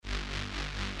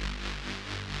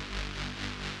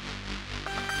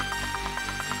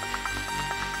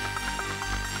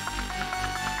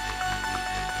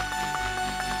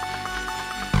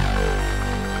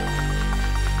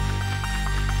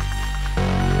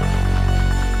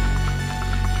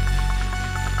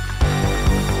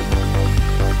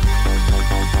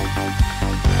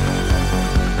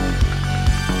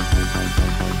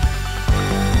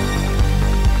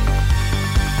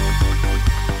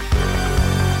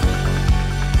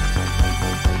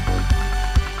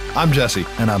I'm Jesse.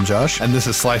 And I'm Josh. And this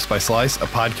is Slice by Slice, a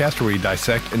podcast where we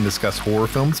dissect and discuss horror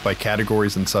films by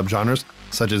categories and subgenres,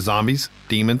 such as zombies,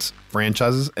 demons,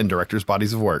 franchises, and directors'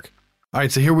 bodies of work. All right,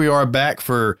 so here we are back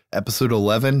for episode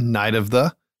 11, Night of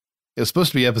the... It was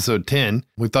supposed to be episode 10.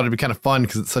 We thought it'd be kind of fun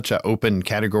because it's such an open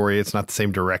category. It's not the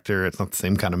same director. It's not the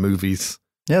same kind of movies.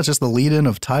 Yeah, it's just the lead-in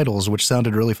of titles, which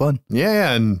sounded really fun.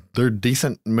 Yeah, and they're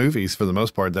decent movies for the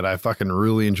most part that I fucking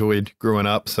really enjoyed growing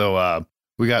up. So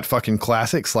we got fucking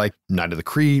classics like Night of the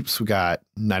Creeps. We got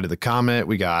Night of the Comet.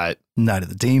 We got Night of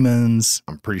the Demons.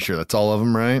 I'm pretty sure that's all of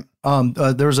them, right?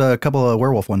 There's a couple of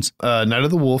werewolf ones. Night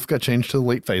of the Wolf got changed to the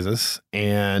late phases,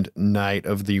 and Night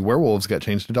of the Werewolves got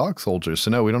changed to Dog Soldiers. So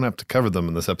no, we don't have to cover them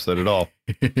in this episode at all.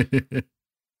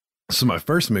 So my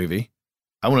first movie,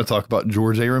 I want to talk about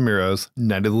George A. Romero's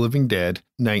Night of the Living Dead,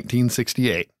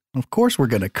 1968. Of course we're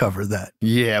going to cover that.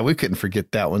 Yeah, we couldn't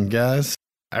forget that one, guys.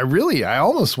 I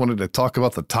almost wanted to talk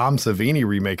about the Tom Savini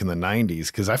remake in the 90s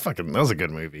because that was a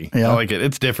good movie. Yeah. I like it.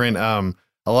 It's different.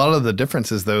 A lot of the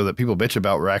differences, though, that people bitch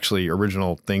about were actually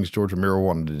original things George Romero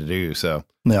wanted to do. So,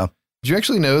 yeah. Did you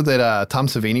actually know that Tom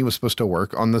Savini was supposed to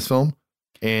work on this film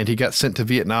and he got sent to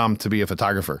Vietnam to be a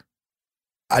photographer?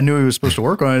 I knew he was supposed to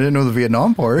work on it. I didn't know the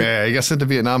Vietnam part. Yeah, he got sent to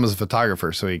Vietnam as a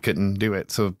photographer, so he couldn't do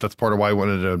it. So that's part of why I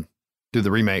wanted to do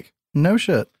the remake. No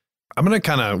shit. We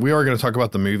are going to talk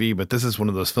about the movie, but this is one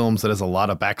of those films that has a lot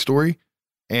of backstory,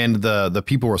 and the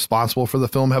people responsible for the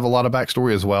film have a lot of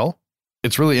backstory as well.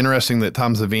 It's really interesting that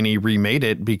Tom Savini remade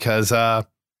it because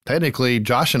technically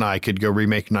Josh and I could go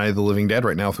remake Night of the Living Dead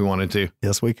right now if we wanted to.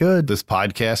 Yes, we could. This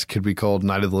podcast could be called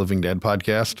Night of the Living Dead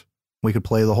Podcast. We could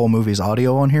play the whole movie's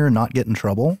audio on here and not get in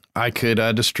trouble. I could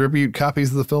distribute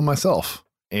copies of the film myself.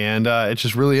 And it's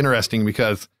just really interesting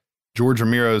because George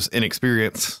Romero's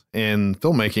inexperience in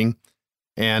filmmaking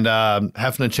and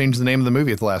having to change the name of the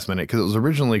movie at the last minute because it was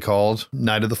originally called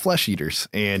Night of the Flesh Eaters.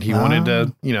 And he wanted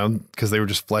to, because they were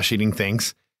just flesh eating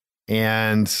things.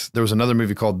 And there was another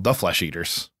movie called The Flesh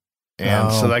Eaters.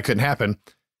 And so that couldn't happen.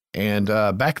 And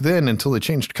back then, until they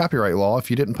changed copyright law, if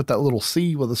you didn't put that little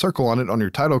C with a circle on it on your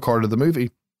title card of the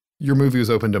movie, your movie was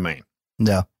open domain.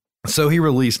 Yeah. So he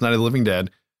released Night of the Living Dead,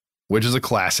 which is a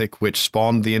classic, which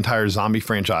spawned the entire zombie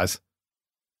franchise,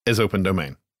 as open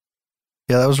domain.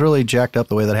 Yeah, that was really jacked up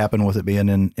the way that happened with it being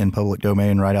in public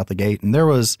domain right out the gate. And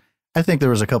I think there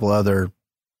was a couple other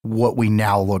what we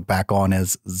now look back on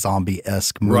as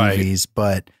zombie-esque movies,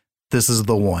 but this is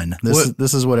the one.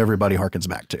 This is what everybody harkens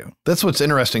back to. That's what's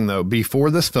interesting, though.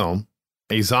 Before this film,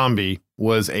 a zombie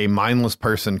was a mindless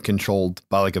person controlled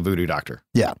by like a voodoo doctor.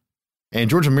 Yeah. And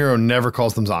George Romero never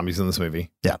calls them zombies in this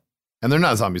movie. Yeah. And they're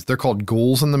not zombies. They're called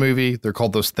ghouls in the movie. They're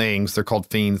called those things. They're called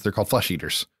fiends. They're called flesh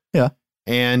eaters. Yeah.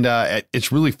 And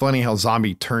it's really funny how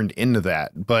zombie turned into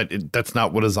that, but that's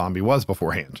not what a zombie was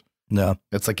beforehand. No.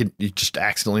 It's like you just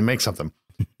accidentally make something.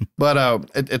 But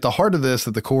at the heart of this,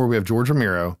 at the core, we have George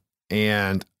Romero.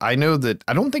 And I know that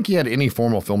I don't think he had any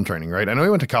formal film training, right? I know he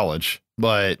went to college,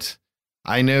 but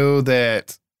I know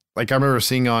that, like, I remember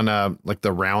seeing on like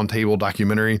the Round Table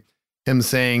documentary, him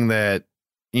saying that,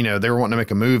 they were wanting to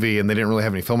make a movie and they didn't really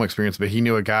have any film experience, but he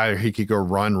knew a guy he could go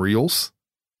run reels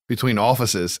between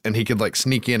offices and he could like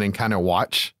sneak in and kind of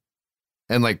watch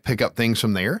and like pick up things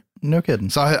from there. No kidding.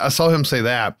 So I saw him say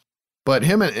that, but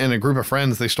him and a group of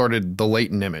friends, they started the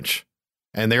Latent Image.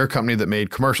 And they're a company that made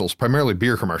commercials, primarily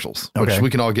beer commercials, which we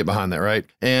can all get behind that, right?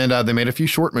 And they made a few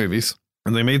short movies,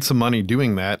 and they made some money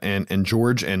doing that. And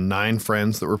George and 9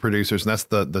 friends that were producers, and that's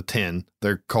the 10.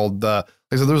 They're called like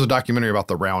I said, there was a documentary about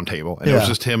the Round Table, and it was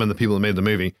just him and the people that made the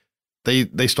movie.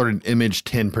 They started Image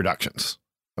 10 Productions,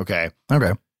 okay?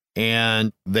 Okay.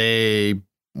 And they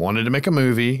wanted to make a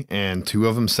movie, and 2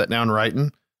 of them sat down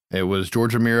writing. It was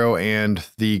George Romero and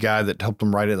the guy that helped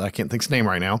him write it. I can't think his name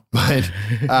right now, but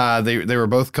they were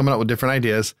both coming up with different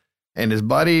ideas. And his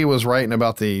buddy was writing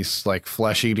about these like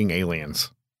flesh eating aliens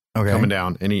coming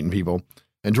down and eating people.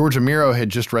 And George Romero had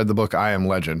just read the book I Am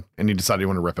Legend, and he decided he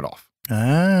wanted to rip it off.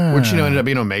 Which ended up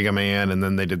being Omega Man, and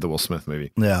then they did the Will Smith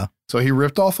movie. Yeah. So he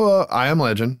ripped off I Am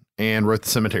Legend and wrote the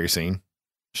cemetery scene,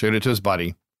 showed it to his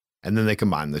buddy, and then they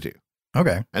combined the two.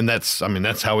 Okay. And that's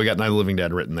how we got Night of the Living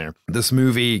Dead written there. This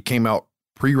movie came out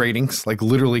pre-ratings, like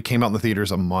literally came out in the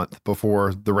theaters a month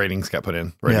before the ratings got put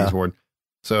in, ratings board.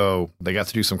 So they got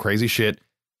to do some crazy shit.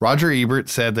 Roger Ebert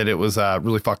said that it was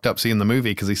really fucked up seeing the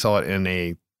movie because he saw it in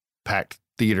a packed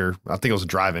theater. I think it was a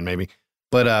drive-in maybe,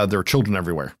 but there were children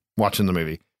everywhere watching the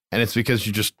movie. And it's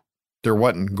because there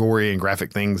wasn't gory and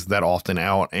graphic things that often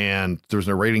out, and there's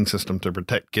no rating system to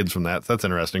protect kids from that. So that's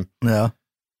interesting. Yeah.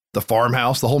 The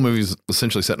farmhouse, the whole movie is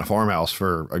essentially set in a farmhouse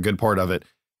for a good part of it.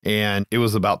 and it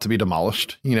was about to be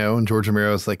demolished, and George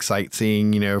Romero's like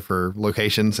sightseeing, for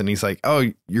locations. And he's like,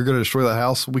 oh, you're going to destroy that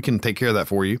house? We can take care of that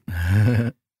for you.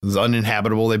 It was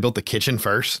uninhabitable. They built the kitchen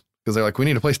first because they're like, we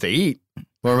need a place to eat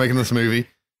while we're making this movie.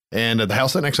 And the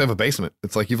house doesn't actually have a basement.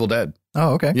 It's like Evil Dead.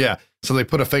 Oh, okay. Yeah. So they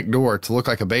put a fake door to look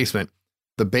like a basement.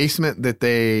 The basement that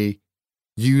they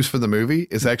use for the movie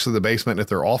is actually the basement at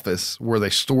their office where they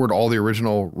stored all the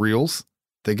original reels.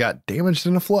 They got damaged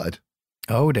in a flood.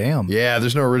 Oh, damn. Yeah,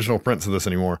 there's no original prints of this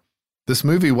anymore. This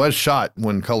movie was shot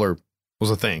when color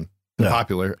was a thing and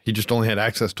popular. He just only had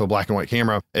access to a black and white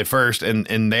camera at first.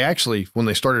 And they actually, when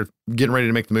they started getting ready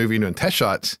to make the movie and doing test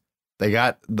shots, they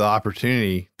got the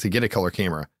opportunity to get a color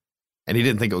camera. And he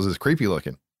didn't think it was as creepy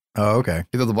looking. Oh, okay.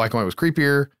 He thought the black and white was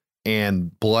creepier,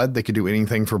 and blood, they could do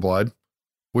anything for blood,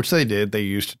 which they did. They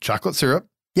used chocolate syrup.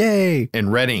 Yay.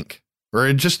 And red ink. Or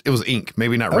it was ink,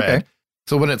 maybe not red.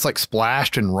 So when it's like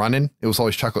splashed and running, it was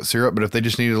always chocolate syrup. But if they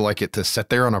just needed like it to sit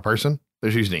there on a person, they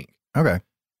just used ink. Okay.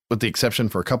 With the exception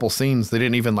for a couple scenes, they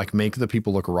didn't even like make the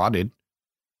people look rotted.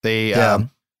 They,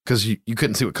 because you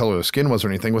couldn't see what color their skin was or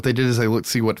anything. What they did is they looked,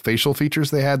 see what facial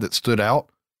features they had that stood out.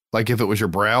 Like if it was your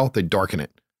brow, they'd darken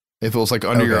it. If it was like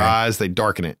under your eyes, they'd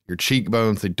darken it. Your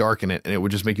cheekbones, they'd darken it. And it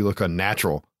would just make you look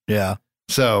unnatural. Yeah.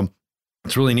 So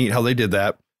it's really neat how they did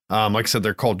that. Like I said,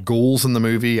 they're called ghouls in the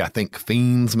movie. I think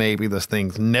fiends, maybe. Those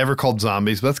things never called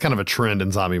zombies, but that's kind of a trend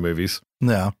in zombie movies.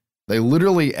 No. They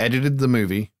literally edited the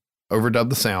movie, overdubbed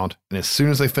the sound. And as soon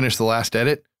as they finished the last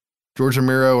edit, George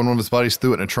Romero and one of his buddies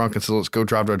threw it in a trunk and said, let's go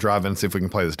drive to a drive-in and see if we can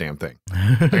play this damn thing.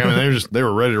 Like, I mean, they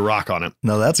were ready to rock on it.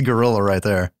 No, that's guerrilla right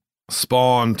there.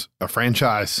 Spawned a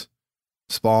franchise.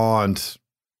 Zombies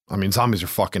are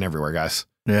fucking everywhere, guys.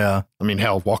 Yeah. I mean,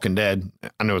 hell, Walking Dead.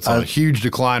 I know it's on a huge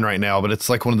decline right now, but it's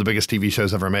like one of the biggest TV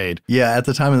shows ever made. Yeah. At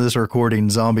the time of this recording,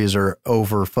 zombies are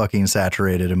over fucking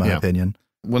saturated, in my opinion.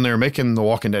 When they were making the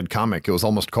Walking Dead comic, it was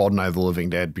almost called Night of the Living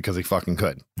Dead because he fucking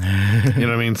could. You know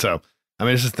what I mean? So,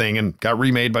 it's just a thing, and got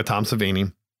remade by Tom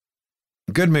Savini.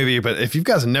 Good movie, but if you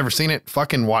guys have never seen it,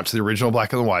 fucking watch the original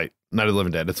black and white Night of the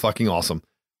Living Dead. It's fucking awesome.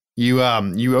 You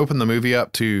open the movie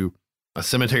up to a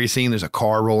cemetery scene. There's a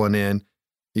car rolling in.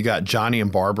 You got Johnny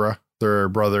and Barbara, their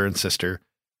brother and sister,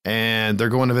 and they're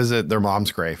going to visit their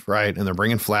mom's grave, right? And they're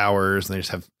bringing flowers, and they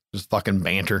just have fucking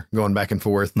banter going back and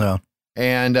forth. No.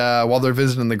 And while they're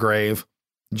visiting the grave,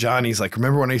 Johnny's like,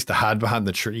 remember when I used to hide behind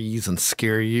the trees and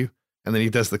scare you? And then he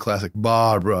does the classic,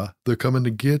 Barbara, they're coming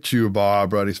to get you,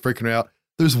 Barbara. And he's freaking her out.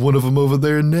 There's one of them over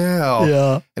there now.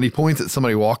 Yeah. And he points at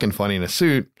somebody walking funny in a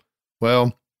suit.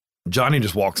 Well, Johnny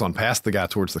just walks on past the guy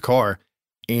towards the car.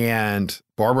 And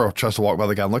Barbara tries to walk by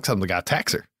the guy and looks at him. The guy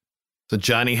attacks her. So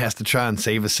Johnny has to try and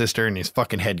save his sister, and his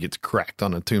fucking head gets cracked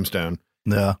on a tombstone.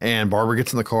 Yeah. And Barbara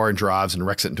gets in the car and drives and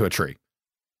wrecks it into a tree.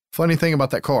 Funny thing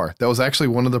about that car, that was actually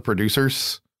one of the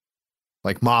producers,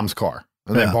 like mom's car.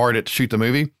 And they borrowed it to shoot the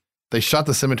movie. They shot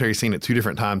the cemetery scene at 2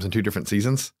 different times in 2 different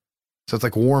seasons. So it's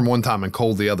like warm one time and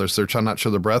cold the other. So they're trying not to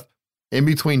show their breath. In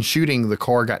between shooting, the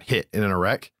car got hit in a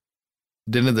wreck,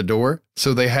 dented the door.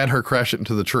 So they had her crash it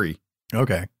into the tree.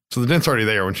 Okay. So the dent's already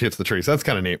there when she hits the tree. So that's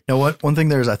kind of neat. You know what? One thing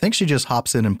there is, I think she just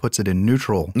hops in and puts it in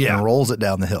neutral and rolls it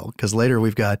down the hill. Because later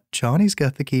we've got Johnny's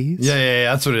got the keys.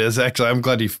 Yeah. That's what it is. Actually, I'm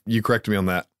glad you corrected me on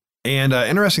that. And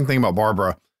interesting thing about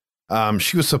Barbara,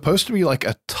 she was supposed to be like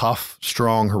a tough,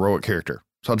 strong, heroic character.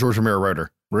 That's how George Romero wrote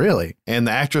her. Really? And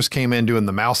the actress came in doing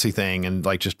the mousy thing and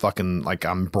like just fucking like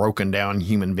I'm broken down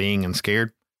human being and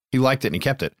scared. He liked it and he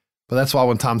kept it. But that's why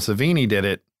when Tom Savini did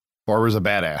it, Barbara's a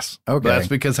badass. Okay. But that's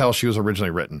because how she was originally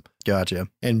written. Gotcha.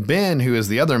 And Ben, who is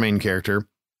the other main character,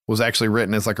 was actually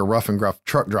written as like a rough and gruff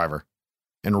truck driver.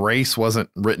 And race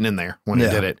wasn't written in there when he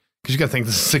did it. Because you got to think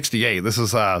this is 68. This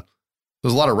is, there's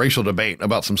a lot of racial debate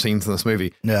about some scenes in this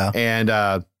movie. Yeah. And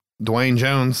Dwayne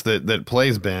Jones that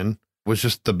plays Ben was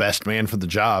just the best man for the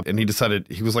job. And he decided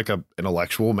he was like an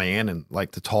intellectual man and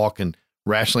like to talk and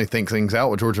rationally think things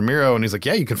out with George Romero. And he's like,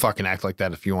 yeah, you can fucking act like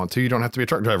that if you want to. You don't have to be a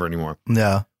truck driver anymore.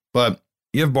 Yeah. But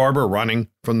you have Barbara running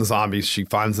from the zombies. She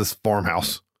finds this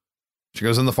farmhouse. She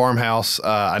goes in the farmhouse.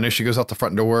 I know she goes out the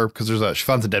front door because she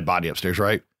finds a dead body upstairs,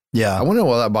 right? Yeah. I want to know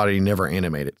why that body never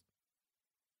animated.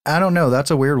 I don't know. That's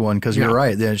a weird one because you're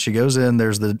right. Then she goes in,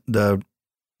 there's the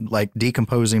like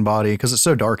decomposing body because it's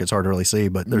so dark, it's hard to really see,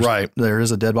 but there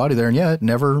is a dead body there. And it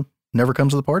never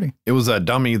comes to the party. It was a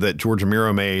dummy that George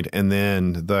Romero made. And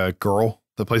then the girl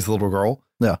that plays the little girl.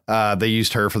 Yeah. They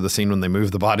used her for the scene when they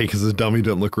moved the body because the dummy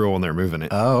didn't look real when they're moving it.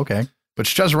 Oh, okay. But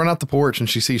she tries to run out the porch and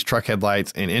she sees truck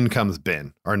headlights and in comes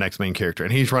Ben, our next main character.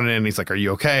 And he's running in and he's like, are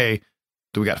you okay?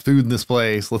 Do we got food in this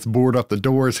place? Let's board up the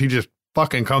doors. He just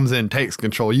fucking comes in, takes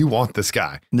control. You want this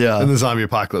guy in the zombie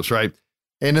apocalypse, right?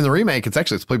 And in the remake,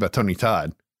 it's played by Tony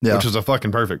Todd. Yeah. which is a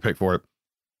fucking perfect pick for it.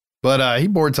 But he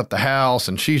boards up the house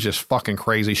and she's just fucking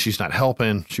crazy. She's not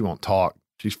helping. She won't talk.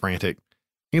 She's frantic.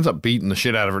 He ends up beating the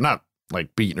shit out of her. Not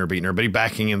like beating her, but he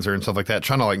backhands her and stuff like that,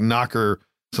 trying to like knock her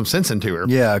some sense into her.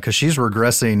 Yeah, because she's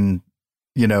regressing,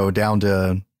 down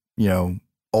to,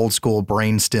 old school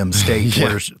brainstem state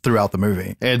throughout the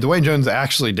movie. And Dwayne Jones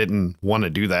actually didn't want to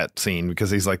do that scene because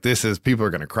he's like, people are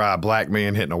going to cry. Black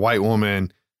man hitting a white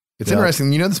woman. It's interesting.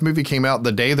 This movie came out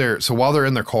the day so while they're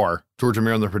in their car, George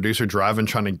Romero and the producer driving,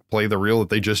 trying to play the reel that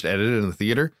they just edited in the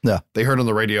theater. Yeah. They heard on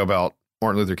the radio about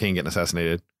Martin Luther King getting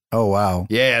assassinated. Oh, wow.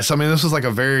 Yeah. So, this was like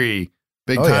a very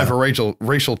big time for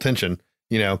racial tension,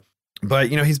 but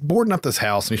he's boarding up this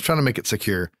house and he's trying to make it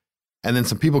secure. And then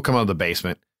some people come out of the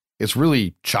basement. It's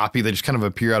really choppy. They just kind of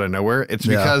appear out of nowhere. It's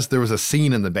because there was a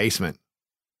scene in the basement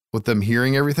with them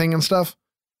hearing everything and stuff.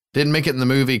 Didn't make it in the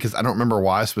movie because I don't remember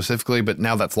why specifically, but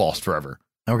now that's lost forever.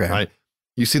 Okay. Right.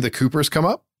 You see the Coopers come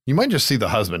up. You might just see the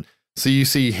husband. So you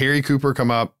see Harry Cooper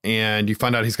come up and you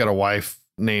find out he's got a wife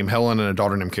named Helen and a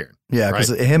daughter named Karen. Yeah. Because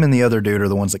him and the other dude are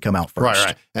the ones that come out first.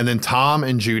 Right. And then Tom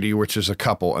and Judy, which is a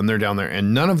couple, and they're down there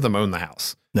and none of them own the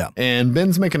house. No. And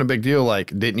Ben's making a big deal.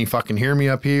 Like, didn't you fucking hear me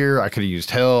up here? I could have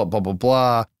used help, blah, blah,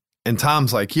 blah. And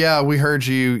Tom's like, yeah, we heard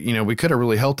you. We could have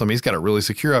really helped him. He's got it really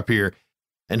secure up here.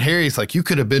 And Harry's like, you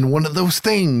could have been one of those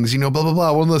things, blah, blah,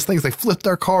 blah. One of those things. They flipped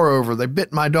our car over. They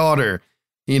bit my daughter,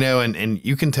 and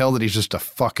you can tell that he's just a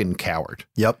fucking coward.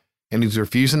 Yep. And he's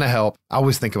refusing to help. I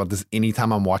always think about this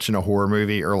anytime I'm watching a horror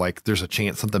movie or like there's a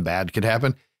chance something bad could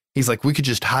happen. He's like, we could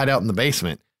just hide out in the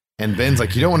basement. And Ben's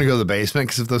like, you don't want to go to the basement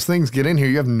because if those things get in here,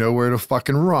 you have nowhere to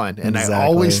fucking run. And I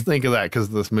always think of that because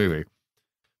of this movie.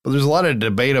 But there's a lot of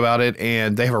debate about it,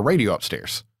 and they have a radio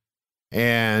upstairs.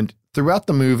 And throughout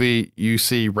the movie, you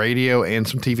see radio and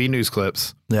some TV news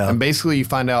clips. Yeah. And basically you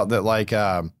find out that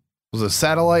was it a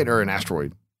satellite or an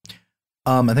asteroid?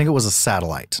 I think it was a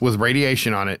satellite with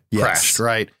radiation on it crashed,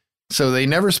 right? So they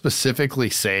never specifically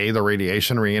say the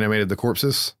radiation reanimated the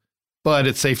corpses, but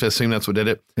it's safe to assume that's what did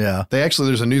it. Yeah. There's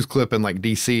a news clip in like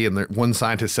DC and one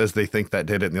scientist says they think that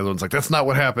did it. And the other one's like, that's not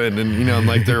what happened. And, and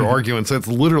like they're arguing. So it's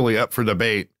literally up for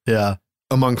debate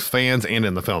amongst fans and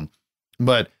in the film.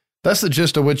 But that's the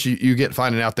gist of what you get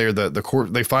finding out there. The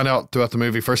court, they find out throughout the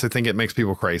movie. First, they think it makes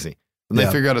people crazy. And they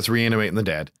figure out it's reanimating the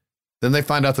dead. Then they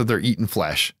find out that they're eating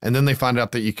flesh. And then they find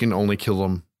out that you can only kill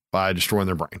them by destroying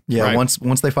their brain. Yeah. Right?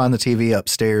 Once they find the TV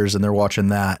upstairs and they're watching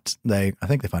that, I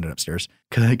think they find it upstairs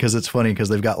because it's funny because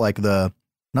they've got like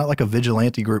not like a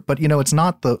vigilante group, but it's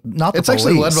not the it's police.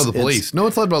 Actually led by the police. No,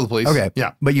 it's led by the police. Okay.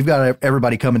 Yeah. But you've got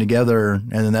everybody coming together.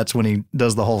 And then that's when he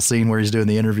does the whole scene where he's doing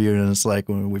the interview. And it's like,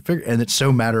 when we figure, and it's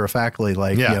so matter of factly,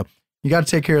 like, you got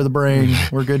to take care of the brain.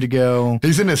 We're good to go.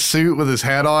 He's in his suit with his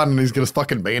hat on and he's got his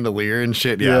fucking bandolier and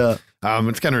shit. Yeah.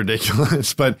 It's kind of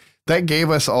ridiculous, but that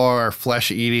gave us our flesh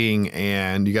eating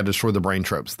and you got to destroy the brain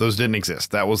tropes. Those didn't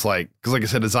exist. That was because like I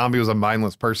said, a zombie was a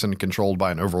mindless person controlled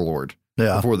by an overlord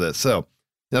before this. So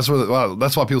that's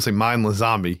why people say mindless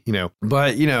zombie,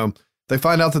 but they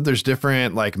find out that there's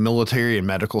different like military and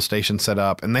medical stations set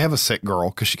up and they have a sick girl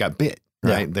because she got bit.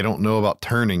 Right. Yeah. They don't know about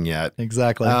turning yet.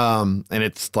 Exactly. And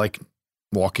it's like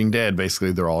Walking Dead.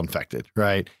 Basically, they're all infected.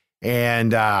 Right.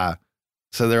 And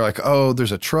so they're like, oh,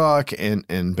 there's a truck.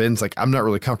 And Ben's like, I'm not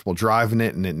really comfortable driving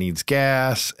it and it needs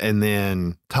gas. And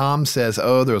then Tom says,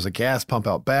 oh, there was a gas pump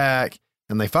out back.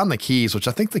 And they find the keys, which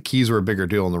I think the keys were a bigger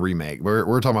deal in the remake. We're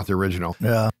talking about the original.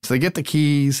 Yeah. So they get the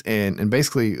keys and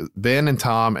basically Ben and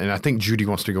Tom, and I think Judy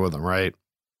wants to go with them, right?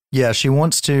 Yeah, she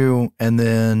wants to. And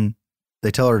then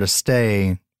they tell her to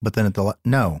stay. But then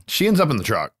no. She ends up in the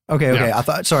truck. Okay. Yeah.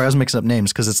 I was mixing up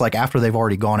names because it's like after they've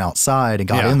already gone outside and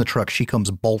got in the truck, she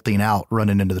comes bolting out,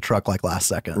 running into the truck like last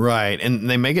second. Right. And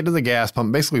they make it to the gas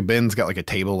pump. Basically, Ben's got like a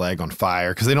table leg on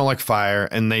fire because they don't like fire.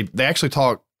 And they actually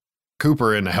talk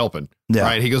Cooper into helping. Yeah.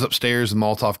 Right. He goes upstairs with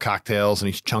Molotov cocktails and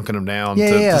he's chunking them down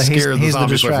to scare the zombies. He's the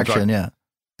distraction. Yeah.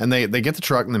 And they get the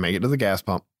truck and they make it to the gas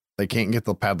pump. They can't get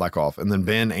the padlock off. And then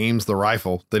Ben aims the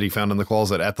rifle that he found in the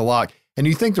closet at the lock. And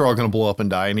you think they're all going to blow up and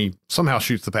die. And he somehow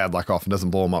shoots the padlock off and doesn't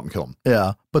blow them up and kill them.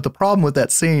 Yeah. But the problem with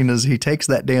that scene is he takes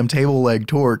that damn table leg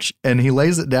torch and he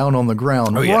lays it down on the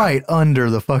ground right under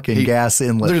the fucking gas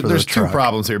inlet. There's two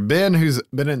problems here. Ben, who's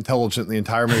been intelligent the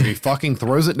entire movie, fucking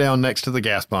throws it down next to the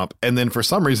gas pump. And then for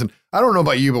some reason, I don't know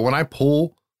about you, but when I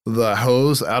pull the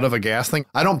hose out of a gas thing,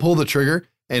 I don't pull the trigger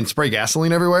and spray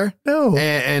gasoline everywhere. No.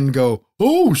 And go,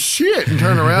 oh shit, and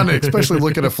turn around and especially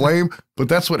look at a flame. But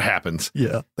that's what happens.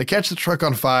 Yeah. They catch the truck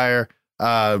on fire.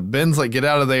 Ben's like, get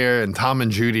out of there. And Tom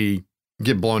and Judy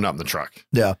get blown up in the truck.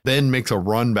 Yeah. Ben makes a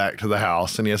run back to the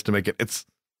house and he has to make it.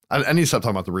 I need to stop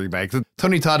talking about the remake.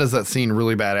 Tony Todd does that scene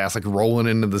really badass, like rolling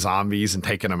into the zombies and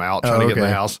taking them out, trying to get in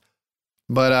the house.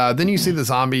 But then you see the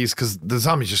zombies, because the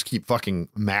zombies just keep fucking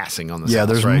massing on the house,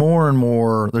 there's more and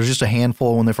more. There's just a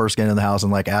handful when they first get into the house,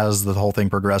 and like as the whole thing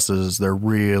progresses, they're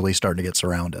really starting to get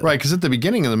surrounded. Right, because at the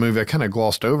beginning of the movie, I kind of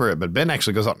glossed over it, but Ben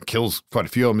actually goes out and kills quite a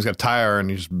few of them. He's got a tire, and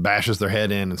he just bashes their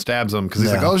head in and stabs them, because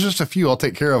he's like, oh, it's just a few, I'll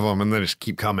take care of them, and they just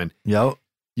keep coming. Yep.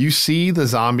 You see the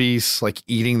zombies like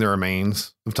eating the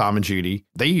remains of Tom and Judy.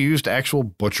 They used actual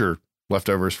butcher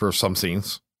leftovers for some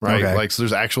scenes. Right. Okay. Like, so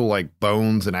there's actual like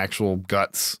bones and actual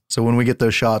guts. So when we get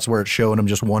those shots where it's showing them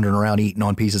just wandering around eating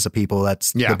on pieces of people,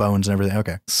 that's the bones and everything.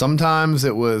 Okay. Sometimes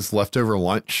it was leftover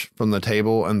lunch from the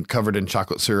table and covered in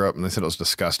chocolate syrup. And they said it was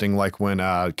disgusting. Like when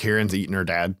Karen's eating her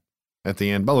dad at the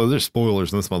end. By the way, there's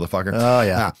spoilers in this motherfucker. Oh,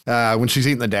 yeah. When she's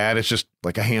eating the dad, it's just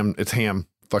like it's ham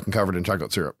fucking covered in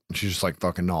chocolate syrup. And she's just like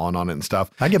fucking gnawing on it and stuff.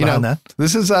 I get behind that.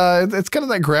 This is, it's kind of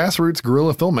that grassroots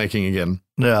guerrilla filmmaking again.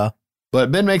 Yeah. But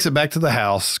Ben makes it back to the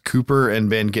house. Cooper and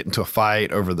Ben get into a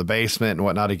fight over the basement and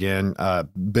whatnot again.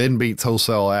 Ben beats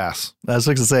wholesale ass. I was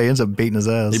going to say, he ends up beating his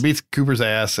ass. He beats Cooper's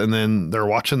ass, and then they're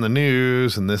watching the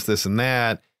news and this, and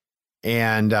that.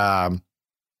 And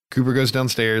Cooper goes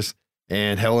downstairs,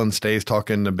 and Helen stays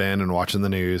talking to Ben and watching the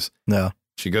news. No.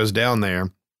 She goes down there,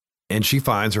 and she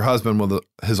finds her husband with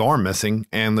his arm missing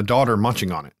and the daughter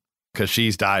munching on it because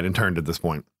she's died and turned at this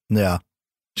point. Yeah.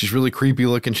 She's really creepy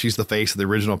looking. She's the face of the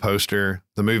original poster,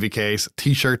 the movie case,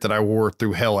 t-shirt that I wore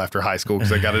through hell after high school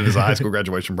because I got it as a high school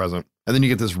graduation present. And then you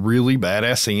get this really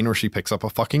badass scene where she picks up a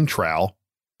fucking trowel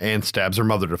and stabs her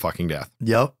mother to fucking death.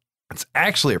 Yep. It's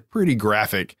actually a pretty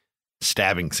graphic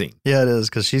stabbing scene. Yeah, it is,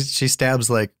 because she stabs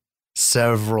like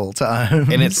several times.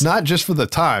 And it's not just for the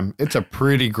time. It's a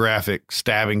pretty graphic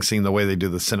stabbing scene, the way they do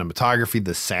the cinematography,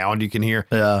 the sound you can hear.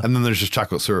 Yeah. And then there's just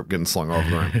chocolate syrup getting slung all over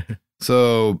the room.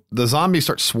 So the zombies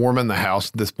start swarming the house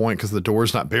at this point because the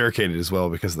door's not barricaded as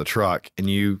well because of the truck. And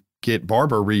you get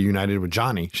Barbara reunited with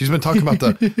Johnny. She's been talking about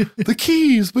the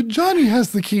keys, but Johnny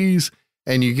has the keys.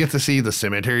 And you get to see the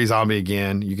cemetery zombie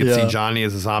again. You get to see Johnny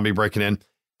as a zombie breaking in. And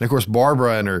of course,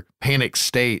 Barbara in her panic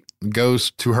state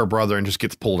goes to her brother and just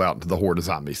gets pulled out into the horde of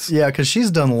zombies. Yeah, because she's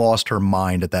done lost her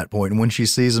mind at that point. And when she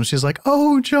sees him, she's like,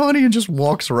 oh, Johnny, and just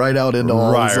walks right out into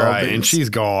all the zombies. Right. And she's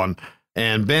gone.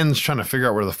 And Ben's trying to figure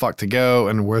out where the fuck to go.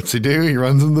 And what's he do? He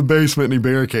runs in the basement and he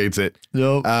barricades it.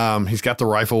 Yep. He's got the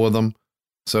rifle with him.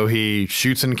 So he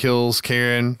shoots and kills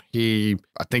Karen. I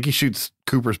think he shoots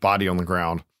Cooper's body on the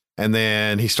ground. And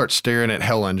then he starts staring at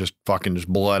Helen, just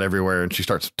blood everywhere. And she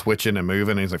starts twitching and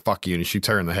moving. And he's like, fuck you. And he shoots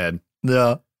her in the head.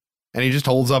 Yeah. And he just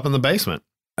holds up in the basement.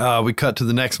 We cut to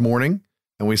the next morning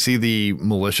and we see the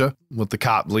militia with the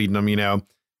cop leading them,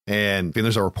 and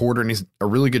there's a reporter, and he's a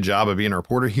really good job of being a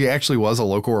reporter. He actually was a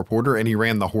local reporter, and he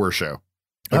ran the horror show.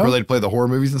 Like where they'd play the horror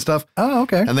movies and stuff. Oh,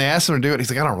 okay. And they asked him to do it. He's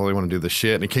like, I don't really want to do this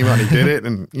shit. And he came out and he did it.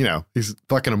 And, he's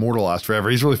fucking immortalized forever.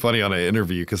 He's really funny on an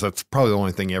interview because that's probably the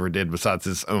only thing he ever did besides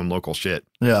his own local shit.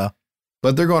 Yeah.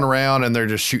 But they're going around and they're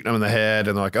just shooting them in the head.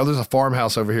 And they're like, oh, there's a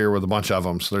farmhouse over here with a bunch of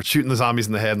them. So they're shooting the zombies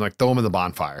in the head and like throw them in the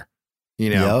bonfire,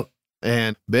 Yep.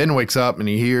 And Ben wakes up and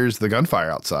he hears the gunfire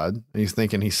outside. And he's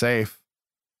thinking he's safe.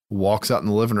 Walks out in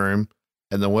the living room,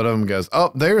 and then one of them goes,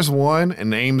 oh, there's one,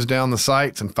 and aims down the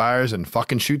sights and fires and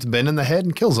fucking shoots Ben in the head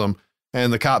and kills him.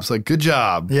 And the cop's like, good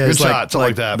job. Yeah, good shot. Something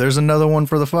like that. There's another one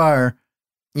for the fire.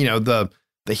 The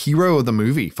hero of the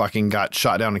movie fucking got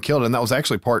shot down and killed. And that was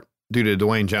actually part due to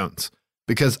Dwayne Jones,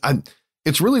 because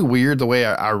it's really weird the way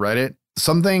I read it.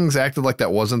 Some things acted like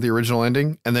that wasn't the original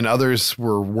ending, and then others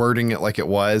were wording it like it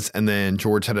was. And then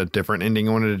George had a different ending he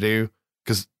wanted to do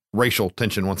because racial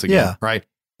tension once again. Right.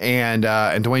 And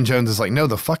Dwayne Jones is like, no,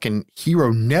 the fucking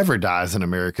hero never dies in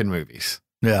American movies.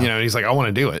 Yeah. And he's like, I want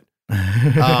to do it.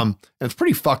 And it's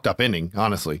pretty fucked up ending,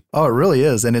 honestly. Oh, it really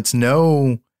is. And it's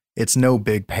no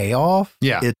big payoff.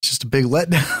 Yeah. It's just a big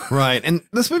letdown. Right. And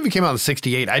this movie came out in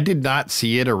 1968. I did not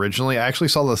see it originally. I actually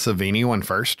saw the Savini one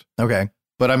first. Okay.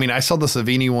 But I mean, I saw the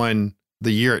Savini one the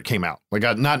year it came out. Like,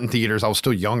 not in theaters. I was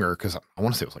still younger because I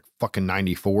want to say it was like fucking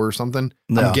 94 or something.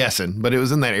 No. I'm guessing, but it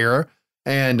was in that era.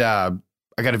 And,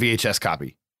 I got a VHS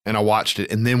copy and I watched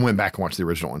it and then went back and watched the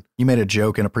original one. You made a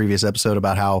joke in a previous episode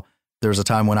about how there was a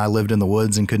time when I lived in the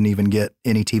woods and couldn't even get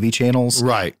any TV channels.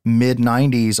 Right.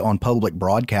 Mid-90s on public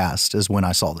broadcast is when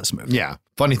I saw this movie. Yeah.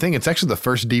 Funny thing, it's actually the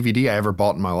first DVD I ever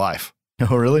bought in my life.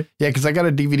 Oh, really? Yeah, because I got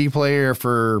a DVD player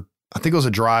for, I think it was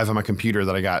a drive on my computer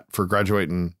that I got for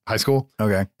graduating high school.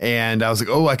 Okay. And I was like,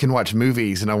 oh, I can watch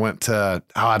movies. And I went to,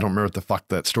 I don't remember what the fuck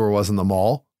that store was in the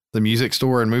mall, the music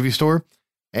store and movie store.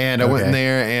 And I went in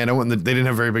there and they didn't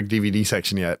have a very big DVD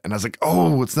section yet. And I was like,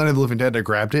 oh, it's Night of the Living Dead. I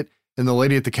grabbed it. And the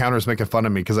lady at the counter is making fun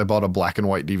of me because I bought a black and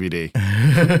white DVD.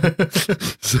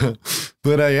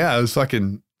 Yeah, it was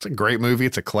fucking. It's a great movie.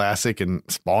 It's a classic and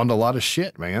spawned a lot of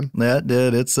shit, man. Yeah, it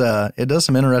did. It does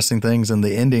some interesting things, and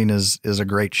the ending is a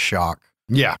great shock.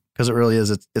 Yeah, because it really is.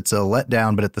 It's a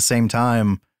letdown, but at the same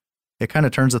time, it kind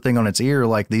of turns the thing on its ear.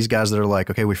 Like these guys that are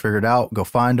like, okay, we figured out, go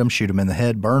find them, shoot them in the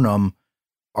head, burn them.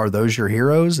 Are those your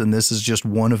heroes? And this is just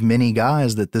one of many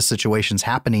guys that this situation's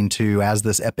happening to as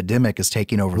this epidemic is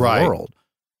taking over the world.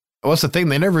 Well, that's the thing.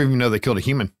 They never even know they killed a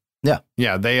human. Yeah.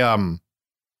 Yeah. They,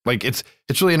 like it's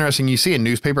really interesting. You see a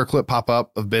newspaper clip pop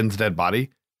up of Ben's dead body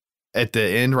at the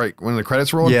end, right when the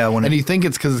credits roll. Yeah. And you think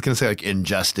it's because it's going to say like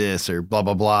injustice or blah,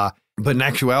 blah, blah. But in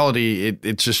actuality,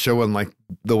 it's just showing like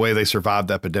the way they survived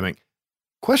the epidemic.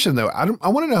 Question though, I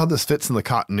want to know how this fits in the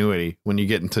continuity when you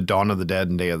get into Dawn of the Dead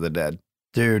and Day of the Dead.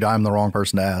 Dude, I'm the wrong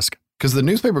person to ask. Because the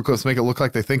newspaper clips make it look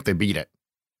like they think they beat it.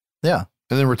 Yeah.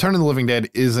 And then Return of the Living Dead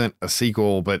isn't a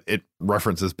sequel, but it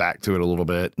references back to it a little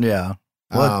bit. Yeah.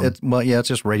 Well, it's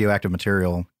just radioactive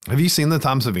material. Have you seen the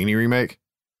Tom Savini remake?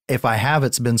 If I have,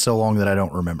 it's been so long that I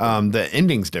don't remember. The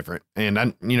ending's different.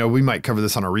 And we might cover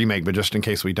this on a remake, but just in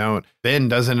case we don't, Ben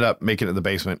does end up making it to the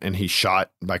basement and he's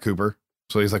shot by Cooper.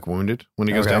 So he's like wounded when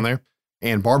he goes down there.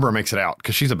 And Barbara makes it out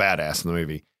because she's a badass in the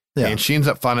movie. Yeah. And she ends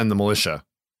up finding the militia.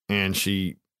 And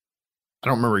I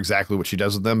don't remember exactly what she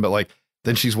does with them, but like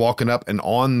then she's walking up and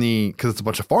because it's a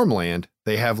bunch of farmland,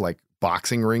 they have like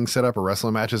boxing rings set up or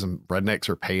wrestling matches, and rednecks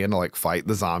are paying to like fight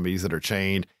the zombies that are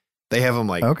chained. They have them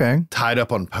like tied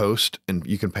up on post, and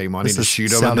you can pay money to shoot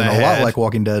them in the head. A lot like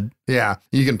Walking Dead. Yeah,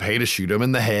 you can pay to shoot them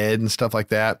in the head and stuff like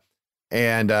that.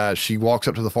 And she walks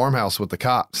up to the farmhouse with the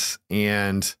cops,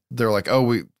 and they're like,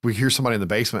 "Oh, we hear somebody in the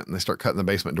basement," and they start cutting the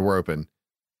basement door open,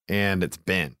 and it's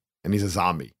Ben, and he's a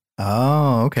zombie.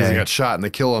 Oh, okay. Because he got shot, and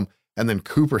they kill him. And then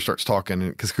Cooper starts talking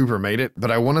because Cooper made it.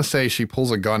 But I want to say she pulls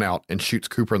a gun out and shoots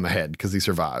Cooper in the head because he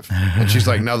survived. And she's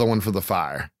like, another one for the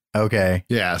fire. Okay.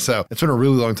 Yeah. So it's been a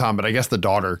really long time. But I guess the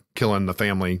daughter killing the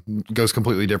family goes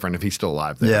completely different if he's still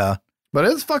alive there. Yeah. But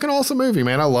it's a fucking awesome movie,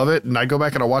 man. I love it. And I go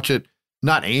back and I watch it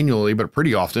not annually, but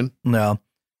pretty often. No.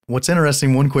 What's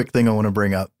interesting, one quick thing I want to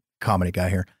bring up, comedy guy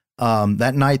here.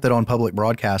 That night that on public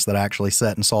broadcast that I actually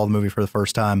sat and saw the movie for the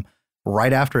first time,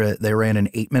 right after it, they ran an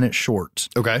 8-minute short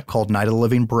called Night of the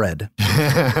Living Bread.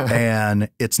 And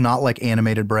it's not like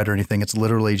animated bread or anything. It's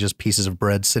literally just pieces of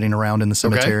bread sitting around in the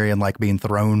cemetery and like being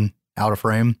thrown out of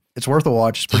frame. It's worth a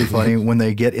watch. It's pretty funny. When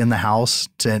they get in the house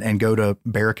and go to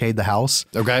barricade the house,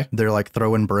 they're like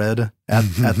throwing bread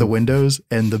at the windows,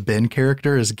 and the Ben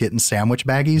character is getting sandwich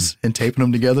baggies and taping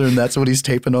them together, and that's what he's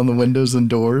taping on the windows and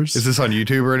doors. Is this on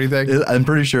YouTube or anything? I'm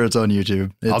pretty sure it's on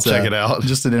YouTube. I'll check it out.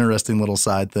 Just an interesting little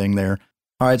side thing there.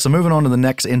 All right, so moving on to the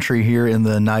next entry here in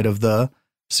the Night of the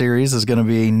series is going to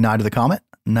be Night of the Comet,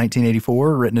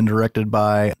 1984, written and directed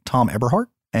by Tom Eberhardt.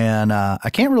 And I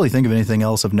can't really think of anything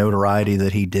else of notoriety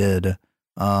that he did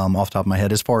off the top of my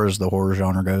head as far as the horror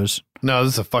genre goes. No,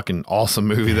 this is a fucking awesome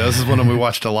movie, though. This is one we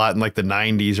watched a lot in like the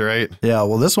 90s, right? Yeah,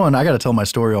 well, this one, I got to tell my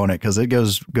story on it because it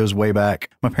goes way back.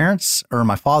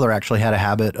 My father actually had a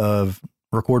habit of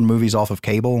recording movies off of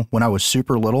cable when I was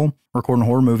super little, recording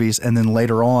horror movies, and then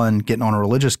later on getting on a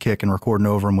religious kick and recording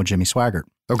over them with Jimmy Swaggart.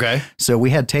 Okay. So we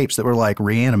had tapes that were like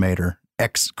Reanimator,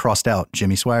 X crossed out,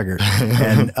 Jimmy Swaggart,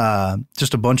 and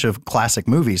just a bunch of classic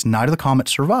movies. Night of the Comet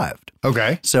survived.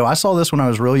 Okay. So I saw this when I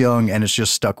was real young, and it's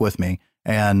just stuck with me.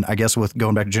 And I guess with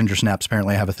going back to Ginger Snaps,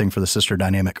 apparently I have a thing for the sister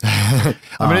dynamic. I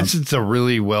mean, it's a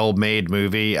really well-made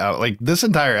movie. Like this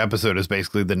entire episode is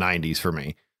basically the 90s for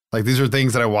me. Like these are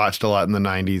things that I watched a lot in the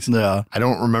 90s. Yeah. I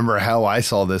don't remember how I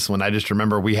saw this one. I just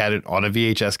remember we had it on a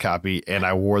VHS copy, and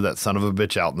I wore that son of a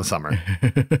bitch out in the summer.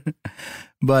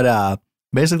 But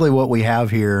basically what we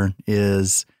have here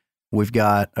is we've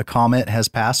got a comet has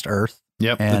passed Earth.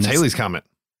 Yep, it's Halley's Comet.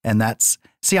 And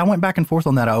I went back and forth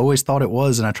on that. I always thought it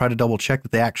was, and I tried to double check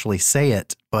that they actually say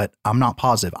it, but I'm not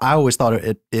positive. I always thought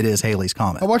it is Halley's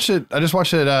Comet. I just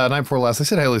watched it night before last. They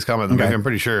said Halley's Comet in the movie, I'm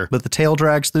pretty sure. But the tail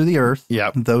drags through the Earth.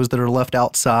 Yep. Those that are left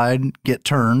outside get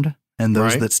turned, and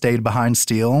those that stayed behind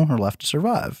steel are left to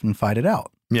survive and fight it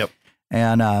out. Yep.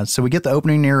 And so we get the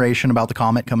opening narration about the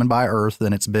comet coming by Earth,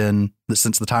 and it's been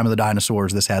since the time of the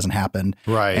dinosaurs, this hasn't happened.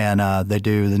 Right. And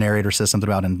the narrator says something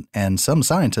about, and some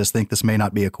scientists think this may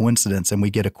not be a coincidence, and we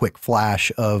get a quick flash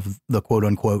of the quote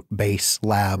unquote base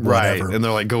lab, whatever. Right. And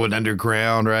they're like going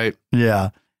underground, right? Yeah.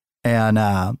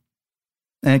 And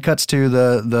it cuts to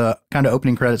the kind of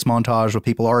opening credits montage with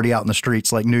people already out in the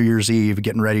streets like New Year's Eve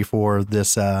getting ready for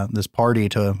this party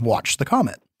to watch the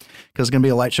comet. because it's going to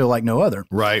be a light show like no other.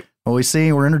 Right. Well,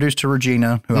 we're introduced to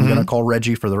Regina, who I'm going to call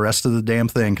Reggie for the rest of the damn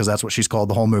thing because that's what she's called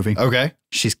the whole movie. Okay.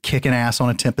 She's kicking ass on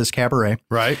a Tempest Cabaret.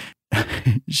 Right.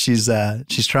 She's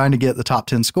trying to get the top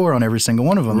 10 score on every single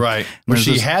one of them. Right. But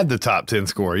she had the top 10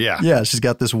 score. Yeah. Yeah. She's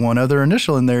got this one other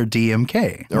initial in there,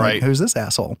 DMK. Right. Like, who's this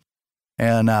asshole?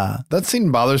 And that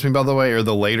scene bothers me, by the way, or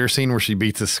the later scene where she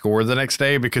beats the score the next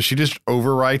day because she just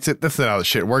overwrites it. That's not how the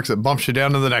shit works. It bumps you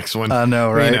down to the next one. I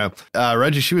know, right? You know,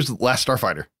 Reggie, she was the last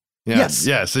Starfighter. Yeah. Yes.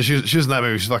 Yeah. So she was in that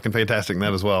movie. She's fucking fantastic in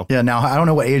that as well. Yeah. Now, I don't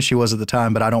know what age she was at the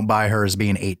time, but I don't buy her as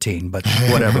being 18, but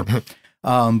whatever.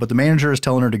 But the manager is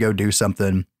telling her to go do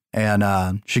something.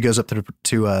 And she goes up to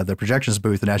the projections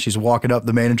booth, and as she's walking up,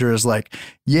 the manager is like,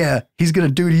 "Yeah, he's gonna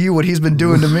do to you what he's been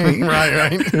doing to me."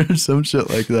 Right. Some shit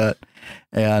like that.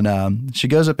 And she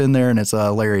goes up in there, and it's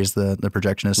Larry's the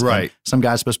projectionist. Right. And some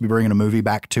guy's supposed to be bringing a movie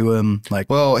back to him. Like,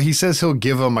 well, he says he'll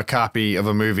give him a copy of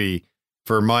a movie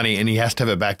for money, and he has to have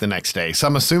it back the next day. So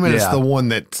I'm assuming it's the one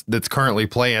that's currently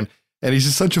playing, and he's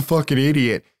just such a fucking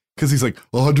idiot because he's like,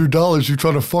 $100, you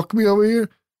trying to fuck me over here?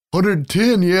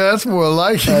 110, yeah, that's more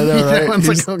like it. I know, right?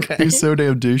 He's like, okay. He's so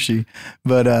damn douchey.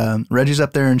 But Reggie's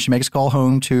up there, and she makes a call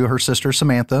home to her sister,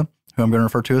 Samantha, who I'm going to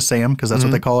refer to as Sam, because that's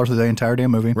what they call her through the entire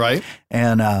damn movie. Right.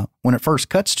 And when it first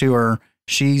cuts to her,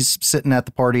 she's sitting at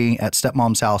the party at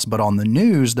stepmom's house, but on the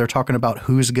news, they're talking about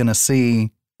who's going to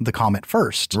see the comet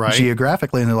first, right,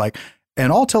 geographically. And they're like,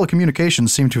 and all telecommunications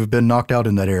seem to have been knocked out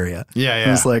in that area. Yeah, yeah.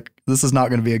 And it's like, this is not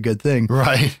going to be a good thing.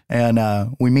 Right. And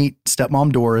we meet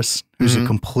stepmom Doris, who's a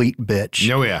complete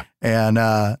bitch. Oh, yeah.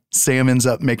 And Sam ends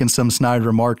up making some snide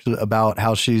remark about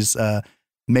how she's,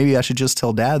 maybe I should just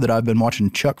tell Dad that I've been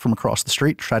watching Chuck from across the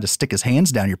street try to stick his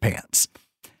hands down your pants.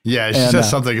 Yeah, she says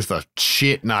something, gets the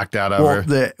shit knocked out of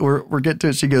her. We're getting to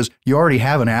it. She goes, "You already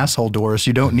have an asshole, Doris.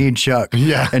 You don't need Chuck."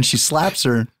 Yeah. And she slaps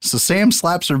her. So Sam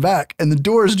slaps her back, and the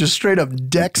Doris just straight up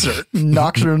decks her,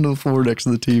 knocks her into the floor next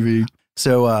to the TV.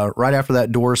 So right after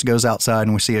that, Doris goes outside,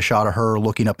 and we see a shot of her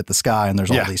looking up at the sky, and there's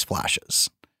all these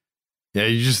flashes. Yeah,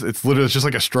 it's literally just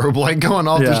like a strobe light going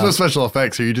off. There's no special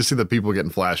effects here. You just see the people getting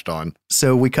flashed on.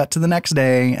 So we cut to the next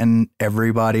day, and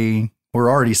we're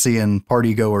already seeing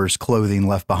partygoers' clothing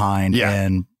left behind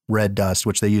and red dust,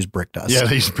 which they use brick dust. Yeah,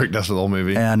 they use brick dust for the whole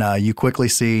movie. And you quickly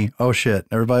see, oh shit,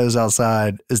 everybody who's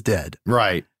outside is dead.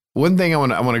 Right. One thing I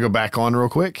want to go back on real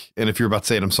quick, and if you're about to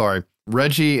say it, I'm sorry.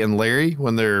 Reggie and Larry,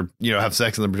 when they're, have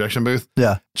sex in the projection booth.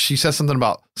 Yeah. She says something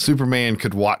about Superman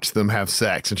could watch them have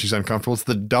sex and she's uncomfortable. It's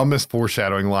the dumbest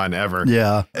foreshadowing line ever.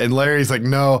 Yeah. And Larry's like,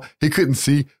 no, he couldn't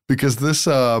see because this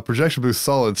projection booth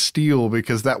solid steel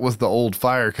because that was the old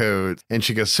fire code. And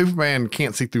she goes, Superman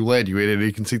can't see through lead, you idiot.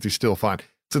 He can see through steel fine.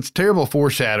 So it's terrible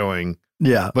foreshadowing.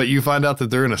 Yeah. But you find out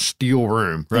that they're in a steel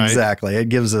room, right? Exactly. It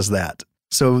gives us that.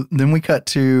 So then we cut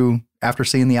to, after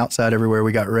seeing the outside everywhere,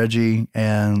 we got Reggie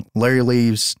and Larry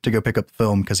leaves to go pick up the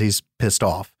film because he's pissed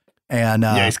off. And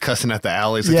he's cussing at the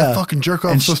alley. He's like, that fucking jerk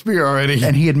off supposed to be here already.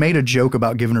 And he had made a joke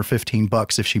about giving her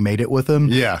 $15 if she made it with him.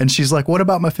 Yeah. And she's like, what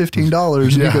about my $15?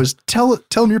 And he goes,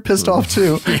 tell him you're pissed off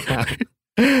too.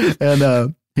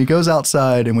 And he goes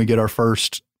outside and we get our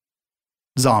first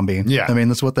zombie. Yeah. I mean,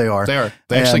 that's what they are. They are.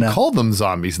 They actually call them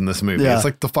zombies in this movie. Yeah. It's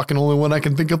like the fucking only one I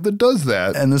can think of that does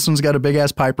that. And this one's got a big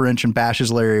ass pipe wrench and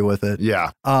bashes Larry with it.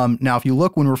 Yeah. Now, if you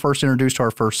look when we're first introduced to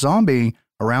our first zombie,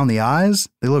 around the eyes,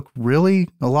 they look really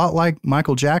a lot like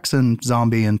Michael Jackson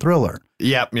zombie in Thriller.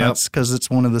 Yep. That's because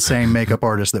it's one of the same makeup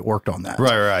artists that worked on that.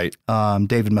 Right.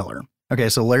 David Miller. Okay,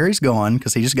 so Larry's gone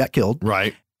because he just got killed.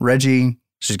 Right. Reggie,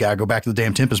 she's got to go back to the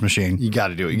damn Tempest machine. You got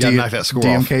to do it. You got to knock that score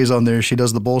off. DMK's on there. She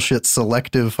does the bullshit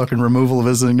selective fucking removal of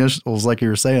his initials, like you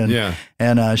were saying. Yeah.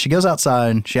 And she goes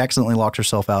outside. She accidentally locks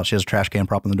herself out. She has a trash can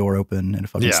propping the door open, and it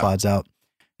fucking slides out.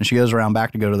 And she goes around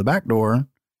back to go to the back door,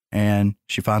 and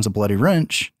she finds a bloody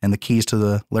wrench and the keys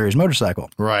to Larry's motorcycle.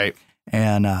 Right.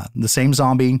 And the same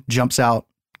zombie jumps out,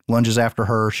 lunges after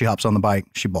her. She hops on the bike.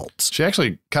 She bolts. She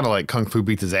actually kind of like Kung Fu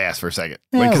beats his ass for a second.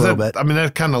 Yeah, a little bit. I mean,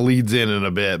 that kind of leads in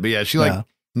a bit. But yeah, she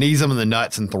knees him in the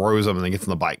nuts and throws him and then gets on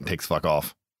the bike and takes fuck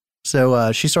off.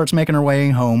 So she starts making her way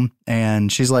home,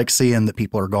 and she's like seeing that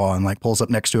people are gone, like pulls up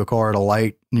next to a car at a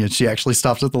light. She actually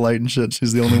stops at the light and shit.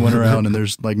 She's the only one around, and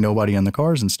there's like nobody in the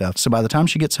cars and stuff. So by the time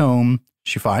she gets home,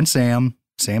 she finds Sam.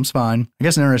 Sam's fine. I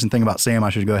guess an interesting thing about Sam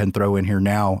I should go ahead and throw in here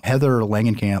now. Heather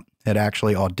Langenkamp had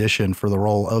actually auditioned for the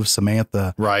role of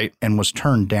Samantha. Right. And was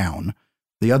turned down.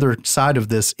 The other side of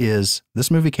this is this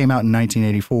movie came out in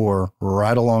 1984,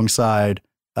 right alongside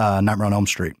Nightmare on Elm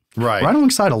Street. Right. Right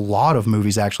alongside a lot of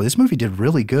movies, actually. This movie did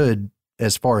really good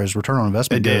as far as return on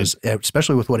investment goes,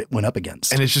 especially with what it went up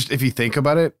against. And it's just, if you think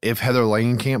about it, if Heather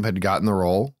Langenkamp had gotten the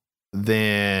role,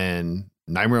 then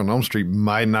Nightmare on Elm Street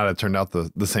might not have turned out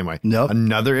the same way. Nope.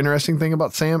 Another interesting thing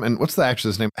about Sam, and what's the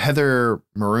actress name? Heather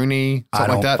Maroney,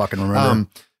 something like that. I don't fucking remember.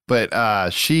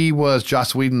 But she was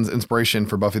Joss Whedon's inspiration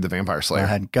for Buffy the Vampire Slayer. I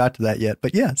hadn't got to that yet,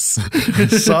 but yes.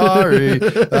 Sorry.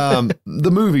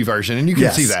 The movie version, and you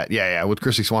can see that. Yeah, with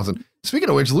Christy Swanson. Speaking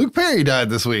of which, Luke Perry died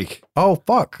this week. Oh,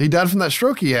 fuck. He died from that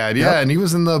stroke he had. Yeah, and he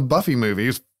was in the Buffy movie. He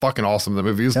was fucking awesome. The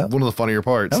movie was one of the funnier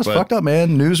parts. That was fucked up,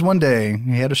 man. News one day,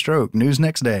 he had a stroke. News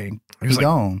next day, he's like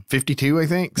gone. 52, I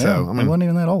think. Yeah, so, I mean, he wasn't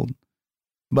even that old.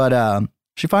 But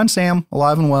she finds Sam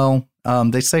alive and well.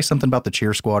 They say something about the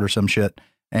cheer squad or some shit.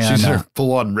 And she's her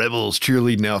full-on Rebels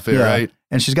cheerleading outfit, right?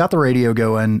 And she's got the radio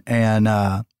going,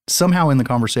 and somehow in the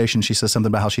conversation, she says something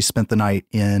about how she spent the night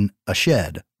in a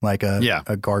shed, like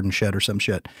a garden shed or some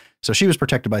shit. So she was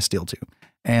protected by steel too.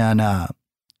 And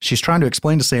she's trying to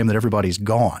explain to Sam that everybody's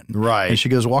gone. Right. And she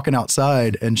goes walking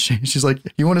outside, and she's like,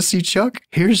 "You want to see Chuck?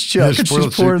 Here's Chuck." And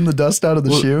she's pouring the dust out of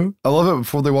the shoe. I love it.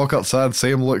 Before they walk outside,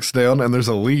 Sam looks down, and there's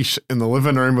a leash in the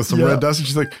living room with some red dust, and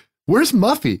she's like, "Where's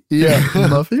Muffy?" Yeah,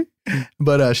 Muffy.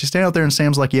 But she's standing out there, and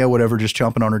Sam's like, "Yeah, whatever," just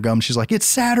chomping on her gum. She's like, "It's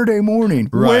Saturday morning.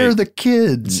 Right. Where are the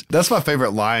kids?" That's my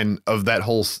favorite line of that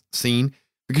whole scene,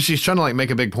 because she's trying to like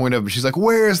make a big point of it. She's like,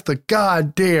 "Where's the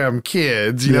goddamn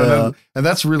kids?" You know, and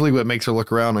that's really what makes her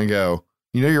look around and go,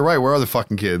 "You know, you're right. Where are the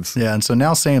fucking kids?" Yeah, and so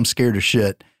now Sam's scared as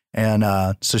shit, and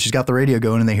so she's got the radio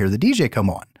going, and they hear the DJ come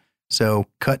on. So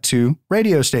cut to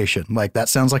radio station. Like, that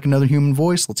sounds like another human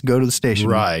voice. Let's go to the station.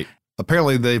 Right.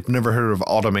 Apparently, they've never heard of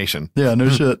automation. Yeah, no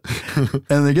shit.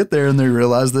 And they get there and they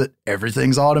realize that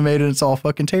everything's automated. It's all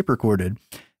fucking tape recorded.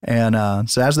 And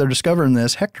so as they're discovering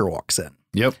this, Hector walks in.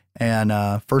 Yep.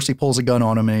 And first he pulls a gun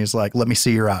on him and he's like, "Let me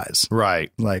see your eyes."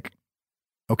 Right. Like,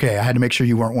 okay, I had to make sure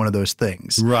you weren't one of those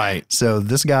things. Right. So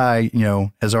this guy,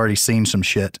 has already seen some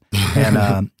shit.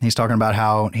 And he's talking about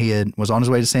how was on his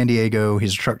way to San Diego.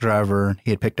 He's a truck driver.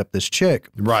 He had picked up this chick.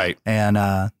 Right. And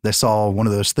they saw one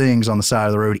of those things on the side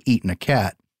of the road eating a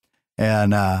cat.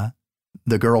 And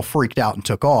the girl freaked out and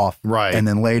took off. Right. And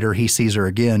then later he sees her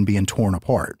again being torn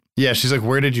apart. Yeah. She's like,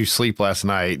 "Where did you sleep last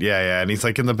night?" Yeah. And he's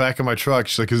like, "In the back of my truck."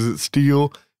 She's like, "Is it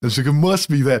steel?" And she's like, "It must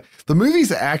be that." The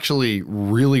movie's actually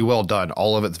really well done.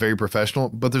 All of it's very professional,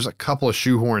 but there's a couple of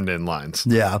shoehorned in lines.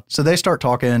 Yeah. So they start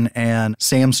talking and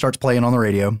Sam starts playing on the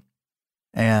radio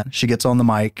and she gets on the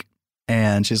mic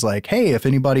and she's like, "Hey, if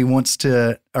anybody wants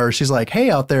to," or she's like, "Hey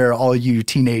out there, all you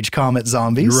teenage comet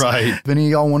zombies. Right. If any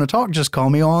of y'all want to talk, just call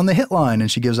me on the hit line."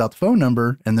 And she gives out the phone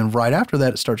number. And then right after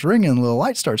that, it starts ringing and the little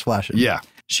light starts flashing. Yeah.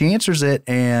 She answers it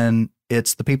and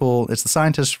it's the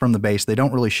scientists from the base. They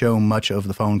don't really show much of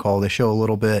the phone call. They show a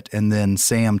little bit. And then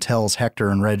Sam tells Hector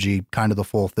and Reggie kind of the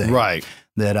full thing. Right.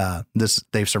 That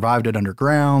they've survived it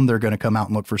underground. They're going to come out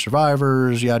and look for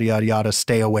survivors, yada, yada, yada.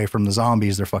 Stay away from the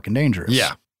zombies. They're fucking dangerous.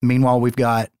 Yeah. Meanwhile,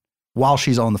 while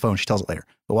she's on the phone, she tells it later,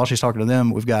 but while she's talking to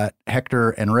them, we've got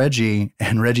Hector and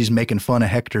Reggie's making fun of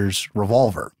Hector's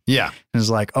revolver. Yeah. And it's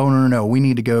like, "Oh, no, we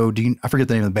need to go." I forget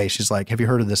the name of the base. She's like, "Have you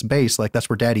heard of this base? Like, that's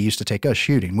where Daddy used to take us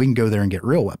shooting. We can go there and get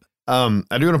real weapons."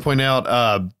 I do want to point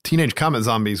out, Teenage Comet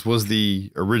Zombies was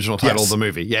the original title of the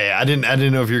movie. Yeah. I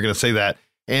didn't know if you were going to say that.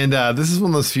 And this is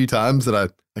one of those few times that I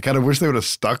kind of wish they would have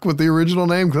stuck with the original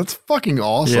name, because that's fucking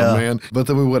awesome, man. But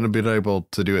then we wouldn't have been able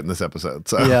to do it in this episode.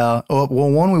 So yeah. Well,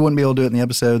 one, we wouldn't be able to do it in the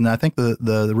episode, and I think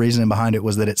the reasoning behind it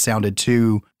was that it sounded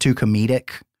too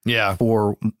comedic. Yeah.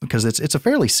 Because it's a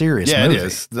fairly serious movie. Yeah, it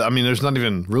is. I mean, there's not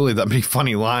even really that many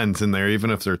funny lines in there, even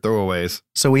if they're throwaways.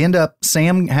 So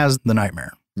Sam has the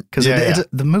nightmare. Because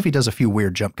the movie does a few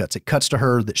weird jump cuts. It cuts to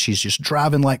her that she's just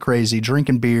driving like crazy,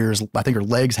 drinking beers. I think her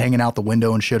legs hanging out the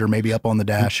window and shit, or maybe up on the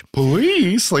dash.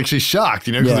 Police? Like, she's shocked,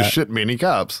 because there shouldn't be any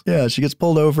cops. Yeah, she gets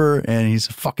pulled over and he's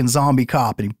a fucking zombie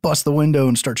cop and he busts the window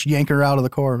and starts yanking her out of the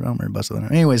car. I don't remember busting the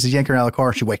window. Anyways, he's yanking her out of the car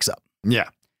and she wakes up. Yeah.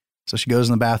 So she goes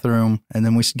in the bathroom and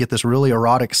then we get this really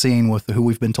erotic scene with who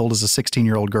we've been told is a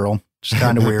 16-year-old girl. Which is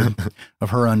kind of weird, of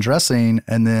her undressing.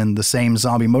 And then the same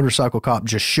zombie motorcycle cop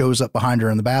just shows up behind her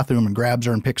in the bathroom and grabs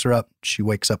her and picks her up. She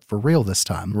wakes up for real this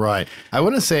time. Right. I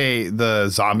want to say the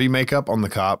zombie makeup on the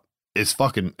cop is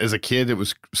fucking, as a kid, it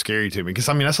was scary to me. Because,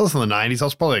 I mean, I saw this in the 90s. I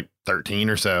was probably like 13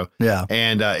 or so. Yeah.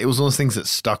 And it was one of those things that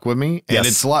stuck with me. And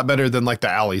it's a lot better than like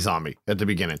the alley zombie at the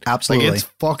beginning. Absolutely.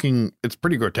 Like, it's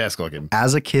pretty grotesque looking.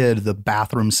 As a kid, the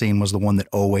bathroom scene was the one that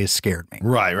always scared me.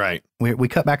 Right. We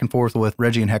cut back and forth with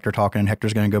Reggie and Hector talking, and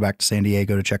Hector's going to go back to San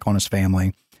Diego to check on his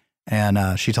family. And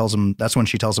that's when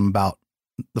she tells him about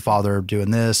the father doing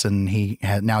this, and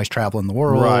now he's traveling the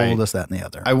world, this, that, and the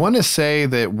other. I want to say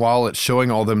that while it's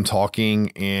showing all them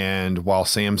talking and while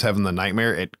Sam's having the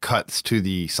nightmare, it cuts to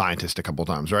the scientist a couple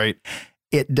times, right?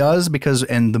 It does because,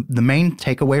 and the main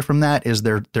takeaway from that is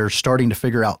they're starting to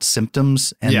figure out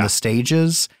symptoms and the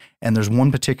stages. And there's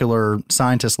one particular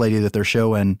scientist lady that they're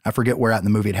showing. I forget where at in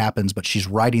the movie it happens, but she's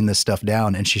writing this stuff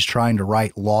down and she's trying to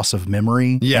write loss of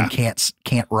memory. Yeah. And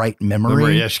can't write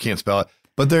memory. Yeah, she can't spell it.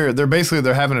 But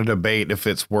they're having a debate if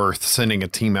it's worth sending a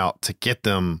team out to get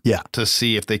them. Yeah. To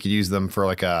see if they could use them for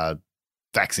like a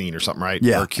vaccine or something, right?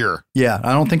 Yeah. Or cure. Yeah.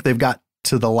 I don't think they've got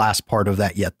to the last part of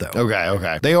that yet, though.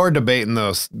 Okay. They are debating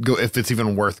those if it's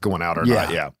even worth going out or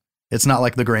not. Yeah. It's not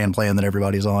like the grand plan that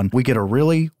everybody's on. We get a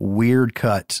really weird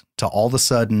cut to all of a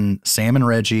sudden Sam and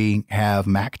Reggie have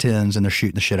MAC-10s and they're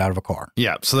shooting the shit out of a car.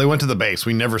 Yeah. So they went to the base.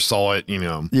 We never saw it,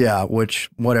 Yeah,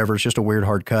 which, whatever. It's just a weird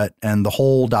hard cut. And the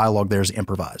whole dialogue there is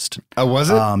improvised. Oh,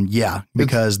 was it? Yeah,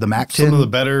 because the MAC-10. Some of the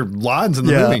better lines in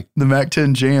the movie. The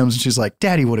MAC-10 jams. And she's like,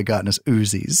 Daddy would have gotten us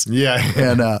Uzis. Yeah.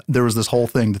 And there was this whole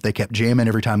thing that they kept jamming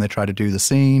every time they tried to do the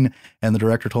scene. And the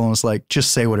director told us, like,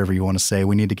 just say whatever you want to say.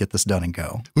 We need to get this done and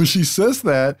go. Well, she says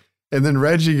that. And then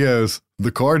Reggie goes,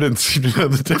 the car didn't seem to know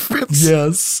the difference.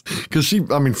 Yes. Because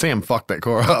Sam fucked that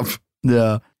car up.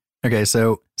 Yeah. Okay,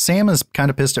 so Sam is kind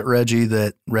of pissed at Reggie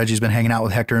that Reggie's been hanging out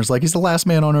with Hector and is like, he's the last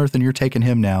man on Earth and you're taking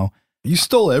him now. You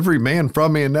stole every man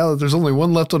from me, and now that there's only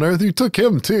one left on Earth, you took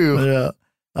him too.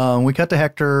 Yeah. We cut to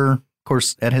Hector. Of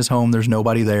course, at his home, there's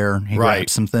nobody there. He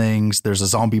grabs some things. There's a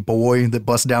zombie boy that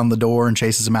busts down the door and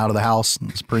chases him out of the house.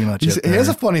 That's pretty much it. He has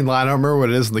a funny line. I don't remember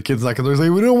what it is. And the kid's like, we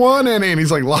don't want any. And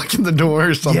he's like locking the door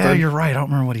or something. Yeah, you're right. I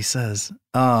don't remember what he says.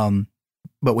 But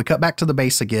we cut back to the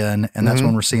base again. And that's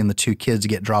when we're seeing the two kids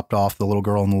get dropped off, the little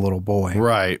girl and the little boy.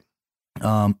 Right.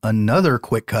 Another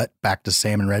quick cut back to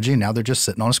Sam and Reggie. Now they're just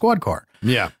sitting on a squad car.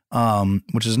 Yeah.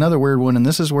 Which is another weird one. And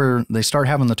this is where they start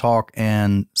having the talk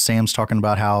and Sam's talking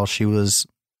about how she was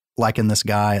liking this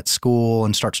guy at school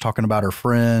and starts talking about her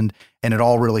friend. And it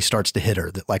all really starts to hit her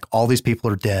that like all these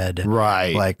people are dead.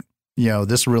 Right. Like,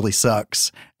 this really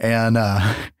sucks. And,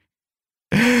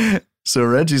 so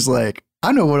Reggie's like,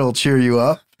 I know what'll cheer you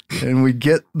up. And we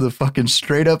get the fucking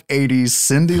straight up 80s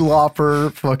Cyndi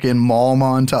Lauper fucking mall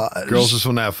montage. Girls just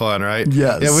want to have fun, right?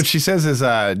 Yes. Yeah, what she says is,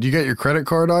 do you got your credit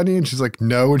card on you? And she's like,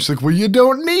 no. And she's like, well, you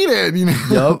don't need it.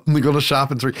 Yep. And they go to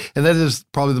shop and that is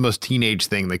probably the most teenage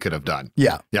thing they could have done.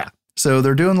 Yeah. Yeah. So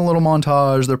they're doing the little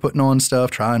montage. They're putting on stuff,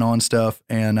 trying on stuff.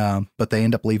 And, but they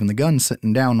end up leaving the gun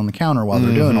sitting down on the counter while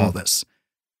they're doing all this.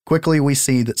 Quickly, we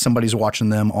see that somebody's watching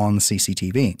them on the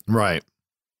CCTV. Right.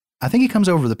 I think he comes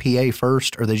over the PA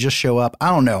first, or they just show up. I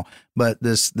don't know. But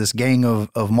this gang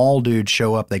of mall dudes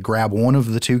show up. They grab one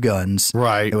of the two guns.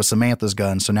 Right. It was Samantha's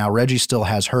gun. So now Reggie still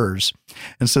has hers.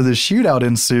 And so this shootout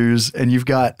ensues. And you've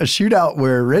got a shootout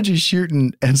where Reggie's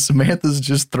shooting and Samantha's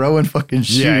just throwing fucking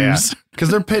shoes. Yeah. Because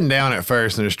they're pinned down at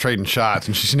first and they're just trading shots.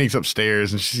 And she sneaks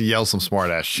upstairs and she yells some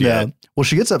smart ass shit. Yeah. Well,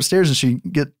 she gets upstairs and she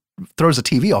throws a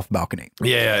TV off the balcony.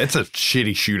 Yeah, it's a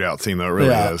shitty shootout scene, though. It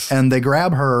really is. And they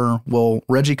grab her. Well,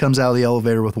 Reggie comes out of the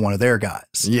elevator with one of their guys.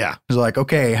 Yeah. He's like,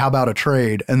 okay, how about a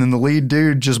trade? And then the lead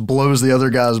dude just blows the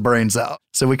other guy's brains out.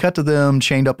 So we cut to them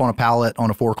chained up on a pallet on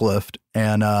a forklift.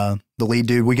 And the lead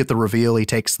dude, we get the reveal. He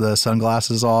takes the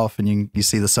sunglasses off and you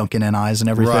see the sunken in eyes and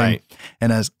everything. Right.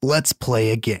 And as let's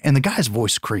play again. And the guy's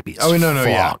voice creepy as fuck.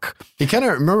 Yeah. He kind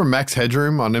of, remember Max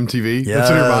Headroom on MTV? Yes. That's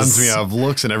what he reminds me of,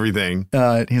 looks and everything.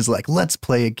 He's like, let's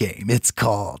play a game. It's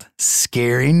called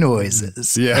Scary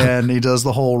Noises. Yeah. And he does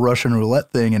the whole Russian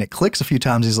roulette thing and it clicks a few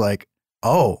times. He's like,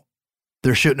 oh,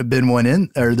 there shouldn't have been one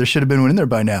in, or there should have been one in there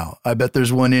by now. I bet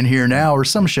there's one in here now or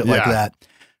some shit like that.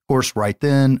 Of course, right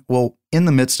then, well, in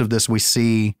the midst of this, we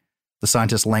see the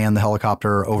scientists land the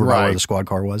helicopter over by where the squad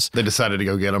car was. They decided to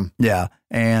go get him. Yeah.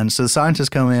 And so the scientists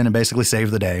come in and basically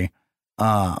save the day.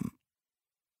 Now,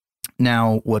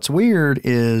 what's weird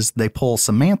is they pull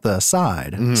Samantha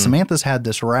aside. Mm-hmm. Samantha's had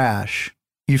this rash.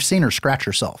 You've seen her scratch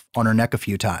herself on her neck a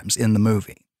few times in the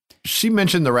movie. She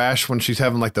mentioned the rash when she's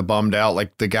having like the bummed out,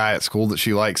 like the guy at school that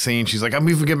she likes seeing. She's like, I'm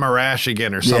even getting my rash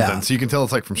again or something. Yeah. So you can tell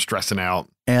it's like from stressing out.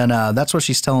 And that's what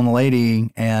she's telling the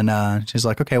lady. And she's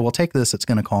like, okay, well, take this. It's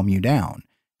going to calm you down.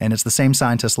 And it's the same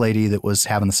scientist lady that was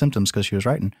having the symptoms because she was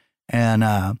writing.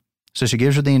 And so she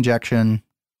gives her the injection.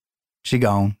 She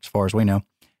gone, as far as we know.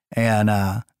 And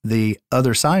the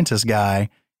other scientist guy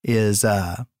is,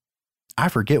 I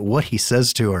forget what he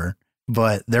says to her.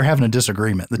 But they're having a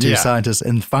disagreement, the two scientists.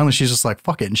 And finally, she's just like,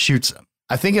 fuck it, and shoots him.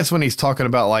 I think it's when he's talking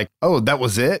about like, oh, that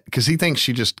was it? Because he thinks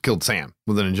she just killed Sam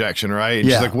with an injection, right? And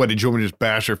she's like, what, did you want me to just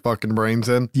bash her fucking brains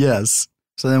in? Yes.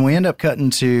 So then we end up cutting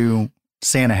to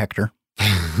Santa Hector.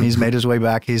 He's made his way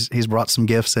back. He's brought some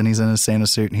gifts and he's in his Santa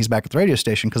suit. And he's back at the radio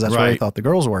station because that's where he thought the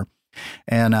girls were.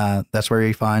 And that's where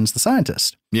he finds the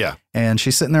scientist. Yeah. And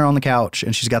she's sitting there on the couch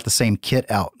and she's got the same kit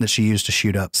out that she used to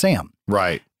shoot up Sam.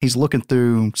 Right. He's looking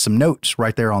through some notes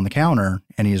right there on the counter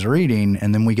and he's reading.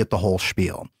 And then we get the whole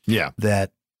spiel. Yeah.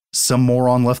 That some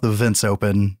moron left the vents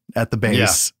open at the base.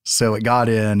 Yeah. So it got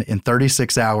in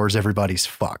 36 hours. Everybody's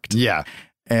fucked. Yeah.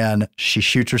 And she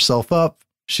shoots herself up.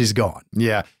 She's gone.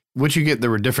 Yeah. What you get,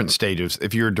 there were different stages.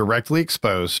 If you were directly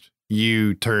exposed,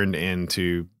 you turned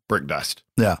into brick dust.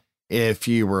 Yeah. If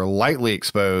you were lightly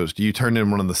exposed, you turned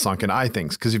in one of the sunken eye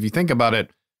things. Because if you think about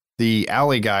it, the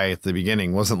alley guy at the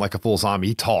beginning wasn't like a full zombie.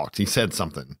 He talked. He said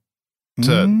something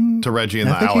to Reggie in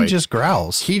the alley. I think he just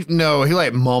growls. He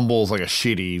like mumbles like a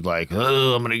shitty, like,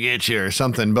 oh, I'm going to get you or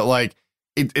something. But like,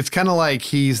 it's kind of like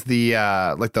he's the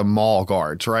like the mall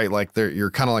guards, right? Like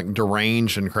you're kind of like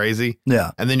deranged and crazy.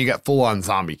 Yeah. And then you got full on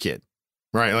zombie kid,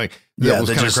 right? Like that was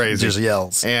kind of crazy. Just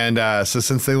yells. And so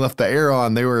since they left the air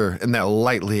on, they were in that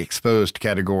lightly exposed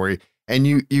category. And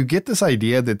you get this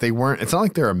idea that they weren't, it's not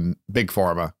like they're a big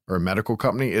pharma or a medical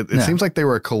company. It seems like they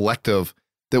were a collective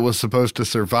that was supposed to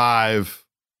survive.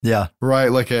 Yeah.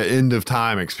 Right. Like an end of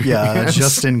time experience. Yeah.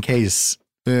 Just in case.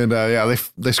 And yeah,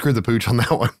 they screwed the pooch on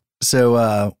that one.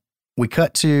 So we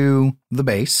cut to the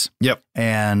base. Yep.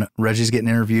 And Reggie's getting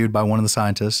interviewed by one of the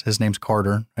scientists. His name's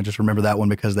Carter. I just remember that one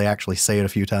because they actually say it a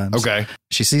few times. Okay.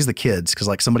 She sees the kids because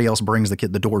like somebody else brings the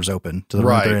doors open to the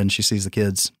room they're in. She sees the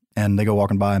kids and they go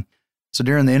walking by. So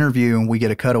during the interview, we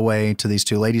get a cutaway to these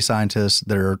two lady scientists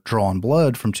that are drawing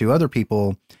blood from two other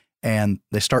people. And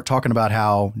they start talking about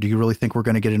how, do you really think we're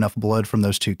going to get enough blood from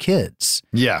those two kids?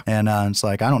 Yeah. And it's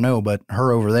like, I don't know, but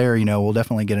her over there, we'll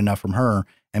definitely get enough from her.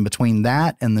 And between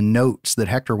that and the notes that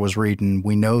Hector was reading,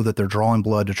 we know that they're drawing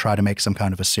blood to try to make some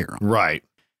kind of a serum. Right.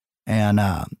 And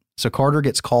so Carter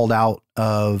gets called out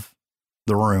of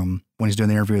the room when he's doing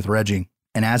the interview with Reggie.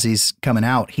 And as he's coming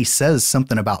out, he says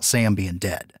something about Sam being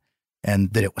dead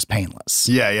and that it was painless.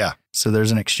 Yeah, yeah. So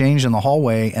there's an exchange in the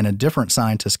hallway and a different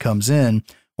scientist comes in.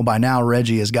 Well, by now,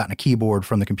 Reggie has gotten a keyboard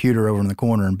from the computer over in the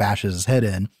corner and bashes his head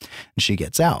in, and she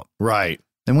gets out. Right.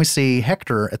 Then we see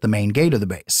Hector at the main gate of the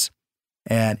base.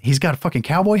 And he's got a fucking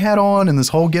cowboy hat on and this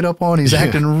whole get up on. He's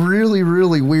acting really,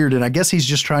 really weird. And I guess he's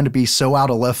just trying to be so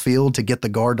out of left field to get the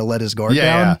guard to let his guard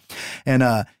down.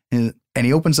 Yeah. And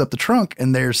he opens up the trunk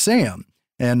and there's Sam.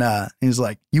 And he's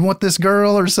like, you want this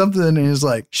girl or something? And he's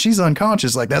like, she's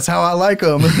unconscious. Like, that's how I like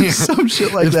them. Some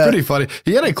shit like that. It's pretty funny.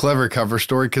 He had a clever cover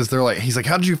story because they're like, he's like,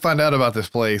 how did you find out about this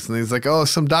place? And he's like, oh,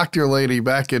 some doctor lady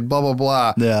back in blah, blah,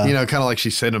 blah. Yeah. Kind of like she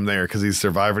sent him there because he's a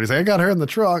survivor. He's like, I got her in the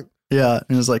trunk. Yeah.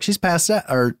 And it's like, she's passed out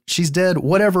or she's dead.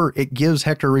 Whatever. It gives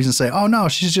Hector a reason to say, oh, no,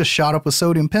 she's just shot up with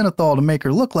sodium pentothal to make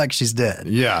her look like she's dead.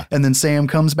 Yeah. And then Sam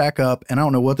comes back up and I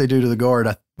don't know what they do to the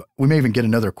guard. We may even get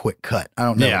another quick cut. I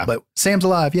don't know. Yeah. But Sam's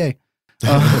alive. Yay.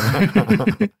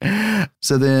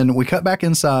 So then we cut back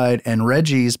inside and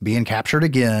Reggie's being captured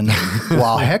again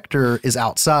while Hector is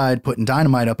outside putting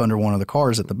dynamite up under one of the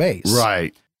cars at the base.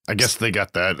 Right. I guess they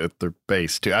got that at their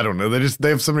base too. I don't know. They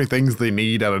have so many things they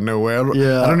need out of nowhere.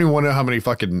 I don't even want to know how many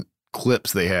fucking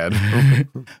clips they had.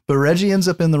 But Reggie ends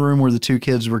up in the room where the two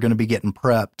kids were going to be getting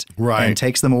prepped. Right. And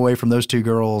takes them away from those two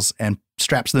girls and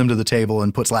straps them to the table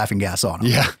and puts laughing gas on them.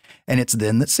 Yeah. And it's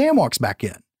then that Sam walks back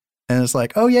in. And it's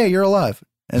like, oh, yeah, you're alive.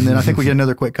 And then I think we get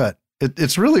another quick cut.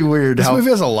 It's really weird. This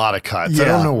movie has a lot of cuts. Yeah. I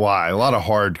don't know why. A lot of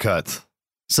hard cuts.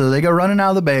 So they go running out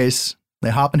of the base. They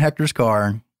hop in Hector's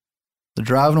car. They're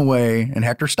driving away and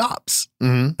Hector stops.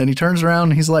 Mm-hmm. And he turns around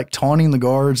and he's like taunting the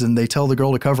guards and they tell the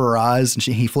girl to cover her eyes and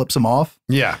he flips them off.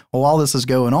 Yeah. Well, while this is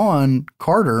going on,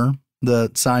 Carter, the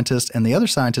scientist, and the other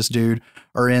scientist dude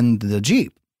are in the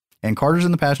Jeep. And Carter's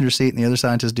in the passenger seat and the other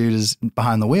scientist dude is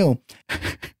behind the wheel.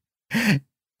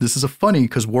 This is a funny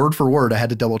because word for word, I had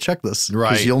to double check this.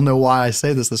 Right. Because you'll know why I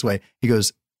say this way. He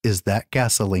goes, is that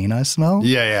gasoline I smell?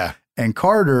 Yeah, yeah. And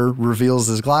Carter reveals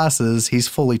his glasses. He's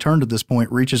fully turned at this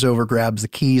point, reaches over, grabs the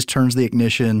keys, turns the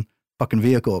ignition, fucking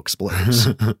vehicle explodes.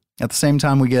 At the same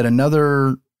time, we get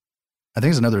another, I think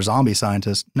it's another zombie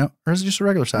scientist. No, or is it just a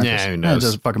regular scientist? Yeah, who knows? It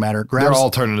doesn't fucking matter. They're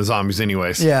all turning into zombies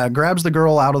anyways. Yeah, grabs the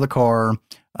girl out of the car.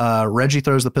 Reggie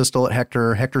throws the pistol at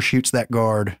Hector. Hector shoots that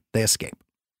guard. They escape.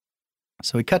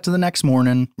 So we cut to the next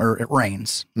morning, or it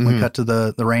rains. Mm-hmm. We cut to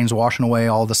the rains washing away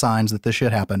all the signs that this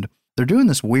shit happened. They're doing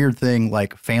this weird thing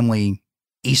like family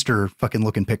Easter fucking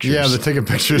looking pictures. Yeah, they're taking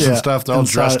pictures and stuff. They're all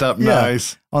dressed up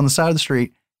nice. On the side of the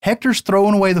street. Hector's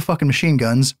throwing away the fucking machine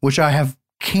guns, which I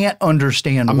can't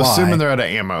understand why. I'm assuming they're out of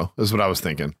ammo, is what I was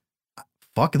thinking.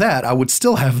 Fuck that. I would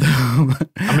still have them.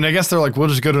 I mean, I guess they're like, we'll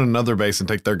just go to another base and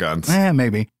take their guns.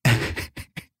 Maybe.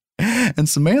 And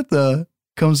Samantha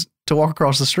comes to walk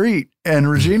across the street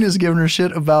and Regina's giving her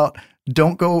shit about you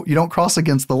don't cross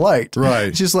against the light.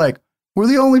 Right. She's like, we're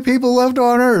the only people left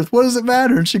on Earth. What does it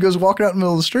matter? And she goes walking out in the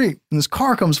middle of the street, and this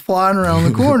car comes flying around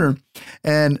the corner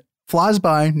and flies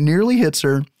by, nearly hits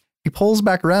her. He pulls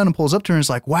back around and pulls up to her and is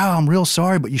like, wow, I'm real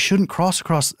sorry, but you shouldn't cross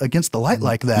across against the light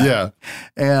like that. Yeah.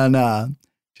 And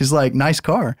she's like, nice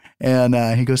car. And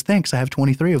he goes, thanks, I have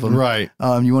 23 of them. Right.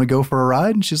 You want to go for a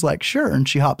ride? And she's like, sure. And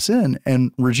she hops in.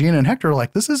 And Regina and Hector are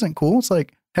like, this isn't cool. It's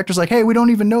like, Hector's like, hey, we don't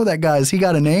even know that guy. Has he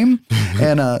got a name?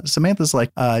 And Samantha's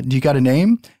like, do you got a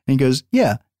name? And he goes,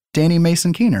 yeah, Danny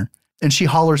Mason Keener. And she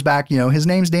hollers back, his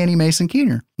name's Danny Mason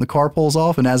Keener. The car pulls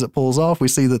off, and as it pulls off, we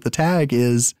see that the tag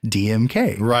is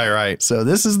DMK. Right. So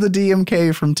this is the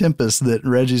DMK from Tempest that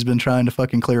Reggie's been trying to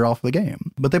fucking clear off the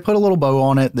game. But they put a little bow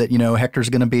on it that, Hector's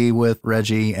going to be with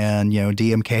Reggie, and,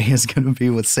 DMK is going to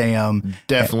be with Sam.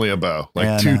 Definitely a bow.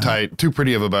 Like too tight, too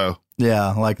pretty of a bow.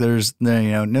 Yeah, like there's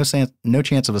no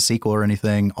chance of a sequel or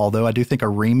anything, although I do think a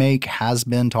remake has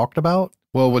been talked about.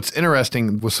 Well, what's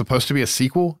interesting was supposed to be a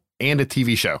sequel and a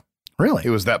TV show. Really?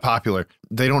 It was that popular.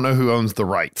 They don't know who owns the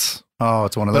rights. Oh,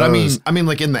 it's one of those. But I mean,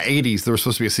 like in the 80s, there was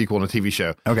supposed to be a sequel and a TV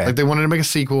show. Okay. Like they wanted to make a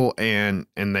sequel and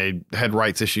they had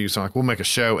rights issues. So like, we'll make a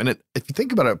show. And if you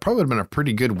think about it, it probably would have been a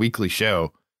pretty good weekly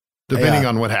show, depending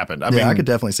on what happened. I mean, I could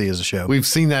definitely see it as a show. We've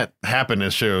seen that happen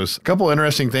as shows. A couple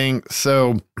interesting things.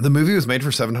 So the movie was made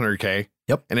for $700K.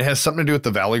 Yep. And it has something to do with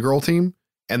the Valley Girl team.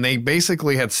 And they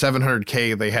basically had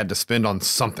 $700K they had to spend on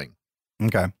something.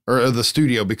 Okay. Or the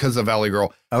studio because of Valley Girl.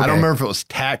 Okay. I don't remember if it was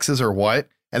taxes or what.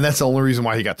 And that's the only reason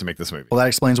why he got to make this movie. Well, that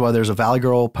explains why there's a Valley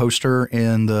Girl poster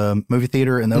in the movie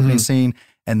theater in the opening scene.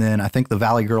 And then I think the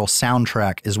Valley Girl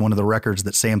soundtrack is one of the records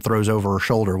that Sam throws over her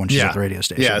shoulder when she's at the radio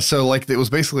station. Yeah. So like it was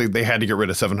basically they had to get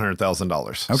rid of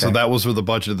 $700,000. Okay. So that was where the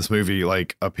budget of this movie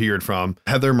like appeared from.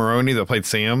 Heather Maroney that played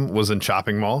Sam was in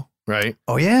Chopping Mall. Right.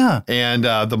 Oh, yeah. And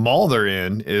the mall they're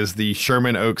in is the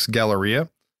Sherman Oaks Galleria.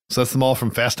 So that's the mall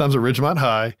from Fast Times at Ridgemont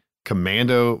High,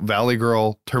 Commando, Valley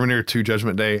Girl, Terminator 2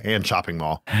 Judgment Day, and Chopping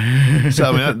Mall. So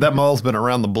I mean, that mall's been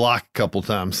around the block a couple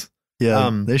times. Yeah,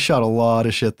 they shot a lot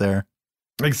of shit there.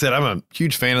 Like I said, I'm a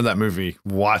huge fan of that movie.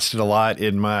 Watched it a lot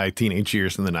in my teenage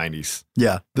years in the 90s.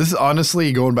 Yeah. This is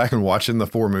honestly, going back and watching the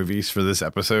 4 movies for this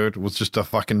episode was just a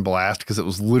fucking blast because it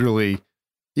was literally,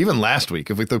 even last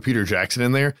week, if we throw Peter Jackson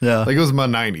in there, like it was my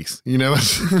 90s,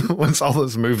 once all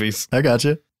those movies. I got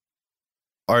you.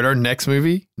 All right, our next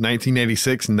movie,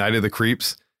 1986, Night of the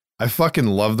Creeps. I fucking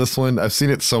love this one. I've seen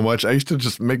it so much. I used to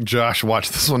just make Josh watch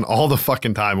this one all the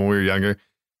fucking time when we were younger.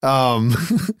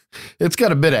 It's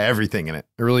got a bit of everything in it.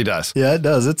 It really does. Yeah, it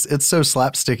does. It's so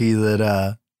slapsticky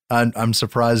that I'm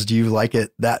surprised you like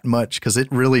it that much because it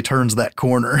really turns that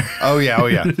corner. Oh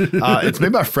yeah. It's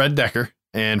made by Fred Decker.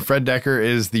 And Fred Decker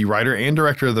is the writer and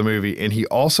director of the movie. And he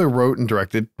also wrote and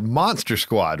directed Monster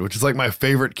Squad, which is like my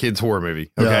favorite kids horror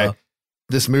movie. Okay. Yeah.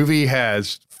 This movie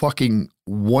has fucking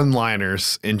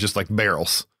one-liners in just like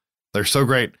barrels. They're so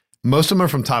great. Most of them are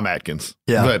from Tom Atkins.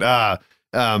 Yeah. But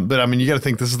I mean, you got to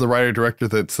think this is the writer director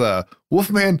that's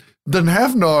Wolfman doesn't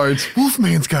have nards.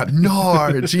 Wolfman's got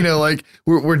nards. Like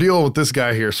we're dealing with this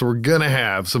guy here, so we're gonna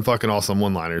have some fucking awesome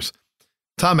one-liners.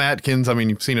 Tom Atkins, I mean,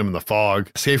 you've seen him in The Fog,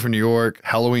 Escape from New York,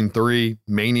 Halloween 3,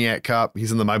 Maniac Cop.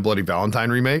 He's in the My Bloody Valentine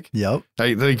remake. Yep.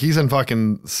 Like he's in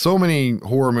fucking so many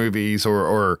horror movies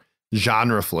or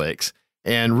genre flicks,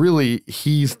 and really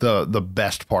he's the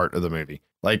best part of the movie.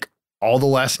 Like all the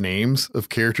last names of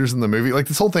characters in the movie, like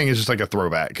this whole thing is just like a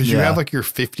throwback because you have like your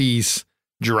 50s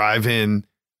drive-in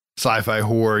sci-fi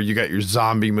horror, you got your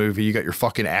zombie movie, you got your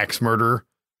fucking axe murderer,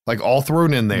 like all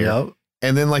thrown in there. Yep.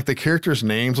 And then like the characters'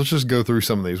 names, let's just go through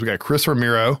some of these. We got Chris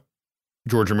Romero,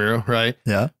 George Romero, right?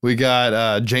 Yeah. We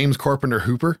got James Carpenter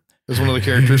Hooper is one of the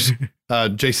characters,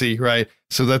 JC, right?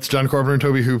 So that's John Carpenter and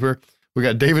Toby Hooper. We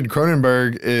got David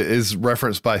Cronenberg is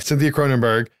referenced by Cynthia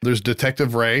Cronenberg. There's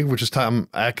Detective Ray, which is Tom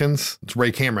Atkins. It's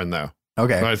Ray Cameron, though.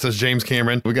 Okay. Right, it says James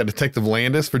Cameron. We got Detective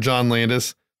Landis for John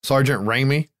Landis. Sergeant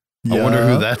Raimi. Yeah. I wonder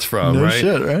who that's from, no right?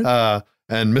 Shit, right?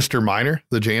 And Mr. Miner,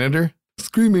 the janitor.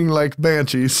 Screaming like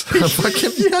banshees.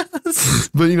 Yes.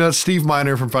 But it's Steve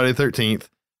Miner from Friday the 13th.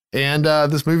 And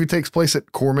this movie takes place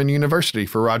at Corman University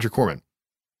for Roger Corman.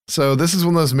 So this is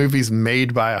one of those movies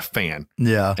made by a fan.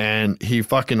 Yeah. And he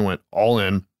fucking went all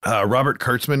in. Robert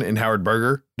Kurtzman and Howard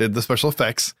Berger did the special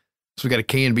effects. So we got a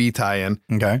K&B tie-in.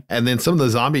 Okay. And then some of the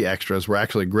zombie extras were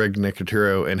actually Greg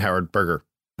Nicotero and Howard Berger.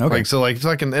 Okay. So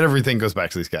fucking everything goes back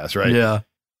to these guys, right? Yeah.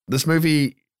 This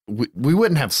movie, we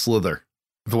wouldn't have Slither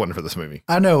if it wasn't for this movie.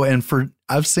 I know. And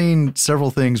I've seen several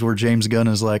things where James Gunn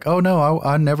is like, oh no,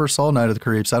 I never saw Night of the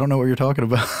Creeps. I don't know what you're talking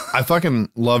about. I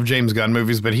fucking love James Gunn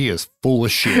movies, but he is full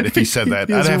of shit if he said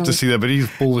that. I'd have to see that, but he's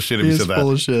full of shit if he said that. He's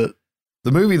full of shit.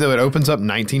 The movie, though, it opens up in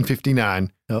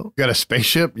 1959. Oh. You got a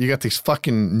spaceship. You got these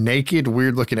fucking naked,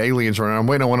 weird-looking aliens running. I'm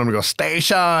waiting on one of them to go,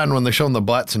 station, when they show them the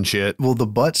butts and shit. Well, the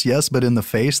butts, yes, but in the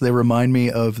face, they remind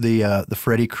me of the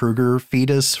Freddy Krueger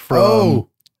fetus from... Oh.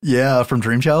 Yeah, from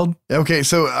Dream Child. Okay,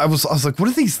 so I was like, what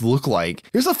do these look like?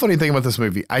 Here's the funny thing about this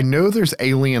movie. I know there's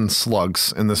alien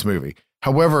slugs in this movie.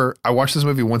 However, I watch this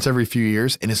movie once every few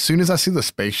years, and as soon as I see the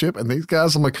spaceship and these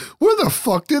guys, I'm like, where the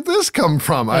fuck did this come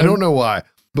from? I don't know why.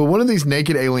 But one of these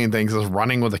naked alien things is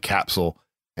running with a capsule,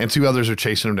 and two others are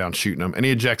chasing him down, shooting him, and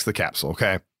he ejects the capsule,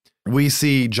 okay? We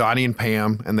see Johnny and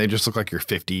Pam, and they just look like your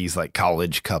 50s, like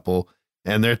college couple,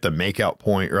 and they're at the makeout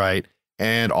point, right?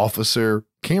 And Officer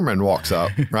Cameron walks up,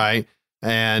 right?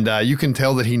 And you can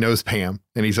tell that he knows Pam,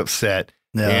 and he's upset.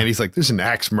 Yeah. And he's like, there's an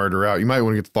axe murder out. You might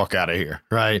want to get the fuck out of here,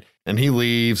 right? And he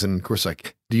leaves, and of course,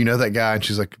 like, do you know that guy? And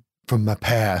she's like, from my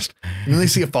past. And then they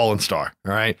see a fallen star,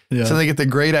 all right? Yeah. So they get the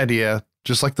great idea,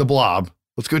 just like the Blob.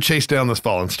 Let's go chase down this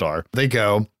fallen star. They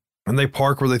go, and they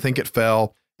park where they think it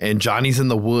fell. And Johnny's in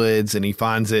the woods, and he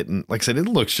finds it. And like I said, it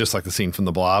looks just like the scene from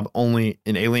the Blob, only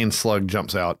an alien slug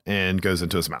jumps out and goes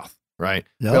into his mouth. Right.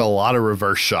 Yep. Got a lot of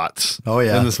reverse shots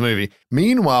in this movie.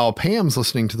 Meanwhile, Pam's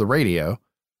listening to the radio,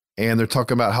 and they're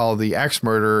talking about how the axe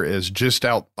murderer is just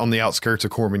out on the outskirts of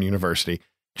Corman University.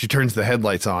 She turns the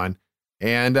headlights on,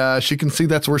 and she can see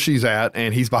that's where she's at,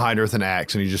 and he's behind her with an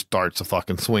axe, and he just starts a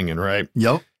fucking swinging, right?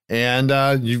 Yep.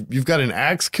 And you've got an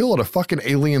axe kill and a fucking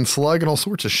alien slug and all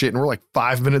sorts of shit, and we're like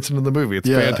 5 minutes into the movie. It's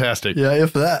fantastic. Yeah,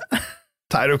 if that.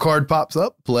 Title card pops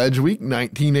up, Pledge Week,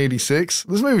 1986.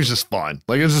 This movie's just fun.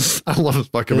 Like, it's just, I love this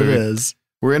fucking movie. It is.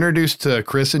 We're introduced to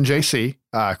Chris and JC.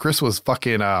 Chris was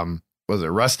fucking, was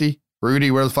it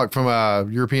Rudy, where the fuck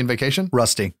from European Vacation?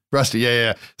 Rusty,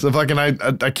 yeah. So fucking, I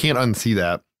can't unsee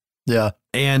that. Yeah.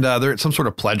 And they're at some sort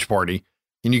of pledge party.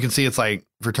 And you can see it's like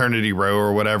fraternity row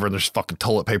or whatever. And there's fucking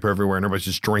toilet paper everywhere and everybody's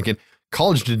just drinking.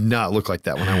 College did not look like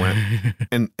that when I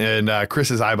went. and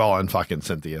Chris is eyeballing fucking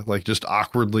Cynthia, like just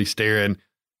awkwardly staring.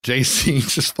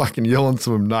 JC's just fucking yelling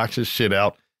some obnoxious shit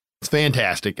out. It's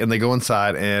fantastic. And they go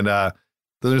inside, and then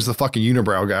there's the fucking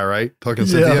unibrow guy, right? Fucking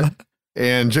Cynthia.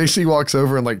 And JC walks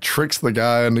over and like tricks the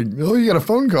guy, and you got a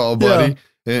phone call, buddy.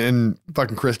 Yeah. And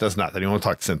fucking Chris does not. They don't want to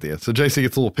talk to Cynthia. So JC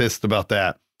gets a little pissed about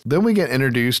that. Then we get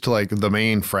introduced to like the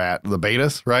main frat, the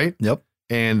Betas, right? Yep.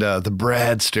 And the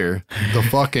Bradster, the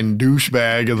fucking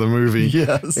douchebag of the movie.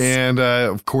 Yes. And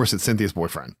of course, it's Cynthia's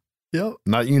boyfriend. Yep.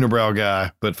 Not unibrow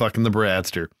guy, but fucking the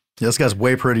Bradster. Yeah, this guy's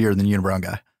way prettier than the unibrow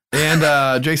guy. And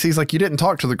JC's like, you didn't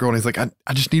talk to the girl. And he's like,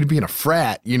 I just need to be in a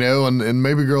frat, you know, and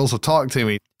maybe girls will talk to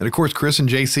me. And of course, Chris and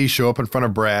JC show up in front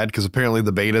of Brad because apparently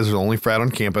the Betas are the only frat on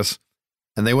campus.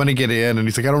 And they want to get in. And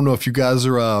he's like, I don't know if you guys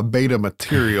are beta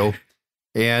material.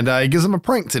 And he gives them a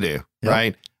prank to do,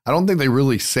 right? I don't think they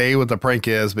really say what the prank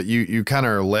is, but you kind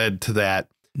of are led to that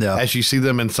as you see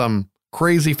them in some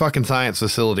crazy fucking science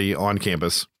facility on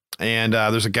campus. And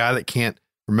there's a guy that can't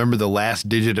remember the last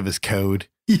digit of his code.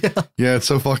 Yeah, it's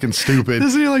so fucking stupid.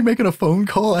 Isn't he like making a phone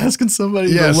call, asking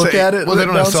somebody to look at it? Well, they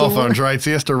don't have cell phones, right? So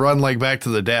he has to run like back to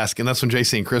the desk. And that's when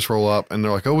JC and Chris roll up and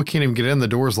they're like, oh, we can't even get in. The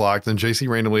door's locked. And JC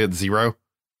randomly at 0.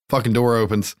 Fucking door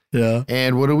opens. Yeah.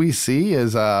 And what do we see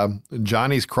is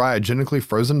Johnny's cryogenically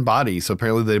frozen body. So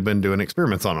apparently they've been doing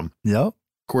experiments on him. Yep.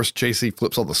 Of course, JC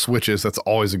flips all the switches. That's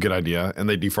always a good idea. And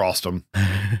they defrost him.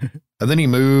 And then he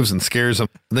moves and scares them.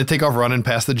 And they take off running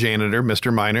past the janitor,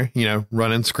 Mr. Minor, you know,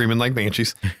 running, screaming like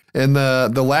banshees. And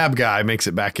the lab guy makes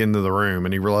it back into the room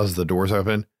and he realizes the door's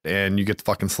open and you get the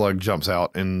fucking slug jumps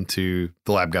out into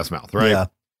the lab guy's mouth, right?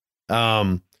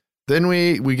 Yeah. Then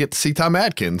we get to see Tom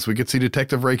Atkins. We get to see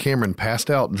Detective Ray Cameron passed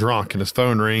out drunk and his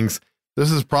phone rings.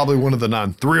 This is probably one of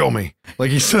the thrill me.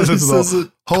 Like he says it's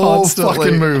the whole constantly.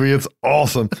 Fucking movie. It's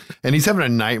awesome. And he's having a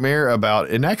nightmare about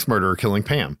an axe murderer killing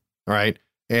Pam. All right.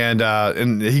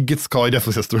 And he gets the call. He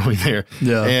definitely says thrill me there.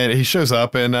 Yeah. And he shows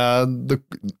up and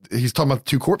he's talking about the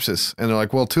 2 corpses. And they're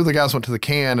like, well, 2 of the guys went to the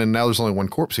can and now there's only 1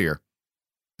 corpse here.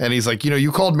 And he's like,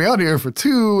 you called me out here for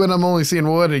 2 and I'm only seeing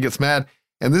 1. And he gets mad.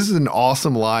 And this is an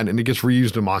awesome line, and it gets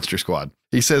reused in Monster Squad.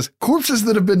 He says, corpses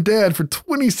that have been dead for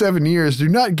 27 years do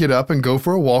not get up and go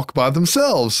for a walk by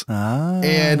themselves. Ah.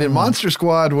 And in Monster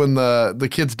Squad, when the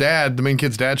main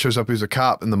kid's dad shows up, who's a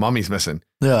cop, and the mummy's missing.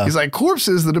 Yeah. He's like,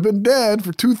 corpses that have been dead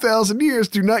for 2,000 years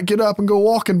do not get up and go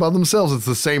walking by themselves. It's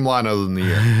the same line other than the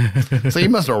year. So he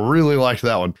must have really liked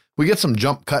that one. We get some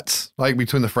jump cuts, like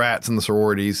between the frats and the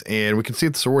sororities, and we can see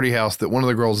at the sorority house that one of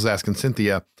the girls is asking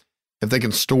Cynthia if they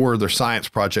can store their science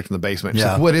project in the basement. She's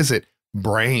like, what is it?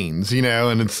 Brains, you know,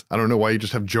 and it's, I don't know why you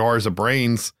just have jars of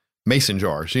brains, mason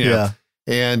jars, you know,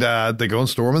 and they go and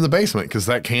store them in the basement because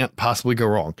that can't possibly go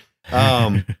wrong.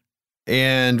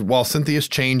 And while Cynthia's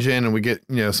changing and we get,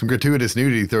 some gratuitous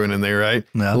nudity thrown in there, right?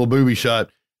 Yeah. A little booby shot.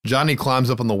 Johnny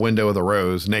climbs up on the window of the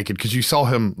Rose naked because you saw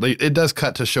him. It does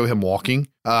cut to show him walking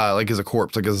like as a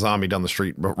corpse, like a zombie down the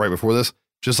street right before this,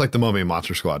 just like the Mummy and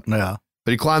Monster Squad. Yeah.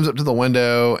 But he climbs up to the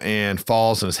window and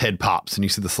falls and his head pops and you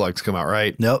see the slugs come out,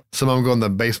 right? Yep. Some of them go in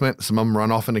the basement. Some of them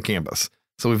run off into campus.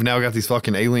 So we've now got these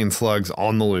fucking alien slugs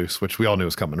on the loose, which we all knew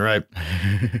was coming, right?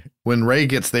 When Ray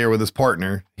gets there with his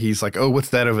partner, he's like, oh, what's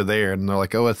that over there? And they're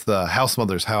like, oh, it's the house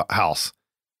mother's house.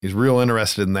 He's real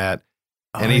interested in that.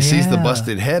 And he sees the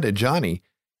busted head of Johnny.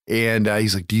 And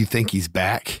he's like, do you think he's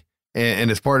back? And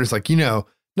his partner's like, no.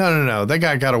 That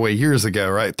guy got away years ago,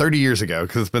 right? 30 years ago,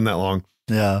 because it's been that long.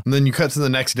 Yeah. And then you cut to the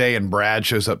next day and Brad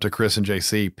shows up to Chris and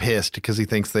JC pissed because he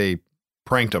thinks they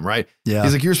pranked him, right? Yeah.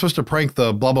 He's like, you're supposed to prank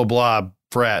the blah, blah, blah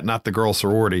frat, not the girl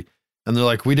sorority. And they're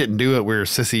like, we didn't do it. We're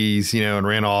sissies, and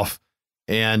ran off.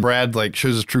 And Brad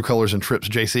shows his true colors and trips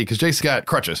JC because JC got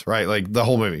crutches, right? Like the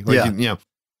whole movie. Of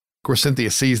course, Cynthia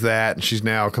sees that and she's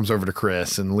now comes over to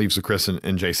Chris and leaves with Chris and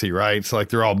JC, right? So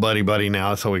they're all buddy now.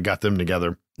 That's how we got them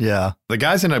together. Yeah. The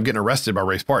guys end up getting arrested by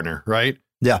Ray's partner, right?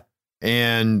 Yeah.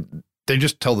 And they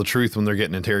just tell the truth when they're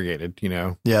getting interrogated,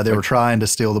 Yeah, they were trying to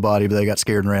steal the body, but they got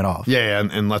scared and ran off. Yeah,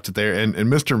 and left it there. And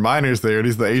Mr. Miner's there, and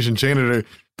he's the Asian janitor.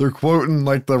 They're quoting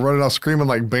they're running off screaming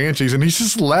like banshees, and he's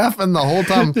just laughing the whole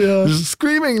time, just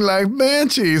screaming like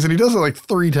banshees. And he does it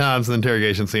 3 times in the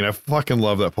interrogation scene. I fucking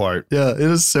love that part. Yeah, it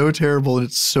is so terrible, and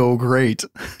it's so great.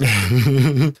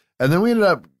 And then we ended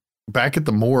up back at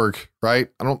the morgue, right?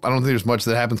 I don't think there's much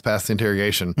that happens past the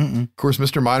interrogation. Mm-mm. Of course,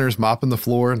 Mr. Miner's mopping the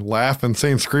floor and laughing,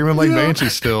 screaming like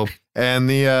banshees still. And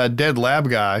the dead lab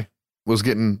guy was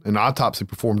getting an autopsy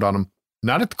performed on him,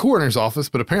 not at the coroner's office,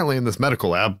 but apparently in this medical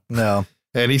lab. No.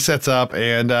 And he sets up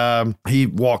and he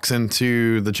walks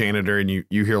into the janitor and you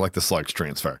hear the slugs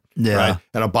transfer. Yeah. Right?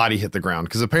 And a body hit the ground.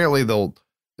 Because apparently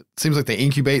it seems like they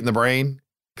incubate in the brain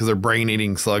because they're brain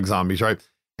eating slug zombies, right?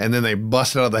 And then they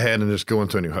bust out of the head and just go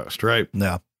into a new host, right?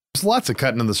 Yeah. There's lots of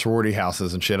cutting in the sorority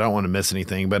houses and shit. I don't want to miss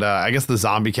anything, but I guess the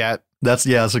zombie cat. That's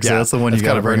the one you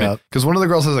got to bring up. Because one of the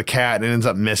girls has a cat and it ends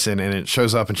up missing and it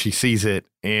shows up and she sees it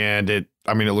and it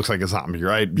looks like a zombie,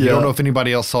 right? You don't know if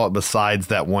anybody else saw it besides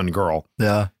that one girl.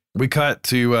 Yeah. We cut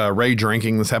to Ray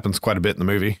drinking. This happens quite a bit in the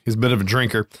movie. He's a bit of a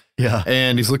drinker. Yeah.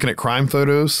 And he's looking at crime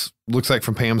photos, looks like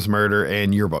from Pam's murder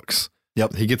and yearbooks.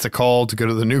 Yep. He gets a call to go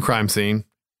to the new crime scene.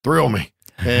 Thrill me.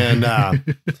 And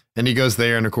and he goes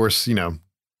there and of course,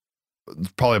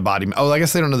 probably a body. Oh, I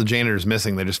guess they don't know the janitor's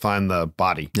missing. They just find the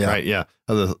body, right? Yeah,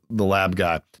 of the lab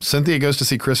guy. Cynthia goes to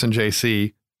see Chris and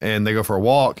JC and they go for a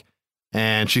walk.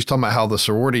 And she's talking about how the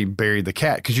sorority buried the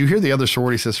cat. Because you hear the other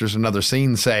sorority sisters in another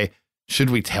scene say,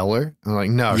 should we tell her? And I'm like,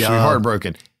 no, she'll be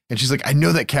heartbroken. And she's like, I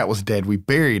know that cat was dead. We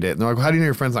buried it. And they're like, well, how do you know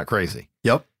your friend's not crazy?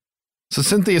 Yep. So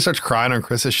Cynthia starts crying on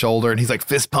Chris's shoulder and he's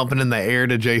fist pumping in the air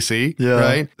to JC. Yeah.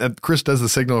 Right. And Chris does the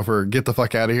signal for get the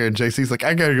fuck out of here. And JC's like,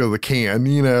 I got to go to the can,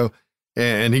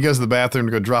 and he goes to the bathroom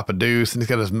to go drop a deuce and he's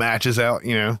got his matches out,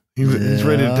 he's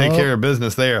ready to take care of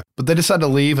business there. But they decide to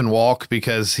leave and walk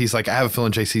because he's like, I have a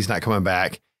feeling JC's not coming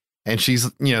back. And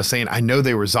she's, saying, I know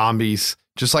they were zombies,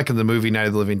 just like in the movie Night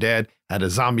of the Living Dead. I had a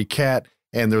zombie cat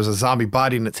and there was a zombie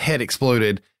body and its head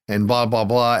exploded. And blah, blah,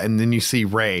 blah. And then you see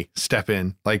Ray step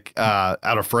in out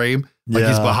of frame,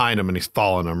 he's behind him and he's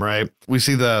following him, right? We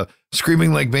see the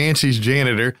screaming like banshees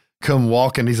janitor come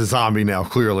walking. He's a zombie now,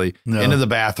 clearly, into the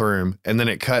bathroom. And then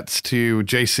it cuts to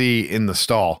JC in the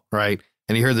stall, right?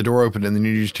 And you hear the door open and then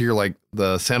you just hear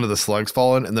the sound of the slugs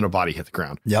falling and then a body hit the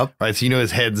ground. Yep. Right. So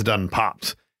his head's done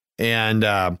popped.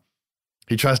 And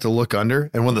he tries to look under,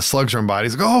 and when the slugs run by,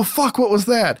 he's like, oh, fuck, what was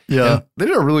that? Yeah. And they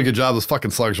did a really good job. Those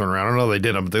fucking slugs running around. I don't know if they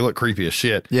did them, but they look creepy as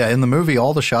shit. Yeah. In the movie,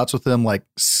 all the shots with them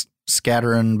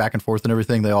scattering back and forth and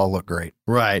everything, they all look great.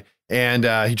 Right. And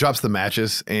he drops the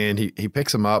matches and he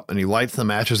picks them up and he lights the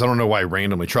matches. I don't know why he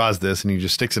randomly tries this, and he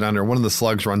just sticks it under. One of the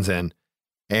slugs runs in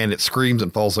and it screams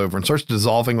and falls over and starts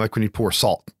dissolving like when you pour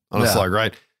salt on a slug,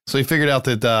 right? So he figured out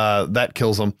that that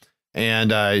kills him.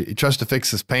 And he tries to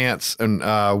fix his pants, and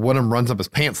one of them runs up his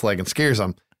pants leg and scares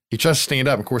him. He tries to stand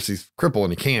up. Of course, he's crippled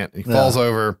and he can't. He falls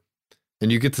over,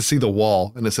 and you get to see the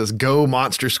wall, and it says, "Go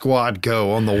Monster Squad,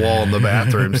 go" on the wall in the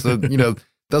bathroom. So,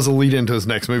 does a lead into his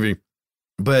next movie.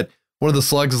 But one of the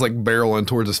slugs is barreling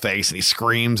towards his face, and he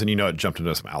screams, and it jumped into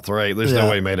his mouth, right? There's no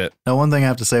way he made it. Now, one thing I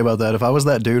have to say about that, if I was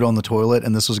that dude on the toilet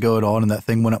and this was going on and that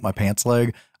thing went up my pants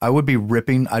leg, I'd be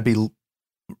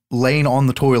laying on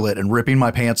the toilet and ripping my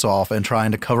pants off and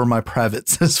trying to cover my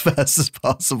privates as fast as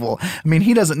possible. I mean,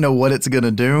 he doesn't know what it's going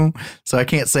to do, so I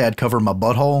can't say I'd cover my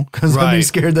butthole because I'd be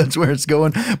scared that's where it's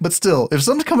going. But still, if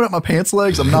something's coming up my pants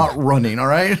legs, I'm not running, all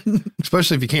right?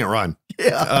 Especially if you can't run.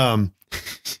 Yeah.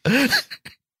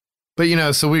 But, you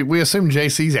know, so we assume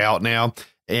JC's out now,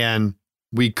 and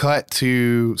we cut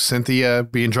to Cynthia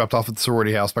being dropped off at the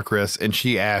sorority house by Chris, and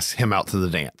she asks him out to the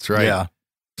dance, right? Yeah.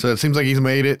 So it seems like he's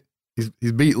made it.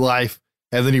 He's beat life.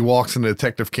 And then he walks into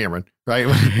Detective Cameron, right?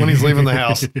 When he's leaving the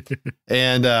house.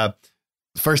 And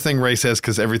first thing Ray says,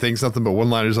 because everything's nothing but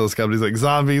one-liners on this company, he's like,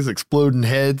 zombies, exploding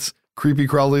heads, creepy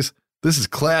crawlies. This is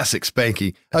classic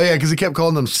Spanky. Oh, yeah, because he kept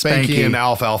calling them Spanky and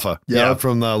Alfalfa. Yeah,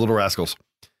 from the Little Rascals.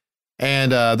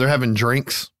 And they're having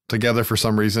drinks together for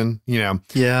some reason, you know.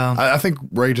 Yeah. I think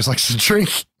Ray just likes to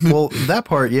drink. Well, that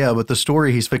part, yeah, but the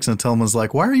story he's fixing to tell him was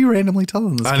like, why are you randomly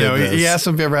telling this I kid know. this? He asked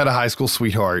him if he ever had a high school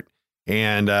sweetheart.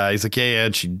 And he's like, yeah,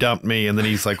 she dumped me. And then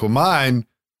he's like, well, mine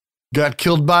got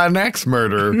killed by an axe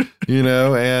murderer, you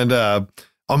know. And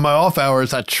on my off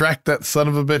hours, I tracked that son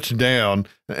of a bitch down.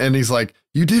 And he's like,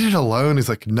 you did it alone? He's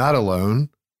like, not alone.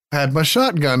 I had my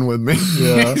shotgun with me.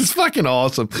 Yeah. He's fucking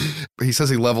awesome. He says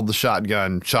he leveled the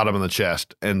shotgun, shot him in the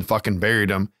chest, and fucking buried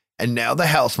him. And now the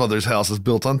house mother's house is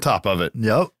built on top of it.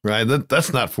 Yep. Right?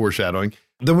 That's not foreshadowing.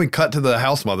 Then we cut to the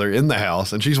house mother in the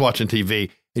house, and she's watching TV,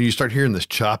 and you start hearing this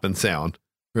chopping sound,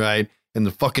 right? And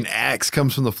the fucking axe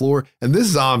comes from the floor, and this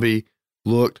zombie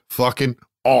looked fucking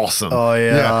awesome. Oh,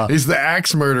 yeah. He's the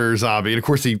axe murderer zombie. And of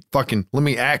course, he fucking, let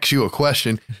me ask you a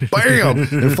question. Bam!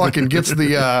 And fucking gets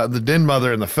the den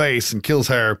mother in the face and kills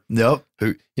her. Yep.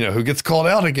 Who gets called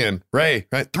out again? Ray,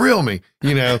 right? Thrill me,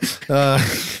 you know.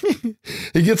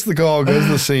 He gets the call, goes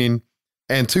to the scene,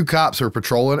 and two cops are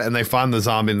patrolling, and they find the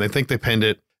zombie, and they think they pinned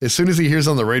it. As soon as he hears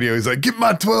on the radio, he's like, get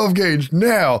my 12 gauge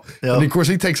now. Yep. And of course,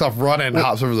 he takes off running and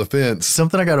hops over the fence.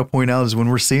 Something I got to point out is when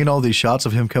we're seeing all these shots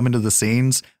of him coming to the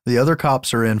scenes, the other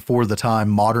cops are in, for the time,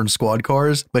 modern squad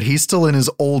cars, but he's still in his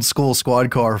old school squad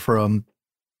car from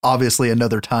obviously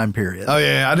another time period. Oh,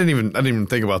 yeah. I didn't even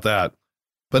think about that.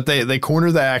 But they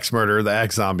corner the axe murderer, the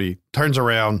axe zombie, turns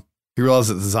around. He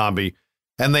realizes it's a zombie,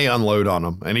 and they unload on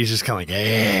him. And he's just kind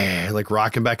of like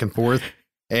rocking back and forth.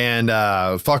 And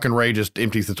fucking Ray just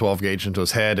empties the 12 gauge into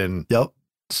his head, and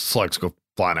slugs go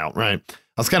flying out, right?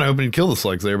 I was kind of hoping he'd kill the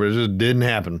slugs there, but it just didn't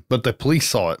happen. But the police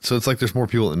saw it, so it's like there's more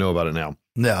people that know about it now.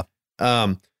 Yeah.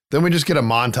 Then we just get a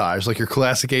montage, like your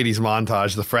classic 80s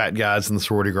montage, the frat guys and the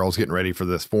sorority girls getting ready for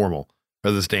this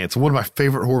this dance. One of my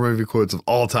favorite horror movie quotes of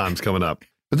all time is coming up.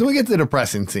 But then we get to the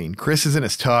depressing scene. Chris is in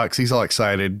his tux. He's all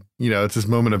excited. You know, it's his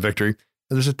moment of victory.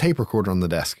 And there's a tape recorder on the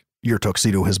desk. Your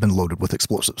tuxedo has been loaded with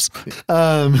explosives.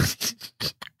 But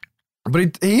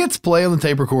he hits play on the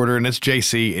tape recorder, and it's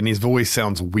JC, and his voice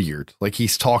sounds weird. Like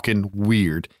he's talking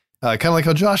weird. Kind of like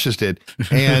how Josh just did.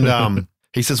 And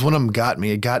he says, one of them got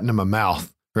me. It got into my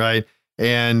mouth, right?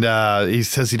 And he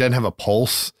says he doesn't have a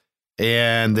pulse,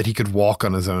 and that he could walk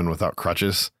on his own without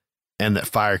crutches, and that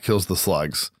fire kills the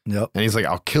slugs. Yep. And he's like,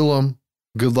 I'll kill him.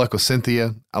 Good luck with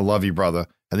Cynthia. I love you, brother.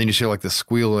 And then you hear like this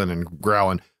squealing and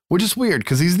growling, which is weird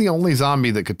because he's the only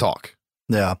zombie that could talk.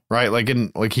 Yeah. Right.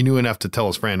 Like he knew enough to tell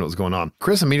his friend what was going on.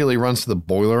 Chris immediately runs to the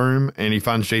boiler room, and he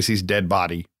finds JC's dead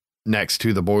body next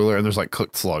to the boiler, and there's like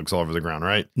cooked slugs all over the ground.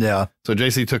 Right. Yeah. So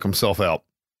JC took himself out.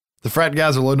 The frat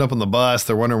guys are loading up on the bus.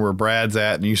 They're wondering where Brad's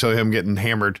at. And you show him getting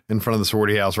hammered in front of the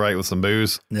sorority house, right? With some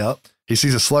booze. Yep. He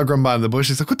sees a slug run by in the bush.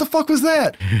 He's like, what the fuck was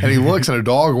that? And he looks, and a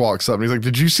dog walks up, and he's like,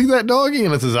 did you see that doggy?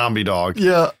 And it's a zombie dog.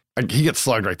 Yeah. He gets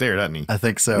slugged right there, doesn't he? I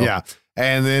think so. Yeah.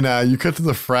 And then you cut to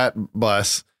the frat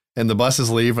bus, and the bus is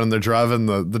leaving, and they're driving.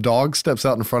 The dog steps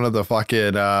out in front of the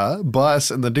fucking bus,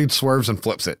 and the dude swerves and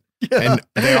flips it. Yeah. And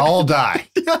they all die.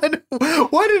 Yeah, I know.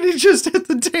 Why did he just hit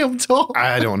the damn dog?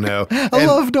 I don't know. I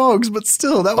love dogs, but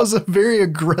still, that was a very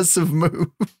aggressive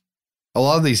move. A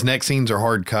lot of these next scenes are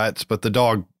hard cuts, but the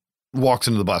dog walks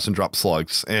into the bus and drops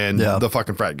slugs, and the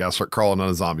fucking frat guys start crawling on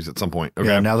the zombies at some point. Okay.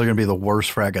 Yeah, now they're going to be the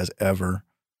worst frat guys ever.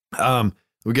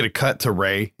 We get a cut to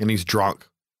Ray, and he's drunk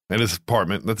in his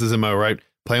apartment. That's his MO, right?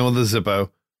 Playing with the Zippo.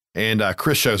 And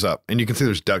Chris shows up, and you can see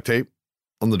there's duct tape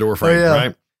on the door frame,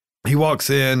 right? He walks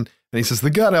in, and he says, the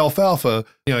gut alfalfa,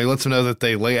 he lets them know that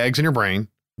they lay eggs in your brain.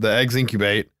 The eggs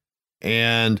incubate,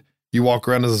 and you walk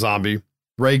around as a zombie.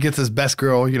 Ray gets his best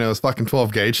girl, his fucking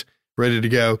 12 gauge, ready to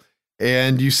go.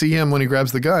 And you see him when he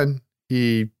grabs the gun,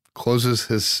 he closes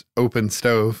his open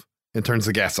stove and turns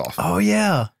the gas off. Oh,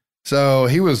 yeah. So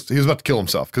he was about to kill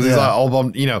himself because he's all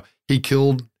bummed,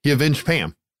 he avenged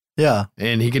Pam. Yeah.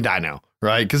 And he can die now,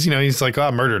 right? Because, he's like, oh,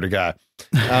 I murdered a guy.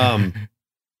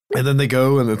 And then they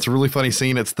go, and it's a really funny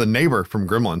scene. It's the neighbor from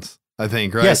Gremlins, I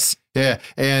think, right? Yes. Yeah.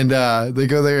 And they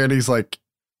go there, and he's like,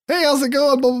 hey, how's it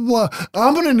going? Blah, blah, blah.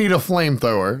 I'm going to need a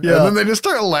flamethrower. Yeah. And then they just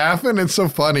start laughing. It's so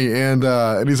funny. And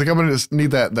he's like, I'm going to just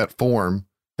need that form.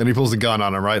 And he pulls a gun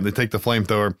on him, right? And they take the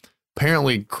flamethrower.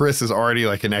 Apparently, Chris is already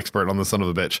like an expert on the son of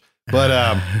a bitch. But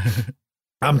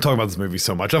I'm talking about this movie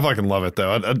so much. I fucking love it,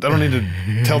 though. I don't need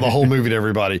to tell the whole movie to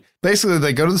everybody. Basically,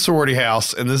 they go to the sorority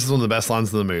house, and this is one of the best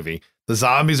lines in the movie. The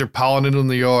zombies are piling in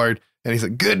the yard, and he's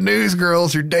like, "Good news,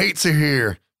 girls, your dates are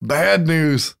here. Bad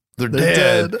news, they're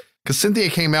dead." Because Cynthia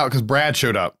came out because Brad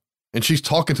showed up, and she's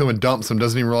talking to him and dumps him,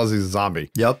 doesn't even realize he's a zombie.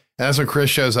 Yep. And that's when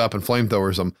Chris shows up and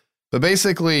flamethrowers him. But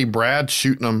basically, Brad's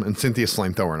shooting them, and Cynthia's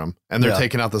flamethrowing them, and they're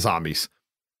taking out the zombies.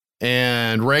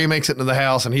 And Ray makes it into the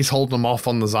house, and he's holding them off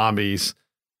on the zombies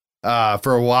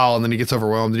for a while, and then he gets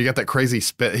overwhelmed. And you got that crazy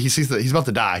spit. He sees that he's about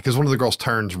to die because one of the girls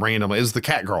turns randomly. It was the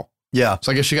cat girl. Yeah.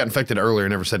 So I guess she got infected earlier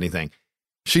and never said anything.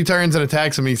 She turns and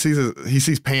attacks him. He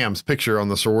sees Pam's picture on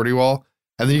the sorority wall.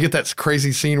 And then you get that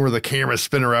crazy scene where the camera's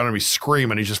spinning around and he's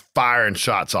screaming. He's just firing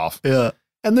shots off. Yeah.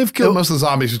 And they've killed most of the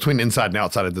zombies between inside and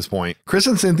outside at this point. Chris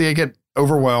and Cynthia get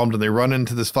overwhelmed and they run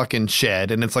into this fucking shed.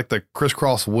 And it's like the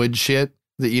crisscross wood shit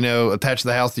that, attached to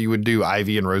the house that you would do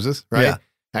ivy and roses, right? Yeah.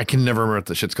 I can never remember what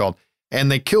the shit's called. And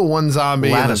they kill one zombie.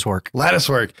 Lattice work.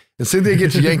 And Cynthia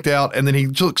gets yanked out, and then he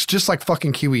looks just like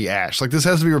fucking Kiwi Ash. Like, this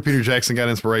has to be where Peter Jackson got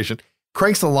inspiration.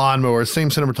 Cranks the lawnmower, same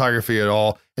cinematography at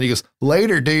all. And he goes,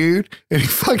 "Later, dude." And he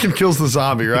fucking kills the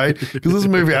zombie, right? Because this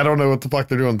movie, I don't know what the fuck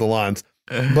they're doing with the lines.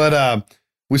 But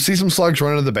we see some slugs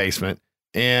running to the basement,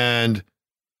 and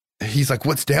he's like,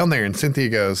 "What's down there?" And Cynthia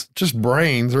goes, "Just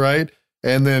brains, right?"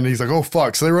 And then he's like, "Oh,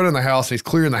 fuck." So they run in the house, and he's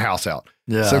clearing the house out.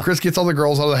 Yeah. So Chris gets all the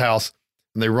girls out of the house.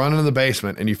 And they run into the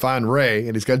basement, and you find Ray,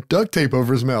 and he's got duct tape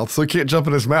over his mouth, so he can't jump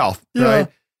in his mouth, right?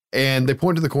 And they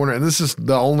point to the corner, and this is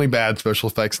the only bad special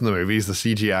effects in the movie is the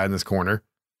CGI in this corner.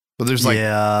 But there's like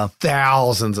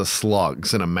thousands of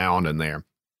slugs in a mound in there.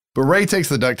 But Ray takes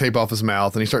the duct tape off his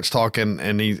mouth, and he starts talking,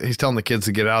 and he's telling the kids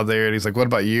to get out of there, and he's like, "What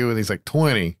about you?" And he's like,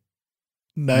 20.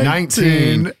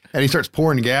 19. And he starts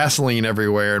pouring gasoline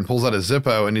everywhere and pulls out a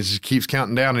Zippo, and he just keeps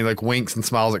counting down, and he like winks and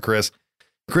smiles at Chris.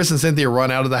 Chris and Cynthia run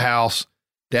out of the house,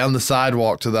 down the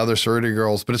sidewalk to the other sorority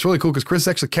girls. But it's really cool because Chris is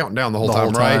actually counting down the whole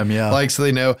time, right? Yeah. Like, so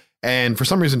they know. And for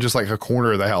some reason, just like a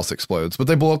corner of the house explodes. But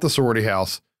they blow up the sorority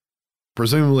house,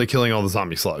 presumably killing all the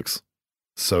zombie slugs.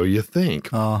 So you think.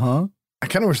 Uh-huh. I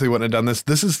kind of wish they wouldn't have done this.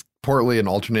 This is partly an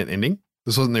alternate ending.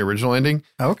 This wasn't the original ending.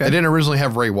 Okay. They didn't originally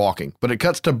have Ray walking, but it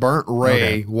cuts to burnt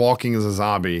Ray walking as a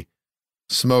zombie,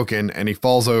 smoking, and he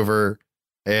falls over,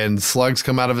 and slugs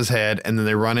come out of his head, and then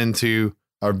they run into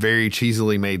a very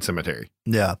cheesily made cemetery.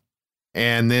 Yeah.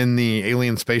 And then the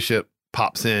alien spaceship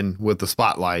pops in with the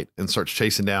spotlight and starts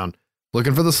chasing down,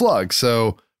 looking for the slug.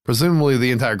 So presumably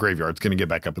the entire graveyard's going to get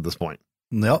back up at this point.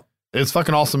 Yep. It's a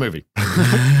fucking awesome movie.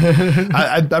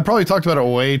 I probably talked about it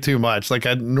way too much. Like,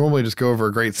 I normally just go over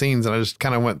great scenes and I just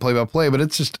kind of went play by play, but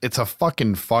it's a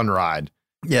fucking fun ride.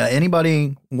 Yeah.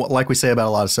 Anybody, like we say about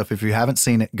a lot of stuff, if you haven't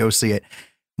seen it, go see it.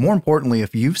 More importantly,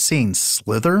 if you've seen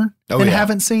Slither and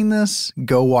haven't seen this,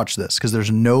 go watch this, because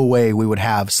there's no way we would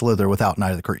have Slither without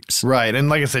Night of the Creeps. Right. And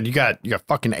like I said, you got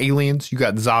fucking aliens, you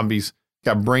got zombies,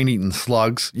 you got brain-eating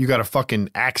slugs, you got a fucking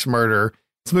axe murder.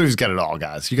 This movie's got it all,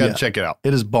 guys. You got to check it out.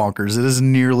 It is bonkers. It is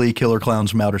nearly Killer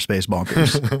Clowns from Outer Space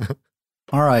bonkers.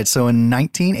 All right. So in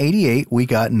 1988, we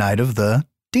got Night of the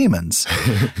Demons.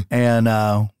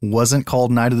 And wasn't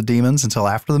called Night of the Demons until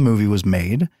after the movie was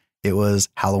made. It was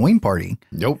Halloween Party.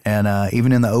 Nope. And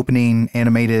even in the opening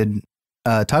animated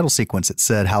title sequence, it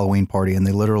said Halloween Party, and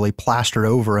they literally plastered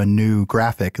over a new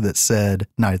graphic that said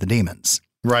Night of the Demons.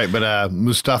 Right, but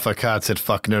Mustafa Khan said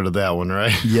fuck no to that one,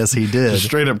 right? Yes, he did. Just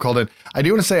straight up called it. I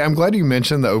do want to say, I'm glad you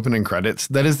mentioned the opening credits.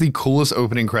 That is the coolest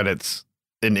opening credits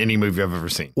in any movie I've ever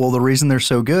seen. Well, the reason they're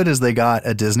so good is they got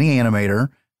a Disney animator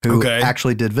who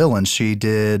actually did villains. She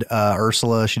did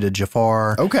Ursula. She did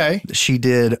Jafar. Okay. She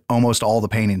did almost all the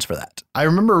paintings for that. I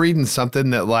remember reading something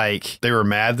that like they were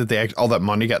mad that all that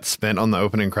money got spent on the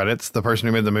opening credits, the person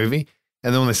who made the movie.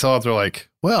 And then when they saw it, they're like,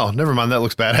 well, never mind. That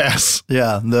looks badass.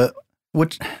 Yeah.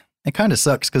 Which it kind of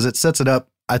sucks because it sets it up.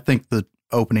 I think the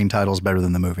opening title is better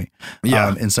than the movie.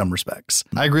 Yeah. In some respects.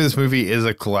 I agree. This movie is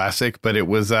a classic, but it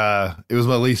was my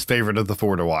least favorite of the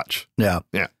four to watch. Yeah.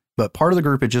 Yeah. But part of the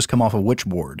group had just come off of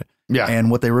Witchboard. Yeah. And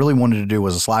what they really wanted to do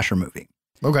was a slasher movie.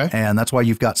 Okay. And that's why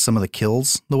you've got some of the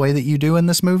kills the way that you do in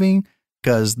this movie.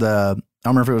 Because I don't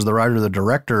remember if it was the writer or the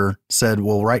director said,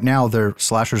 well, right now their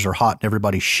slashers are hot and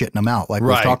everybody's shitting them out. Like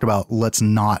we've talked about, let's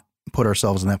not put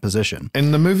ourselves in that position.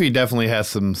 And the movie definitely has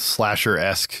some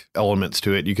slasher-esque elements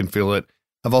to it. You can feel it.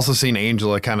 I've also seen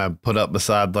Angela kind of put up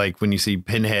beside, like when you see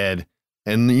Pinhead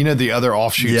and, the other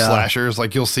offshoot slashers,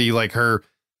 like you'll see like her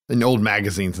in old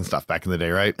magazines and stuff back in the day,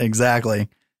 right? Exactly.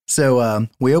 So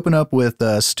we open up with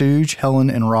Stooge, Helen,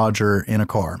 and Roger in a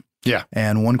car. Yeah.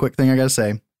 And one quick thing I got to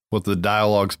say. What, the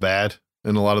dialogue's bad?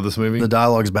 in a lot of this movie. The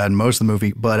dialogue's bad in most of the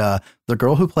movie, but the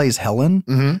girl who plays Helen,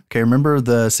 okay, remember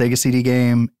the Sega CD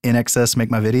game In Excess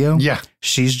Make My Video? Yeah.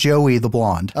 She's Joey the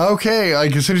blonde. Okay,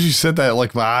 like as soon as you said that,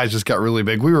 like my eyes just got really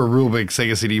big. We were real big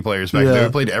Sega CD players back then.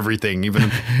 We played everything.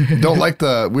 Even we don't like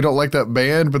that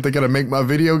band, but they gotta make my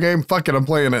video game. Fuck it, I'm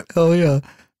playing it. Oh yeah.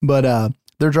 But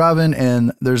they're driving,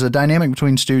 and there's a dynamic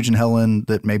between Stooge and Helen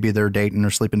that maybe they're dating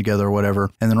or sleeping together or whatever.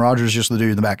 And then Roger's just the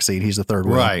dude in the back seat. He's the third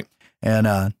wheel. Right.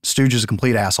 And Stooge is a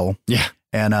complete asshole. Yeah.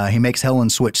 And he makes Helen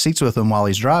switch seats with him while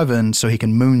he's driving so he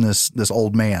can moon this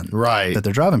old man that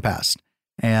they're driving past.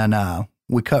 And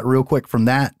we cut real quick from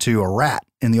that to a rat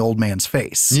in the old man's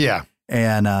face. Yeah.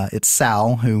 And it's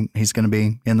Sal, who he's going to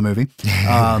be in the movie.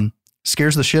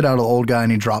 Scares the shit out of the old guy,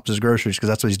 and he drops his groceries because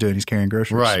that's what he's doing. He's carrying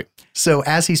groceries. Right. So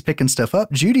as he's picking stuff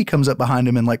up, Judy comes up behind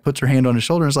him and like puts her hand on his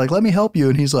shoulder and is like, "Let me help you."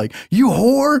 And he's like, "You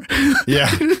whore."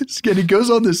 Yeah. And he goes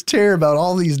on this tear about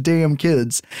all these damn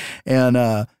kids.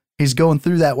 And he's going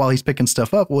through that while he's picking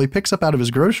stuff up. Well, he picks up out of his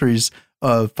groceries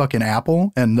a fucking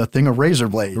apple and a thing of razor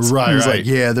blades. Right. He's like,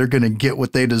 "Yeah, they're going to get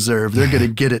what they deserve. They're going to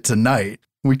get it tonight."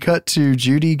 We cut to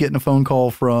Judy getting a phone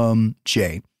call from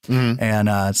Jay.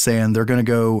 And saying they're going to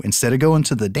go, instead of going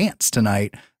to the dance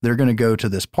tonight, they're going to go to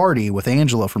this party with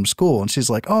Angela from school. And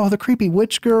she's like, "Oh, the creepy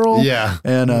witch girl." Yeah.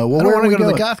 And well, I where want to go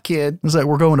to the goth kid. It's like,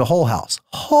 "We're going to Hull House."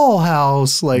 Hull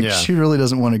House. Like, she really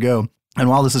doesn't want to go. And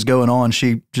while this is going on,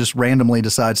 she just randomly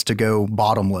decides to go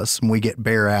bottomless. And we get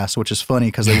bare ass, which is funny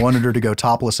because they wanted her to go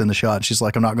topless in the shot. And she's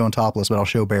like, "I'm not going topless, but I'll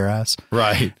show bare ass."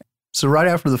 Right. So right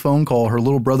after the phone call, her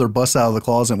little brother busts out of the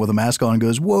closet with a mask on and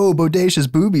goes, "Whoa,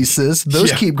 bodacious boobies, sis.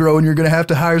 Those keep growing. You're going to have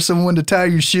to hire someone to tie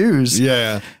your shoes."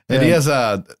 Yeah. And he has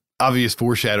obvious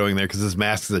foreshadowing there because his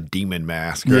mask is a demon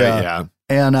mask. Right? Yeah.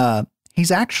 And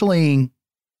he's actually,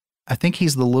 I think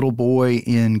he's the little boy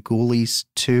in Ghoulies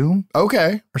 2.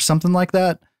 Okay. Or something like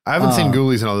that. I haven't seen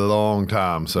Ghoulies in a long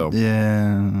time, so.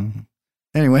 Yeah.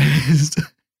 Anyways,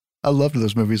 I loved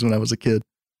those movies when I was a kid.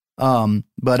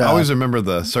 But I always remember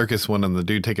the circus one and the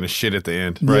dude taking a shit at the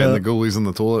end, right? And the ghoulies in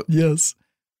the toilet. Yes.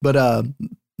 But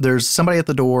there's somebody at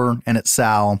the door, and it's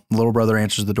Sal. The little brother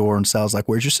answers the door, and Sal's like,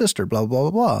 "Where's your sister?" Blah,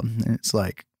 blah, blah, blah. And it's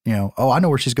like, "Oh, I know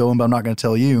where she's going, but I'm not going to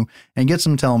tell you." And gets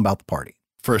him to tell him about the party.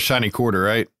 For a shiny quarter,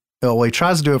 right? Oh, well, he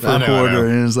tries to do it for a quarter,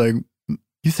 and it's like,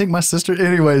 "You think my sister?"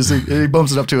 Anyways, he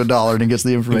bumps it up to $1 and he gets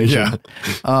the information.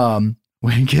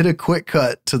 We get a quick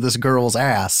cut to this girl's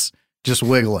ass just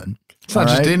wiggling. It's not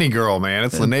just any girl, man.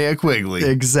 It's Linnea Quigley.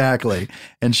 Exactly.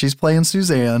 And she's playing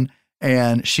Suzanne,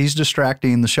 and she's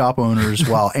distracting the shop owners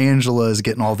while Angela is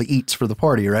getting all the eats for the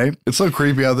party, right? It's so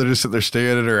creepy how they just sit there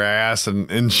staring at her ass and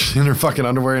in her fucking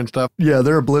underwear and stuff. Yeah,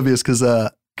 they're oblivious because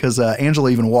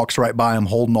Angela even walks right by him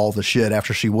holding all the shit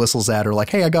after she whistles at her like,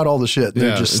 "Hey, I got all the shit."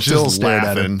 They're just still staring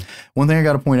at her. One thing I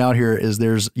got to point out here is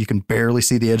you can barely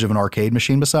see the edge of an arcade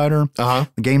machine beside her. The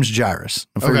game's Gyrus.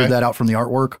 I figured that out from the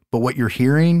artwork. But what you're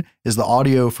hearing is the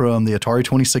audio from the Atari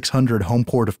 2600 home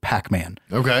port of Pac-Man.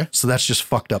 Okay. So that's just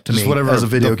fucked up to me as a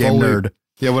video game nerd.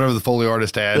 Yeah, whatever the Foley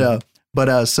artist had. Yeah.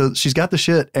 But so she's got the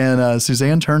shit, and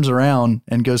Suzanne turns around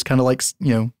and goes kind of like,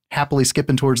 happily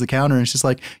skipping towards the counter, and she's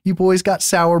like, "You boys got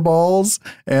sour balls?"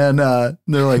 And they're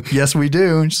like, "Yes, we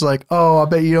do." And she's like, "Oh, I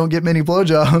bet you don't get many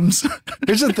blowjobs."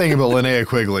 Here's the thing about Linnea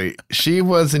Quigley. She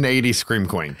was an 80s scream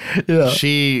queen. Yeah.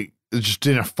 She just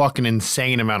did a fucking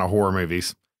insane amount of horror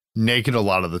movies, naked a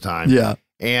lot of the time. Yeah.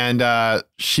 And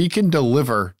she can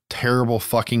deliver terrible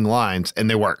fucking lines, and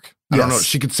they work. I don't know.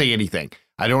 She could say anything.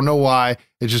 I don't know why.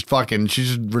 It's just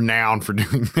she's just renowned for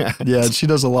doing that. Yeah, she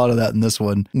does a lot of that in this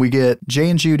one. We get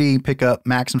Jay and Judy pick up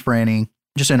Max and Franny.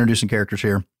 Just introducing characters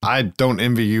here. I don't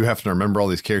envy you having to remember all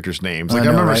these characters' names. Like I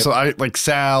remember, right? So I like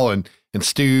Sal and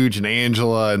Stooge and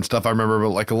Angela and stuff. I remember, but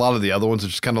like a lot of the other ones are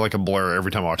just kind of like a blur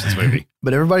every time I watch this movie.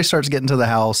 But everybody starts getting to the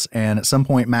house, and at some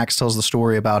point, Max tells the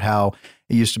story about how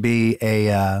it used to be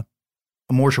a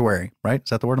mortuary, right? Is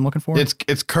that the word I'm looking for?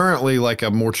 It's currently like a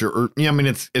mortuary. I mean,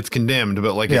 it's condemned,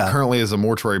 but like it currently is a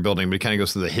mortuary building. But it kind of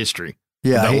goes through the history.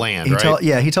 Yeah, of that land,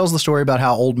 right? He tells the story about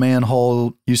how Old Man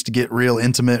Hull used to get real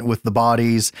intimate with the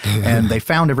bodies, and they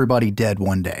found everybody dead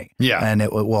one day. Yeah, and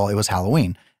it was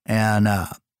Halloween, and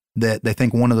that they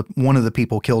think one of the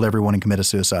people killed everyone and committed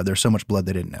suicide. There's so much blood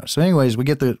they didn't know. So, anyways, we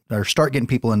start getting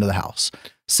people into the house.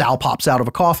 Sal pops out of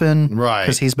a coffin, right?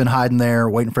 Because he's been hiding there,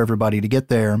 waiting for everybody to get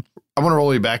there. I want to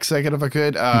roll you back a second if I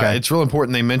could. Okay. It's real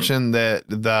important. They mentioned that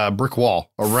the brick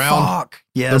wall around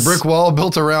the brick wall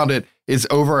built around it is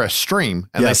over a stream.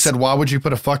 And they said, "Why would you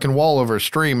put a fucking wall over a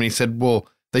stream?" And he said, "Well,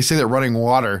 they say that running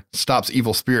water stops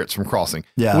evil spirits from crossing."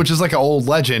 Yeah. Which is like an old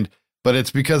legend, but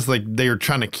it's because like they are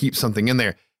trying to keep something in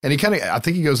there. And I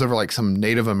think he goes over like some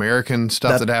Native American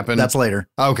stuff that happened. That's later.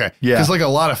 Okay. Yeah. Because like a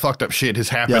lot of fucked up shit has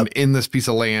happened in this piece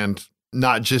of land,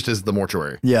 not just as the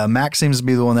mortuary. Yeah, Max seems to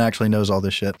be the one that actually knows all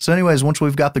this shit. So anyways, once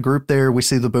we've got the group there, we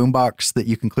see the boombox that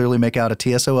you can clearly make out a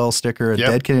TSOL sticker, a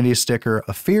Dead Kennedy sticker,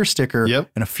 a Fear sticker,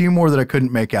 and a few more that I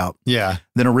couldn't make out. Yeah.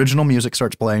 Then original music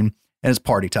starts playing, and it's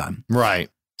party time. Right.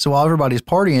 So while everybody's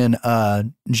partying,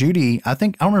 Judy, I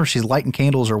don't remember if she's lighting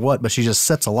candles or what, but she just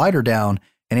sets a lighter down,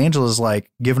 and Angela's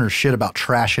like giving her shit about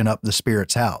trashing up the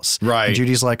spirit's house. Right. And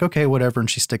Judy's like, okay, whatever. And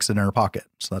she sticks it in her pocket.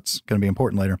 So that's going to be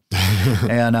important later.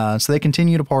 And so they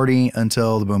continue to party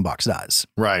until the boombox dies.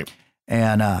 Right.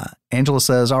 And Angela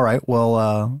says, all right,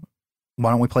 well,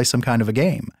 why don't we play some kind of a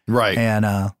game? Right. And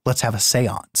let's have a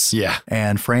seance. Yeah.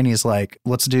 And Franny is like,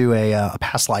 let's do a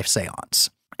past life seance.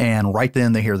 And right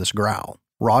then they hear this growl.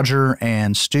 Roger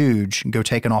and Stooge go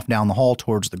taking off down the hall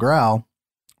towards the growl.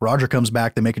 Roger comes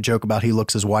back. They make a joke about he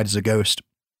looks as white as a ghost.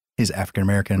 He's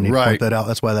African-American. And he point that out.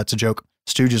 That's why that's a joke.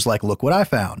 Stooge is like, look what I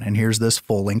found. And here's this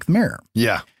full-length mirror.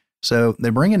 Yeah. So they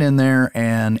bring it in there,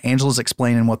 and Angela's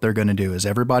explaining what they're going to do is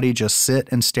everybody just sit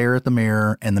and stare at the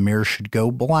mirror, and the mirror should go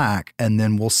black, and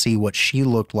then we'll see what she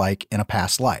looked like in a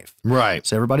past life. Right.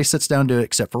 So everybody sits down to it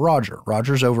except for Roger.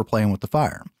 Roger's over playing with the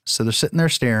fire. So they're sitting there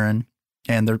staring,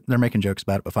 and they're making jokes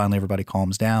about it, but finally everybody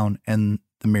calms down, and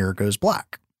the mirror goes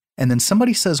black. And then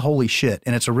somebody says, holy shit.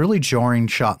 And it's a really jarring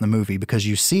shot in the movie because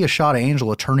you see a shot of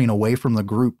Angela turning away from the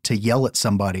group to yell at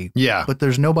somebody. Yeah. But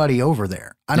there's nobody over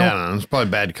there. I don't know. It's probably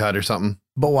a bad cut or something.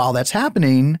 But while that's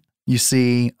happening, you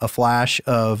see a flash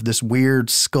of this weird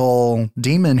skull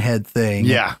demon head thing.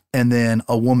 Yeah. And then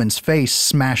a woman's face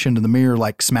smash into the mirror,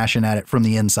 like smashing at it from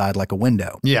the inside like a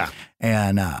window. Yeah.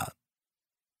 And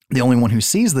the only one who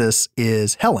sees this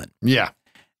is Helen. Yeah.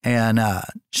 And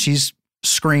she's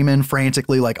screaming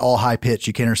frantically, like all high pitched.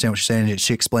 You can't understand what she's saying.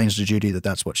 She explains to Judy that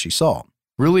that's what she saw.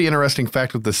 Really interesting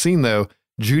fact with the scene, though,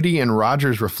 Judy and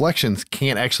Roger's reflections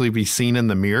can't actually be seen in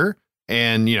the mirror.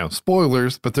 And, you know,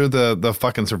 spoilers, but they're the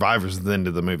fucking survivors at the end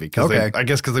of the movie. I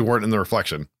guess because they weren't in the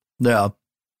reflection. Yeah.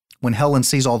 When Helen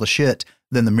sees all the shit,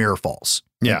 then the mirror falls.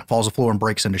 Yeah. It falls to the floor and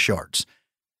breaks into shards.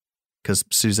 Because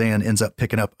Suzanne ends up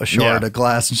picking up a shard of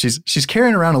glass, and she's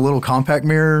carrying around a little compact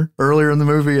mirror earlier in the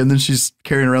movie, and then she's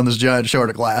carrying around this giant shard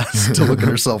of glass to look at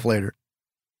herself later.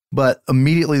 But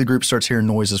immediately the group starts hearing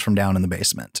noises from down in the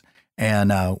basement.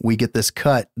 And we get this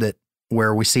cut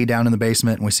where we see down in the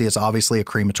basement, and we see it's obviously a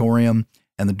crematorium,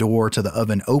 and the door to the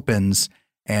oven opens,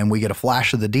 and we get a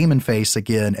flash of the demon face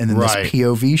again, and then this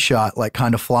POV shot, like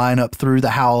kind of flying up through the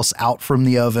house, out from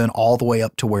the oven, all the way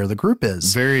up to where the group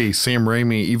is. Very Sam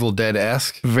Raimi Evil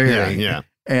Dead-esque. Very. Yeah.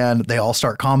 And they all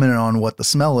start commenting on what the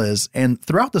smell is. And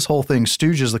throughout this whole thing,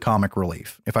 Stooge is the comic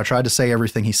relief. If I tried to say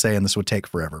everything he's saying, this would take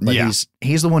forever. But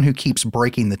he's the one who keeps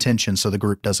breaking the tension so the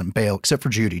group doesn't bail, except for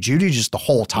Judy. Judy just the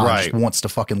whole time just wants to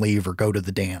fucking leave or go to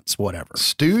the dance, whatever.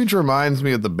 Stooge reminds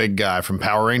me of the big guy from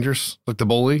Power Rangers, like the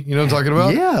bully. You know what I'm talking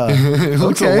about? Yeah. It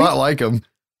looks a lot like him.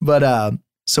 But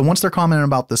so once they're commenting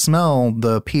about the smell,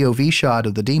 the POV shot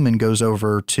of the demon goes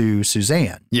over to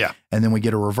Suzanne. Yeah. And then we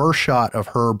get a reverse shot of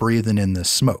her breathing in this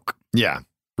smoke. Yeah.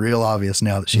 Real obvious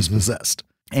now that she's possessed.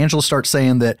 Angela starts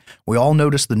saying that we all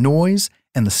noticed the noise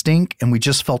and the stink, and we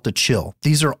just felt a chill.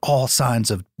 These are all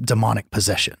signs of demonic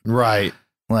possession. Right.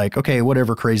 Like, okay,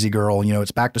 whatever, crazy girl. You know,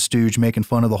 it's back to Stooge making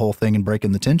fun of the whole thing and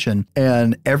breaking the tension.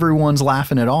 And everyone's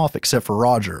laughing it off except for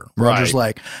Roger. Roger's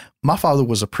like, my father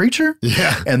was a preacher.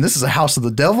 Yeah. And this is a house of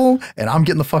the devil, and I'm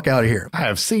getting the fuck out of here. I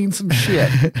have seen some shit.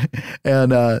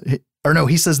 And, or no,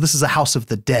 he says this is a house of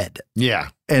the dead. Yeah.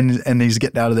 And he's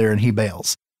getting out of there and he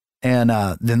bails. And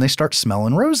then they start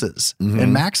smelling roses.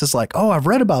 And Max is like, oh, I've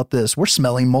read about this. We're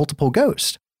smelling multiple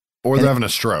ghosts. Or they're having a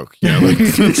stroke. You know, like,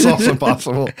 it's also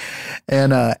possible.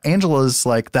 And Angela's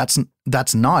like, that's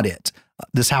not it.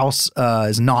 This house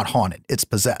is not haunted. It's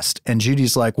possessed. And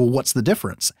Judy's like, well, what's the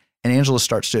difference? And Angela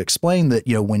starts to explain that,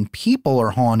 you know, when people are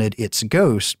haunted, it's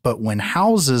ghosts. But when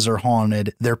houses are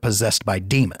haunted, they're possessed by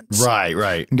demons. Right,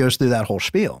 right. And goes through that whole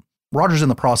spiel. Roger's in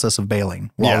the process of bailing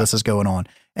while this is going on.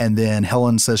 And then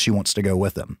Helen says she wants to go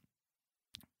with him.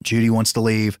 Judy wants to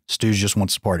leave. Stooge just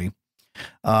wants to party.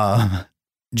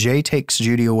 Jay takes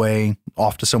Judy away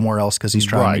off to somewhere else because he's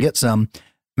trying to get some.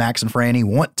 Max and Franny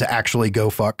want to actually go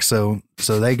fuck, so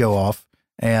they go off.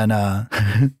 And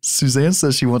Suzanne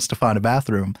says she wants to find a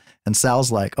bathroom. And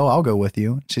Sal's like, oh, I'll go with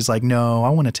you. She's like, no, I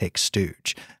want to take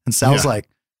Stooge. And Sal's like,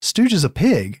 Stooge is a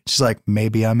pig. She's like,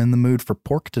 maybe I'm in the mood for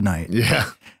pork tonight. Yeah.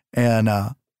 And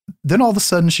then all of a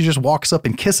sudden she just walks up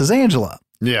and kisses Angela.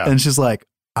 Yeah. And she's like,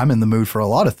 I'm in the mood for a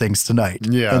lot of things tonight.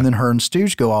 Yeah. And then her and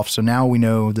Stooge go off. So now we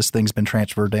know this thing's been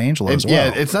transferred to Angela as well.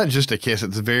 Yeah, it's not just a kiss.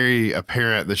 It's very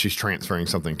apparent that she's transferring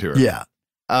something to her. Yeah.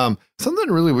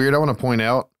 Something really weird I want to point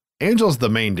out. Angela's the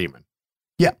main demon.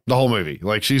 Yeah. The whole movie.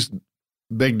 Like, she's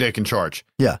big dick in charge.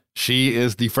 Yeah. She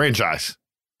is the franchise.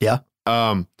 Yeah.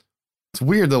 It's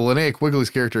weird that Linnea Quigley's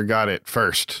character got it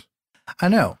first. I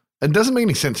know. It doesn't make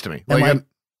any sense to me.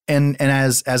 And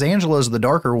as Angela's the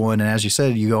darker one, and as you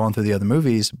said, you go on through the other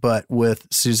movies, but with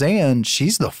Suzanne,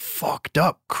 she's the fucked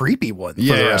up, creepy one for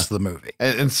the rest of the movie.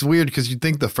 And it's weird because you'd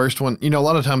think the first one, a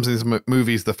lot of times in these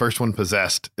movies, the first one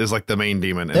possessed is like the main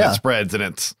demon, and it spreads, and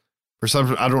it's for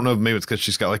some, I don't know, maybe it's because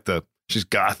she's got like she's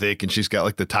gothic and she's got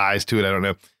like the ties to it. I don't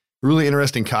know. Really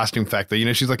interesting costume fact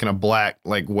that, she's like in a black,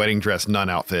 like wedding dress nun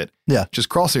outfit. Yeah. Just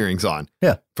cross earrings on.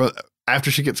 Yeah. After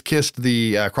she gets kissed,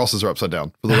 the crosses are upside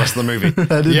down for the rest of the movie.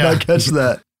 I did not catch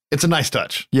that. It's a nice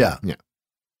touch. Yeah. Yeah.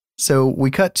 So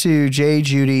we cut to Jay,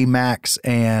 Judy, Max,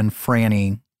 and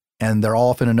Franny, and they're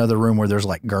all up in another room where there's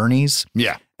like gurneys.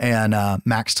 Yeah. And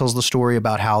Max tells the story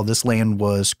about how this land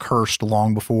was cursed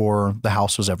long before the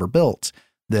house was ever built,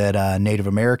 that Native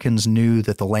Americans knew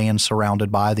that the land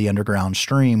surrounded by the underground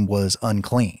stream was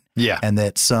unclean. Yeah. And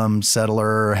that some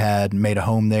settler had made a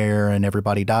home there and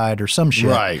everybody died or some shit.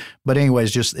 Right. But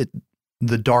anyways, just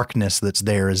the darkness that's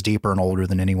there is deeper and older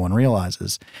than anyone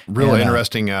realizes. Real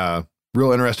interesting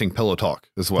pillow talk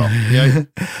as well. Yeah.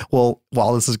 Well,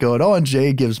 while this is going on,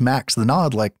 Jay gives Max the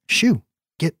nod like, shoo,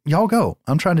 y'all go.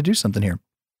 I'm trying to do something here.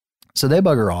 So they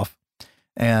bugger off,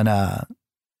 and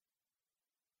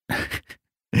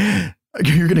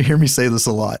you're going to hear me say this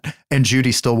a lot, and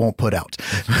Judy still won't put out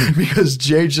because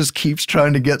Jay just keeps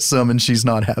trying to get some and she's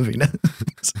not having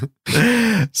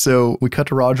it. So we cut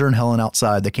to Roger and Helen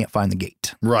outside. They can't find the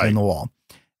gate in the wall.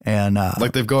 And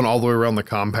like they've gone all the way around the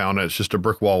compound and it's just a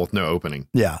brick wall with no opening.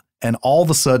 Yeah. And all of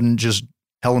a sudden, just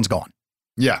Helen's gone.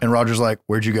 Yeah. And Roger's like,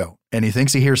 where'd you go? And he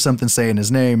thinks he hears something saying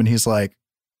his name, and he's like,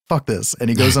 fuck this. And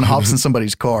he goes and hops in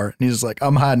somebody's car, and he's like,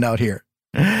 I'm hiding out here.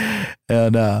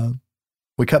 And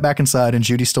we cut back inside, and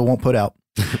Judy still won't put out.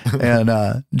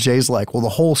 And Jay's like, well, the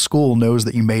whole school knows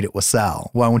that you made it with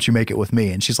Sal. Why won't you make it with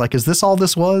me? And she's like, is this all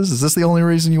this was? Is this the only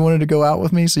reason you wanted to go out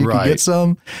with me so you could get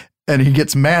some? And he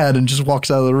gets mad and just walks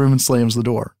out of the room and slams the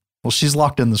door. Well, she's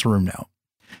locked in this room now.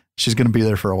 She's going to be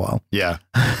there for a while. Yeah.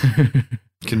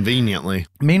 Conveniently.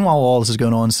 Meanwhile, while all this is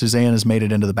going on, Suzanne has made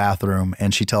it into the bathroom,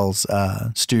 and she tells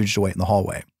Stooge to wait in the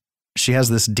hallway. She has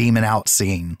this demon out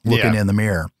scene looking in the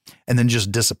mirror and then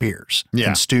just disappears. Yeah.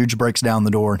 And Stooge breaks down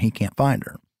the door and he can't find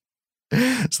her.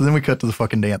 So then we cut to the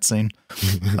fucking dance scene.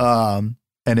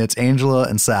 And it's Angela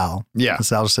and Sal. Yeah. And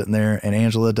Sal's sitting there, and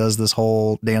Angela does this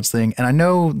whole dance thing. And I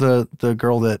know the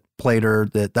girl that played her,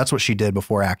 that's what she did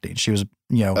before acting. She was,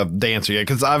 a dancer. Yeah.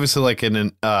 Cause obviously like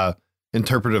an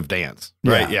interpretive dance.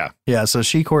 Right. Yeah. Yeah. So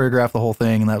she choreographed the whole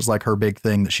thing, and that was like her big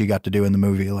thing that she got to do in the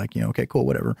movie. Like, okay, cool,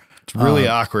 whatever. It's really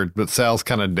awkward, but Sal's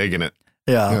kind of digging it.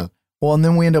 Yeah. Well, and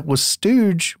then we end up with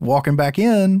Stooge walking back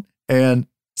in, and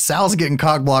Sal's getting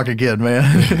cock blocked again,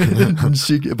 man.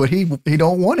 But he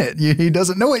don't want it. He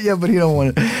doesn't know it yet, but he don't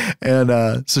want it.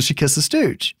 And so she kisses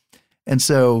Stooge. And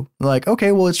so like,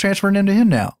 okay, well, it's transferring into him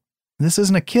now. This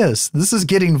isn't a kiss. This is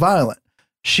getting violent.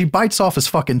 She bites off his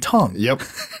fucking tongue. Yep.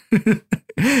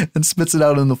 And spits it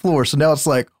out on the floor. So now it's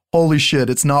like, holy shit,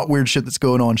 it's not weird shit that's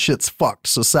going on. Shit's fucked.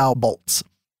 So Sal bolts.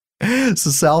 So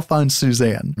Sal finds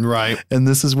Suzanne. Right. And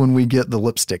this is when we get the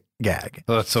lipstick gag.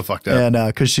 Oh, that's so fucked up. And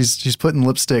because she's putting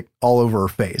lipstick all over her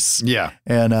face. Yeah.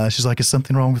 And she's like, is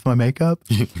something wrong with my makeup?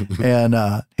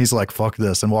 And he's like, fuck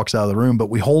this, and walks out of the room. But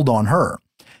we hold on her.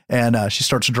 And she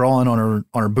starts drawing on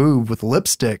her boob with the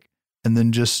lipstick, and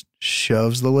then just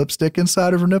shoves the lipstick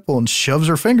inside of her nipple and shoves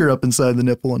her finger up inside the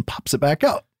nipple and pops it back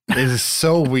out. It is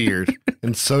so weird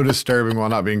and so disturbing while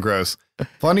not being gross.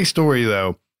 Funny story,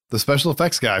 though. The special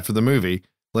effects guy for the movie,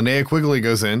 Linnea Quigley,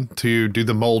 goes in to do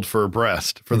the mold for her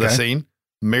breast for the scene.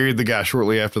 Married the guy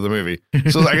shortly after the movie.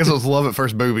 So I guess it was love at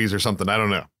first boobies or something. I don't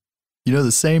know.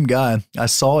 The same guy I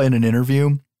saw in an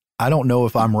interview, I don't know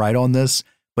if I'm right on this,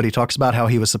 but he talks about how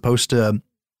he was supposed to,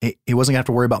 he wasn't going to have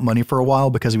to worry about money for a while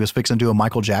because he was fixing to do a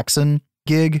Michael Jackson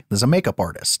gig as a makeup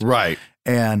artist. Right.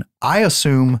 And I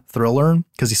assume Thriller,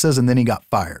 because he says, and then he got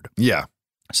fired. Yeah.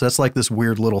 So that's like this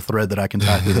weird little thread that I can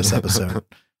tie through this episode.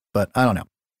 But I don't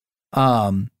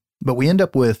know. But we end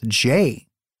up with Jay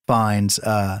finds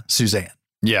Suzanne.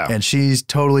 Yeah. And she's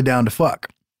totally down to fuck.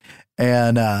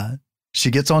 And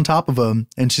she gets on top of him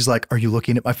and she's like, are you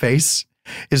looking at my face?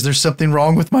 Is there something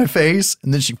wrong with my face?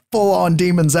 And then she full on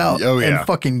demons out and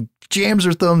fucking jams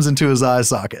her thumbs into his eye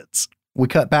sockets. We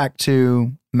cut back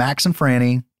to Max and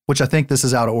Franny which I think this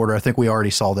is out of order. I think we already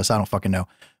saw this. I don't fucking know.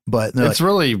 But it's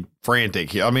really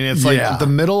frantic. I mean, it's like the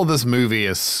middle of this movie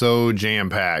is so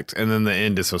jam-packed, and then the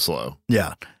end is so slow.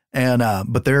 Yeah. And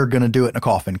but they're going to do it in a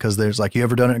coffin because there's like, you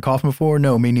ever done it in a coffin before?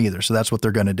 No, me neither. So that's what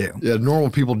they're going to do. Yeah, normal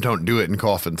people don't do it in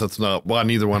coffins. That's not, well,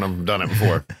 neither one of them have done it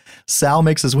before. Sal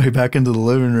makes his way back into the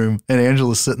living room, and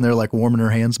Angela's sitting there like warming her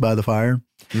hands by the fire.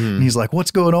 And he's like,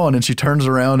 what's going on? And she turns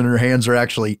around and her hands are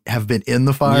actually have been in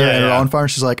the fire and are on fire.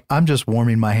 And she's like, I'm just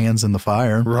warming my hands in the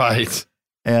fire. Right.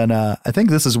 And I think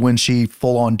this is when she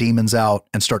full on demons out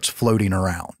and starts floating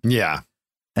around. Yeah.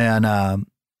 And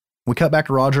we cut back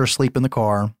to Roger asleep in the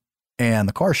car, and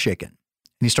the car's shaking.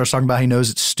 And he starts talking about he knows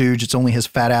it's Stooge. It's only his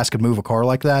fat ass could move a car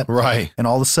like that. Right. And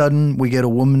all of a sudden we get a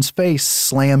woman's face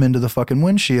slam into the fucking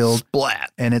windshield.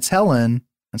 Splat. And it's Helen.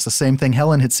 It's the same thing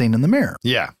Helen had seen in the mirror.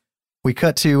 Yeah. We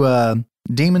cut to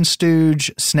Demon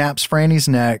Stooge snaps Franny's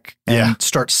neck and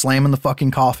starts slamming the fucking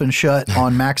coffin shut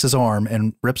on Max's arm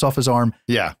and rips off his arm.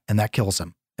 Yeah. And that kills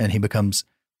him. And he becomes,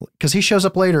 because he shows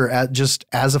up later just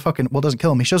as a fucking, well, it doesn't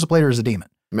kill him. He shows up later as a demon.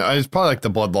 It's probably like the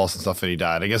blood loss and stuff that he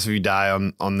died. I guess if you die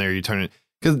on there, you turn it,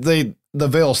 because the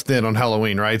veil's thin on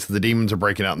Halloween, right? So the demons are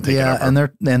breaking out and taking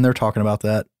over. and they're talking about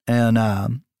that.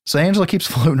 And so Angela keeps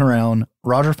floating around.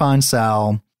 Roger finds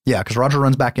Sal. Yeah, because Roger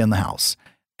runs back in the house.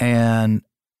 And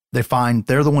they're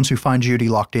the ones who find Judy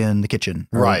locked in the kitchen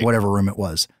or whatever room it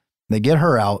was. They get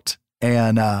her out,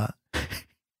 and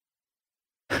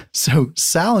so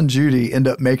Sal and Judy end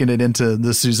up making it into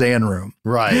the Suzanne room.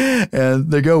 Right.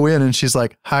 And they go in and she's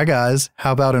like, hi guys,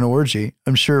 how about an orgy?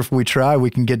 I'm sure if we try, we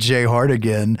can get Jay hard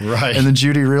again. Right. And then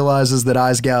Judy realizes that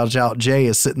Eyes Gouge Out Jay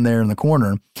is sitting there in the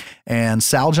corner, and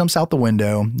Sal jumps out the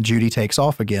window. Judy takes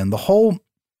off again. The whole,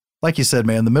 like you said,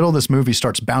 man, the middle of this movie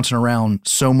starts bouncing around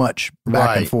so much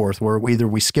back and forth where either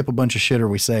we skip a bunch of shit or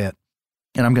we say it.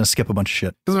 And I'm going to skip a bunch of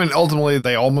shit. Because, I mean, ultimately,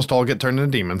 they almost all get turned into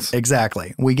demons.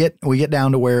 Exactly. We get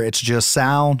down to where it's just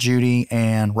Sal, Judy,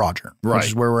 and Roger, which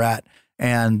is where we're at.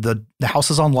 And the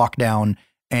house is on lockdown,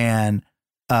 and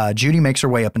Judy makes her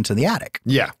way up into the attic.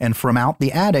 Yeah. And from out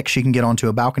the attic, she can get onto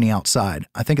a balcony outside.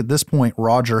 I think at this point,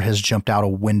 Roger has jumped out a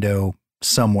window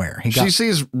somewhere. She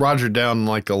sees Roger down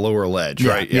like a lower ledge,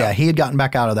 right? Yeah. He had gotten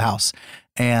back out of the house,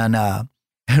 and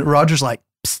Roger's like,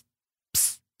 psst,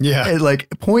 psst, and like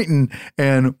pointing.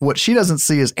 And what she doesn't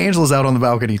see is Angela's out on the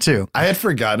balcony too. I had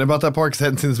forgotten about that part because I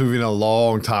hadn't seen this movie in a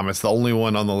long time. It's the only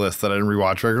one on the list that I didn't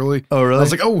rewatch regularly. Oh, really? I was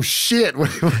like, oh shit!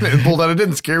 When it pulled out, it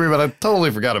didn't scare me, but I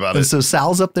totally forgot about it. And so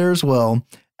Sal's up there as well.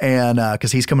 And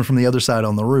because he's coming from the other side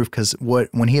on the roof, because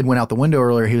when he had went out the window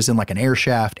earlier, he was in like an air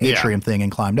shaft atrium thing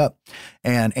and climbed up.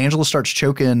 And Angela starts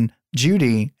choking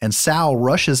Judy, and Sal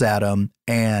rushes at him,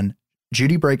 and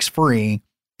Judy breaks free,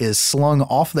 is slung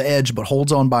off the edge, but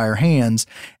holds on by her hands,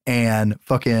 and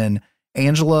fucking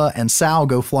Angela and Sal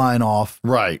go flying off.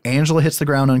 Right. Angela hits the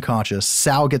ground unconscious.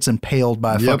 Sal gets impaled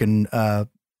by a fucking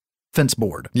fence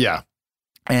board. Yeah.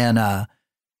 And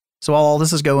so while all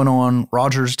this is going on,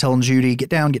 Roger's telling Judy, get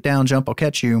down, jump, I'll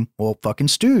catch you. Well, fucking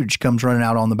Stooge comes running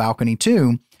out on the balcony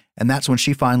too. And that's when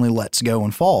she finally lets go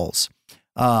and falls.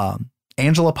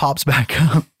 Angela pops back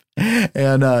up,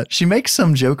 and she makes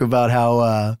some joke about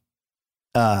how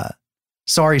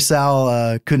sorry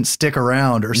Sal couldn't stick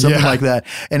around or something like that.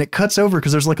 And it cuts over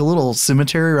because there's like a little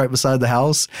cemetery right beside the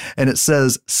house. And it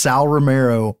says Sal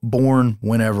Romero, born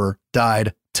whenever,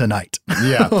 died tonight.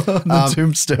 Yeah. The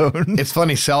tombstone. It's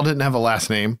funny. Sal didn't have a last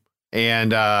name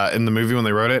and in the movie when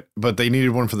they wrote it, but they needed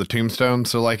one for the tombstone.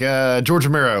 So like George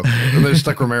Romero, and they just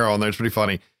stuck Romero on there. It's pretty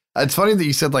funny. It's funny that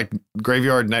you said like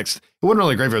graveyard next. It wasn't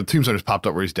really a graveyard. The tombstone just popped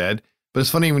up where he's dead. But it's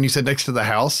funny when you said next to the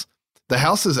house. The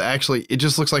house is actually, it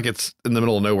just looks like it's in the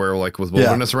middle of nowhere, like with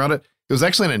wilderness around it. It was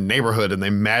actually in a neighborhood, and they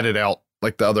matted out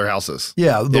like the other houses.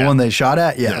 Yeah, the one they shot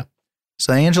at. Yeah.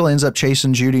 So Angela ends up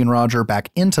chasing Judy and Roger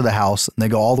back into the house, and they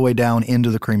go all the way down into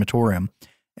the crematorium.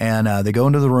 And they go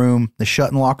into the room, they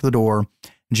shut and lock the door.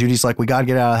 And Judy's like, we got to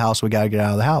get out of the house. We got to get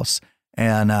out of the house.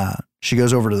 And she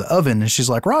goes over to the oven, and she's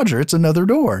like, Roger, it's another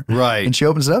door. Right. And she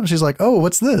opens it up, and she's like, oh,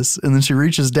 what's this? And then she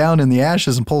reaches down in the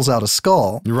ashes and pulls out a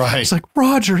skull. Right. It's like,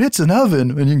 Roger, it's an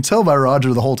oven. And you can tell by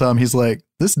Roger the whole time, he's like,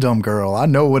 this dumb girl, I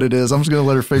know what it is. I'm just going to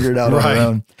let her figure it out on her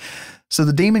own. So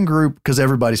the demon group, because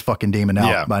everybody's fucking demon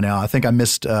out by now. I think I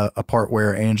missed a part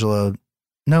where Angela,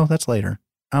 no, that's later.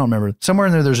 I don't remember. Somewhere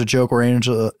in there's a joke where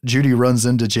Judy runs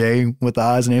into Jay with the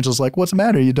eyes, and Angela's like, what's the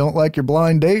matter? You don't like your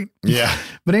blind date? Yeah.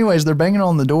 But anyways, they're banging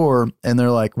on the door, and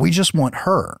they're like, we just want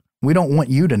her. We don't want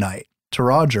you tonight. to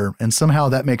Roger. And somehow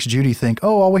that makes Judy think,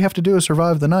 oh, all we have to do is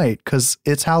survive the night because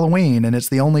it's Halloween and it's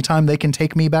the only time they can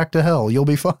take me back to hell. You'll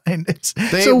be fine. It's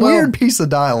a weird piece of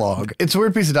dialogue. It's a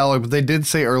weird piece of dialogue, but they did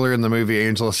say earlier in the movie,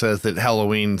 Angela says that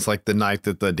Halloween's like the night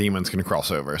that the demons can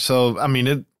cross over. So, I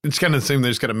mean, it's kind of assumed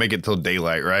they're just going to make it till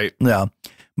daylight, right? Yeah.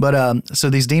 But so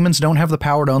these demons don't have the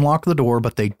power to unlock the door,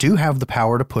 but they do have the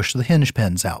power to push the hinge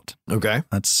pins out. Okay.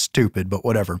 That's stupid, but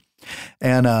whatever.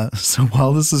 And so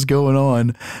while this is going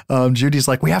on, Judy's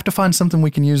like, we have to find something we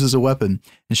can use as a weapon.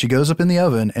 And she goes up in the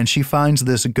oven and she finds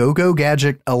this go-go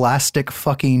gadget elastic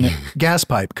fucking gas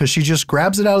pipe because she just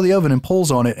grabs it out of the oven and pulls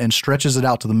on it and stretches it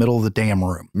out to the middle of the damn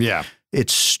room. Yeah.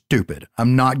 It's stupid.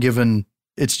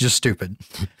 It's just stupid.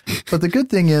 But the good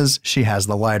thing is she has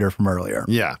the lighter from earlier.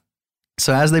 Yeah.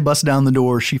 So as they bust down the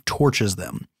door, she torches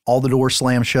them. All the doors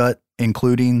slam shut,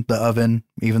 including the oven,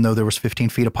 even though there was 15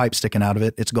 feet of pipe sticking out of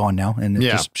it. It's gone now and it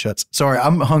just shuts. Sorry,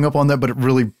 I'm hung up on that, but it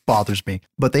really bothers me.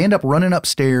 But they end up running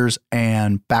upstairs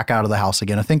and back out of the house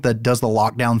again. I think that does the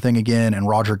lockdown thing again, and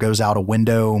Roger goes out a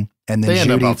window, and then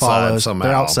Judy follows. Somehow.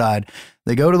 They're outside.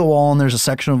 They go to the wall, and there's a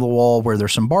section of the wall where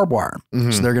there's some barbed wire.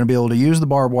 Mm-hmm. So they're going to be able to use the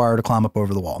barbed wire to climb up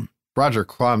over the wall. Roger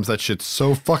climbs that shit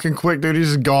so fucking quick, dude.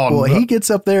 He's gone. Well, he gets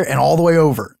up there and all the way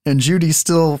over, and Judy's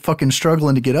still fucking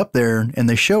struggling to get up there, and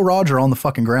they show Roger on the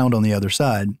fucking ground on the other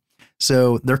side.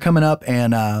 So they're coming up,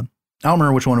 and I don't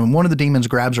remember which one of them. One of the demons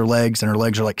grabs her legs, and her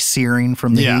legs are like searing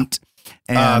from the heat.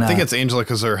 And I think it's Angela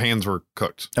because her hands were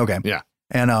cooked. Okay. Yeah.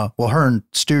 And well, her and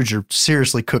Stooge are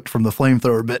seriously cooked from the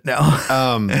flamethrower bit now.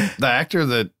 The actor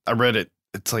that I read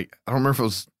it's like, I don't remember if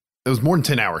it was more than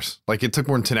 10 hours. Like it took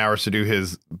more than 10 hours to do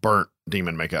his burnt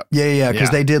demon makeup. Yeah. Because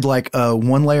they did like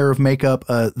one layer of makeup,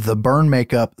 the burn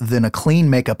makeup, then a clean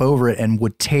makeup over it, and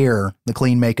would tear the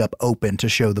clean makeup open to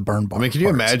show the burn bar. I mean, can you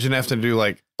imagine having to do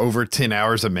like over 10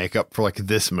 hours of makeup for like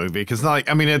this movie? Because not like,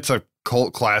 I mean, it's a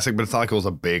cult classic, but it's not like it was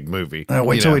a big movie.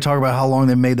 Wait till we talk about how long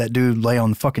they made that dude lay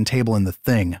on the fucking table in The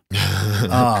Thing.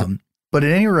 But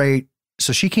at any rate,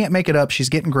 so she can't make it up. She's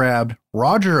getting grabbed.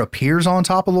 Roger appears on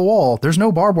top of the wall. There's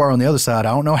no barbed wire on the other side.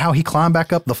 I don't know how he climbed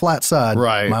back up the flat side.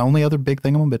 Right. My only other big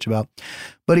thing I'm gonna bitch about.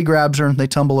 But he grabs her and they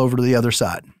tumble over to the other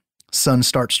side. Sun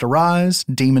starts to rise.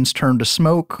 Demons turn to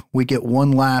smoke. We get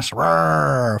one last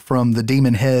roar from the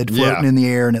demon head floating in the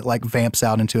air, and it like vamps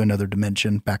out into another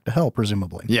dimension, back to hell,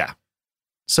 presumably. Yeah.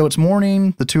 So it's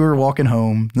morning. The two are walking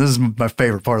home. This is my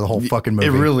favorite part of the whole fucking movie.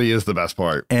 It really is the best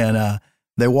part. And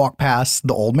they walk past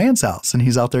the old man's house, and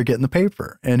he's out there getting the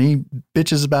paper, and he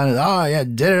bitches about it. Oh yeah,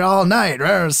 did it all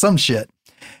night, some shit.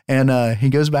 And he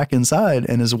goes back inside,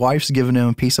 and his wife's giving him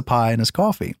a piece of pie and his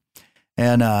coffee.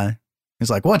 And he's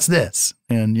like, "What's this?"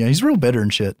 And he's real bitter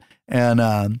and shit.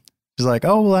 And he's like,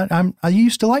 "Oh, well, I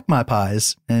used to like my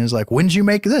pies." And he's like, "When did you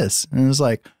make this?" And it's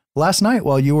like, "Last night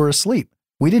while you were asleep.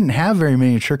 We didn't have very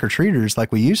many trick-or-treaters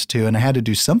like we used to, and I had to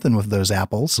do something with those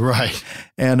apples." Right.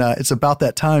 And it's about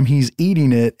that time he's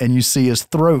eating it, and you see his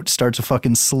throat start to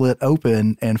fucking slit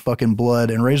open, and fucking blood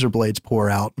and razor blades pour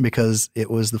out because it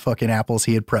was the fucking apples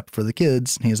he had prepped for the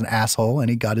kids. He's an asshole, and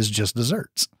he got his just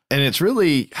desserts. And it's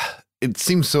really, it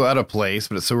seems so out of place,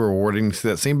 but it's so rewarding to see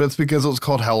that scene. But it's because it was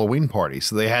called Halloween Party.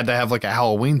 So they had to have like a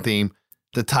Halloween theme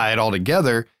to tie it all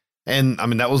together. And I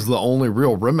mean, that was the only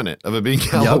real remnant of it being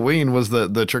Halloween was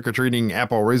the trick-or-treating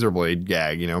apple razor blade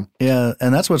gag, Yeah.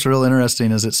 And that's what's real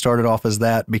interesting is it started off as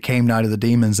that, became Night of the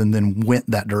Demons, and then went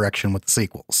that direction with the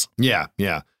sequels. Yeah.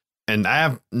 Yeah. And I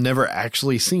have never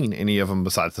actually seen any of them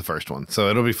besides the first one. So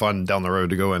it'll be fun down the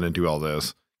road to go in and do all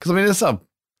those. Because I mean, it's a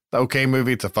okay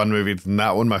movie. It's a fun movie. It's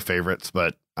not one of my favorites,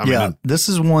 but I mean, this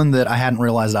is one that I hadn't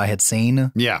realized I had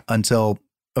seen until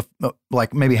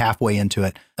like maybe halfway into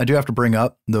it. I do have to bring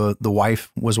up the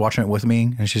wife was watching it with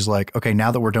me, and she's like, "Okay, now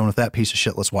that we're done with that piece of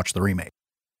shit, let's watch the remake."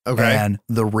 Okay. And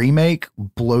the remake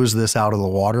blows this out of the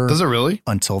water. Does it really?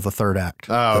 Until the third act.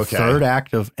 Oh, okay. The third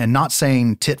act of, and not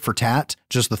saying tit for tat,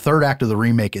 just the third act of the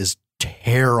remake is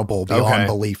terrible beyond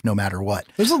belief, no matter what.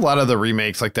 There's a lot of the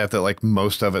remakes like that like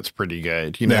most of it's pretty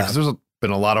good, because there's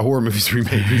been a lot of horror movies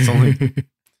remade recently.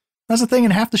 That's the thing,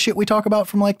 and half the shit we talk about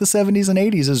from like the 70s and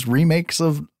 80s is remakes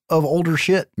of older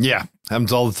shit. Yeah,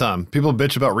 happens all the time. People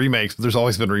bitch about remakes, but there's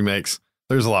always been remakes.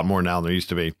 There's a lot more now than there used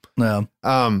to be. Yeah.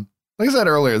 Like I said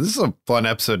earlier, this is a fun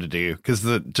episode to do because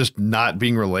the just not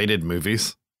being related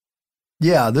movies.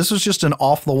 Yeah, this was just an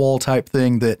off the wall type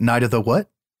thing that Night of the What?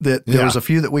 That there was a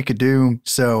few that we could do.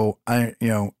 So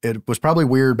it was probably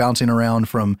weird bouncing around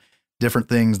from different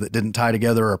things that didn't tie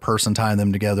together or a person tying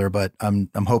them together, but I'm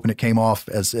hoping it came off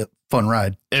as a fun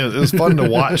ride. It was fun to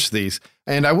watch these.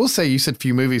 And I will say, you said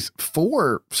few movies.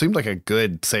 4 seemed like a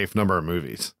good, safe number of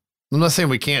movies. I'm not saying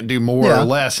we can't do more or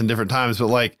less in different times, but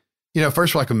like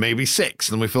first we're like maybe 6.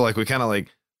 And we feel like we kind of like,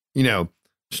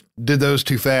 did those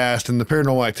too fast. And the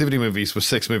Paranormal Activity movies was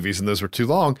 6 movies and those were too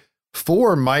long.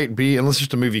 4 might be, unless it's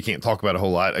just a movie you can't talk about a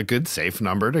whole lot, a good safe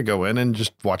number to go in and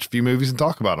just watch a few movies and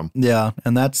talk about them. Yeah,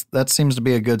 and that seems to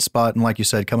be a good spot. And like you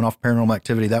said, coming off Paranormal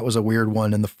Activity, that was a weird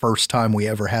one. And the first time we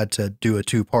ever had to do a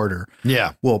 2-parter.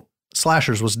 Yeah. Well,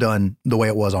 Slashers was done the way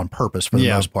it was on purpose for the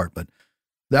most part, but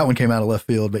that one came out of left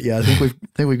field. But yeah, I think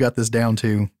we've got this down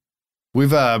too.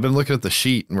 We've been looking at the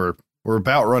sheet and we're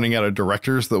about running out of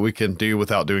directors that we can do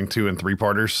without doing 2 and 3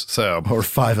 parters. So or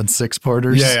 5 and 6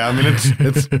 parters. Yeah. I mean,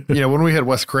 it's when we had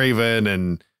Wes Craven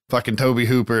and fucking Tobe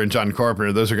Hooper and John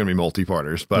Carpenter, those are going to be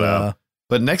multi-parters. But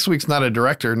next week's not a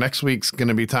director. Next week's going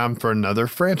to be time for another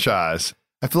franchise.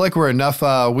 I feel like we're enough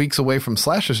weeks away from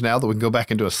slashers now that we can go back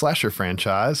into a slasher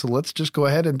franchise. So let's just go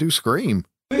ahead and do Scream.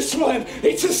 This one,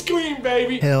 it's a Scream,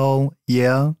 baby. Hell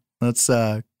yeah. That's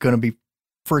going to be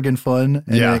friggin' fun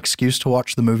and an excuse to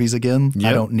watch the movies again. Yep.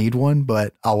 I don't need one,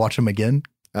 but I'll watch them again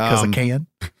because I can.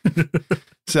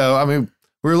 So, I mean,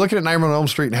 we were looking at Nightmare on Elm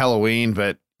Street and Halloween,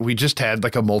 but we just had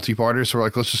like a multi-parter. So we're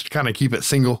like, let's just kind of keep it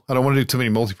single. I don't want to do too many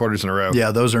multi-parters in a row.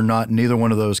 Yeah, neither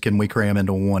one of those can we cram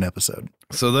into one episode.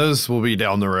 So those will be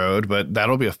down the road, but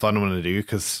that'll be a fun one to do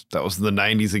because that was the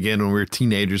 90s again when we were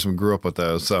teenagers and grew up with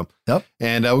those. So,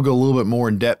 and we'll go a little bit more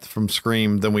in depth from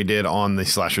Scream than we did on the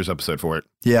Slashers episode for it.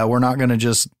 Yeah, we're not going to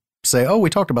just say, oh,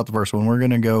 we talked about the first one. We're going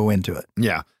to go into it.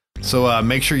 Yeah. So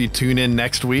make sure you tune in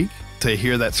next week to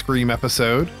hear that Scream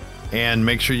episode. And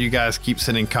make sure you guys keep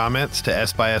sending comments to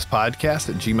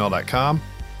sbyspodcast@gmail.com.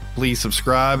 Please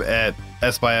subscribe at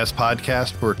SBYS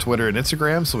Podcast for Twitter and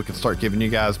Instagram so we can start giving you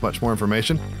guys much more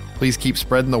information. Please keep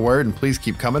spreading the word and please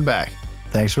keep coming back.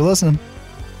 Thanks for listening.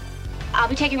 I'll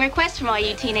be taking requests from all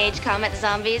you teenage comet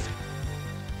zombies.